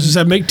 20 years. We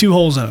said make 2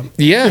 holes in them.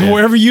 Yeah. And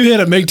wherever you hit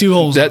it, make 2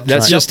 holes. in 'em.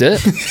 That's just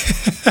it.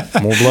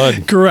 More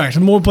blood. Correct.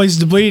 More places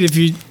to bleed. If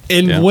you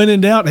when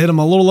in doubt, hit them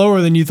a little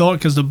lower than you thought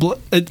because the blood.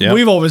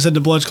 We've always said the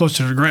blood's close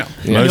to the ground.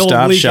 Most It'll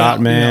I've leak shot,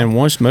 out, man.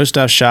 Most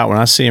I've shot, when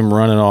I see him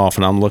running off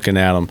and I'm looking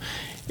at him,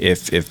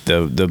 if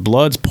the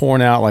blood's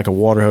pouring out like a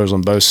water hose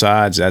on both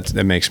sides, that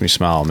makes me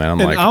smile, man. I'm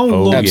And like, I'll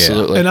oh look- yeah.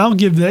 Absolutely. And I'll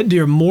give that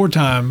deer more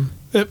time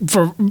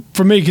for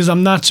me because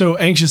I'm not so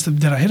anxious.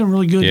 Did I hit him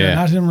really good? Did I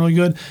not hit him really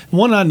good?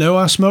 One I know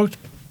I smoked.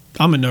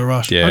 I'm in no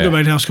rush. Yeah. I'll go back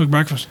to the house, cook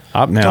breakfast.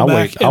 I'll come back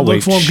wait and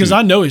look for him because shoot.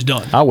 I know he's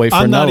done. I'll wait for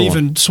I'm not another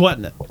even one.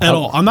 sweating it at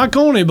all. I'm not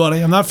calling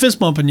anybody. I'm not fist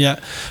bumping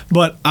yet,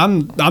 but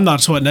I'm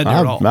not sweating that deer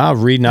at all. I'll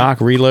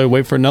re-knock, reload,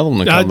 wait for another one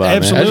to come by,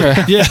 absolutely,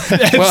 man. yeah,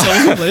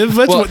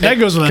 absolutely. That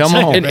goes without Come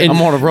saying. on, man.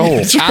 I'm on a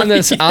roll. on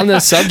this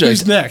subject.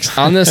 Who's next?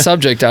 On this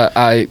subject,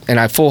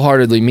 I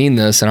full-heartedly mean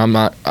this, and I'm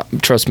not.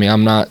 Trust me,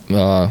 I'm not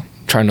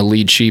trying to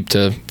lead sheep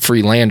to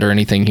free land or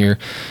anything here.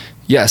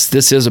 Yes,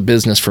 this is a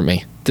business for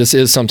me. This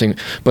is something,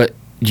 but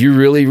you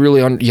really,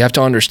 you have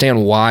to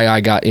understand why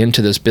I got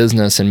into this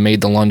business and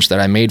made the lunge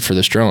that I made for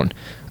this drone.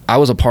 I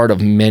was a part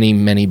of many,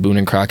 many Boone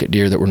and Crockett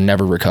deer that were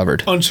never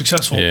recovered.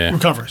 Unsuccessful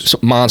recoveries. So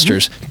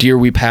monsters. Deer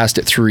we passed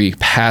at 3,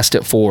 passed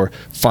at 4,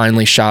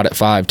 finally shot at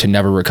 5 to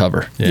never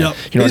recover. Yep. You know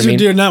These what I mean? are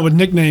deer not with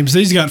nicknames.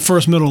 These got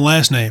first, middle, and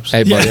last names.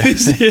 Hey, buddy.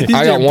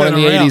 I got one in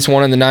the 80s,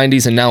 one in the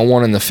 90s, and now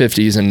one in the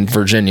 50s in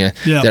Virginia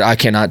that I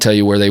cannot tell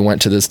you where they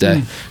went to this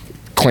day.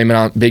 Claiming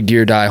on big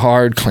deer die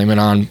hard, claiming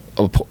on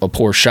a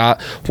poor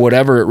shot,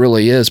 whatever it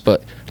really is.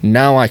 But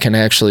now I can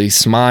actually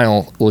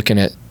smile looking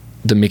at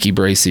the Mickey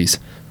Bracy's,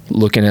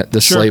 looking at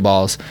the sleigh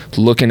balls,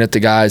 looking at the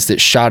guys that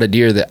shot a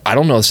deer that I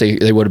don't know if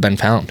they would have been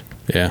found.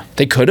 Yeah.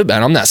 They could have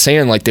been. I'm not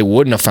saying like they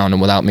wouldn't have found them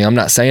without me. I'm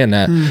not saying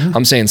that.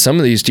 I'm saying some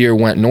of these deer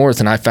went north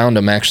and I found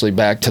them actually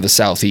back to the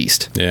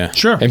southeast. Yeah.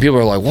 Sure. And people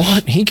are like,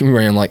 what? He can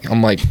run like,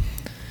 I'm like,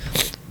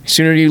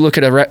 sooner you look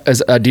at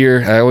a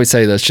deer, I always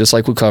say this, just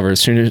like we covered,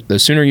 the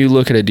sooner you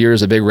look at a deer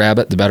as a big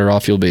rabbit, the better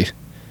off you'll be.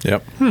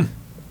 Yep. I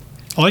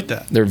like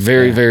that. They're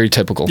very, very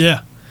typical.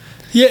 Yeah.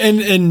 Yeah,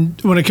 and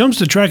when it comes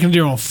to tracking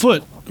deer on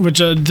foot, which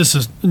this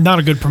is not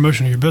a good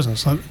promotion of your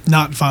business,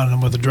 not finding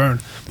them with a drone,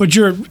 but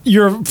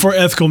you're for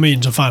ethical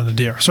means of finding a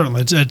deer.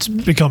 Certainly, it's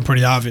become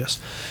pretty obvious.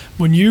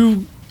 When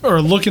you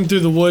are looking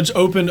through the woods,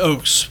 open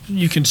oaks,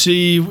 you can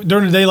see,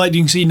 during the daylight,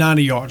 you can see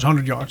 90 yards,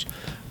 100 yards.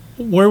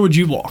 Where would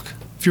you walk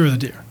if you were the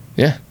deer?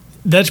 Yeah.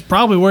 That's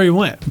probably where he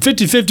went.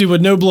 50-50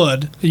 with no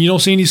blood, and you don't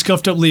see any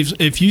scuffed up leaves.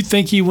 If you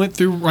think he went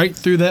right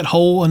through that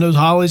hole in those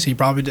hollies, he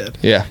probably did.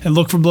 Yeah. And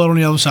look for blood on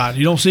the other side.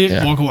 You don't see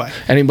it, walk away.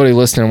 Anybody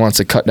listening wants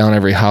to cut down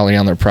every holly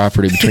on their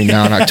property between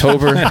now and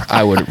October,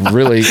 I would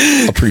really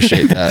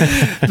appreciate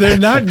that. They're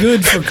not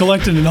good for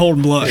collecting and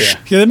holding blood.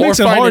 Yeah, that makes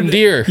or it finding hard.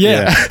 deer.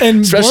 Yeah. And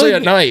especially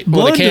blood, at night with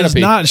blood a canopy. does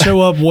not show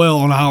up well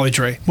on a holly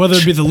tree, whether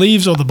it be the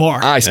leaves or the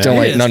bark. I still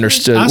ain't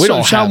understood.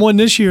 I shot one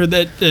this year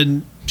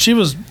and she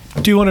was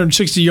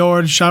 260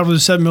 yards, shot with a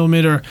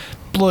 7mm,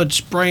 blood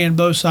spraying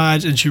both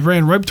sides, and she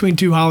ran right between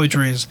two holly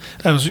trees.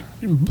 That was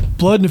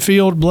blood in the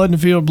field, blood in the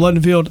field, blood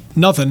in the field,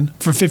 nothing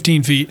for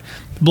 15 feet,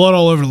 blood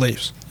all over the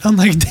leaves. I'm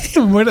like,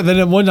 damn.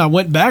 Then when I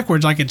went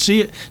backwards, I could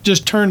see it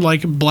just turned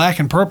like black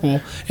and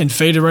purple and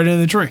faded right into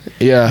the tree.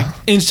 Yeah. Like,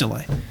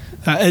 instantly.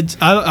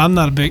 I'm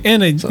not a big,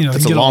 and it's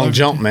a long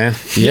jump, man.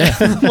 Yeah.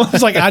 Well,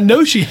 it's like, I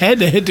know she had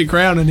to hit the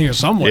ground in here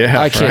somewhere. Yeah.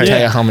 I can't tell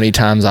you how many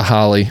times a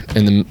holly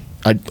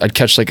I'd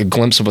catch like a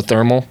glimpse of a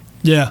thermal.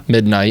 Yeah.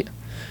 Midnight.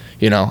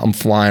 You know, I'm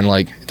flying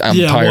like I'm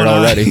Yeah, tired one eye.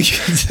 already.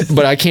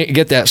 But I can't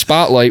get that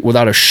spotlight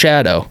without a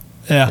shadow.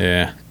 Yeah.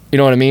 Yeah. You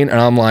know what I mean? And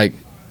I'm like,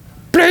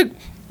 Blink!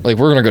 Like,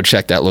 we're going to go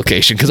check that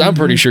location because I'm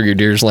pretty sure your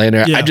deer's laying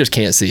there. Yeah. I just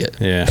can't see it.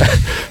 Yeah.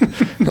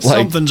 Like,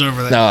 Something's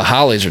over there. No,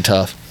 hollies are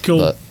tough. Cool.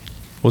 But,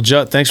 Well,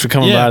 Jut, thanks for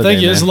coming by Yeah, today,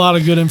 thank you. man. It's a lot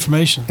of good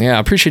information. yeah, I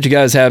appreciate you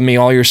guys having me.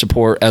 All your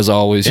support, as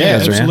always. Yeah, You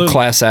guys are absolutely. a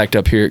class act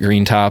up here at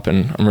Green Top,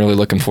 and I'm really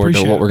looking forward to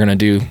Appreciate what it. we're going to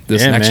do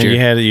this Yeah, next man,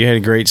 year. you had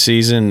a great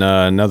season,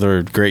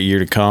 another great year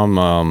to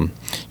come.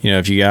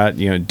 If you got,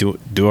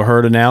 do a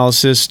herd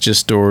analysis,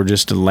 just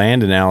a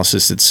land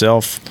analysis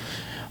itself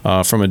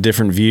from a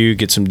different view,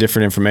 get some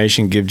different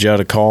information, give Jut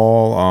a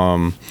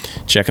call,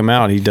 check him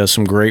out. He does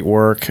some great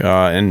work,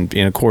 and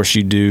of course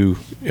you do.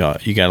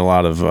 You got a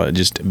lot of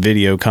just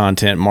video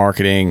content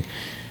marketing.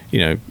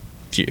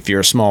 If you're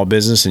a small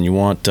business and you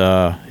want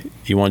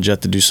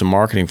Jut to do some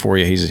marketing for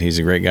you, he's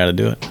a great guy to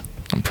do it.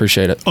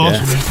 Appreciate it.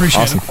 Awesome. Yeah.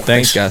 Appreciate Awesome. it.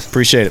 Thanks, guys.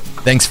 Appreciate it.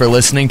 Thanks for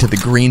listening to the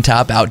Green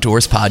Top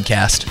Outdoors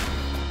podcast.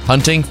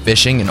 Hunting,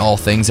 fishing, and all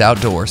things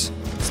outdoors.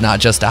 It's not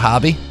just a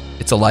hobby,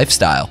 it's a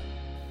lifestyle.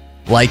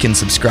 Like and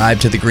subscribe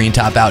to the Green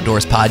Top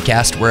Outdoors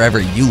podcast wherever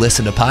you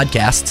listen to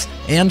podcasts,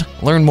 and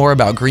learn more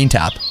about Green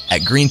Top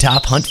at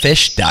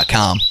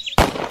greentophuntfish.com.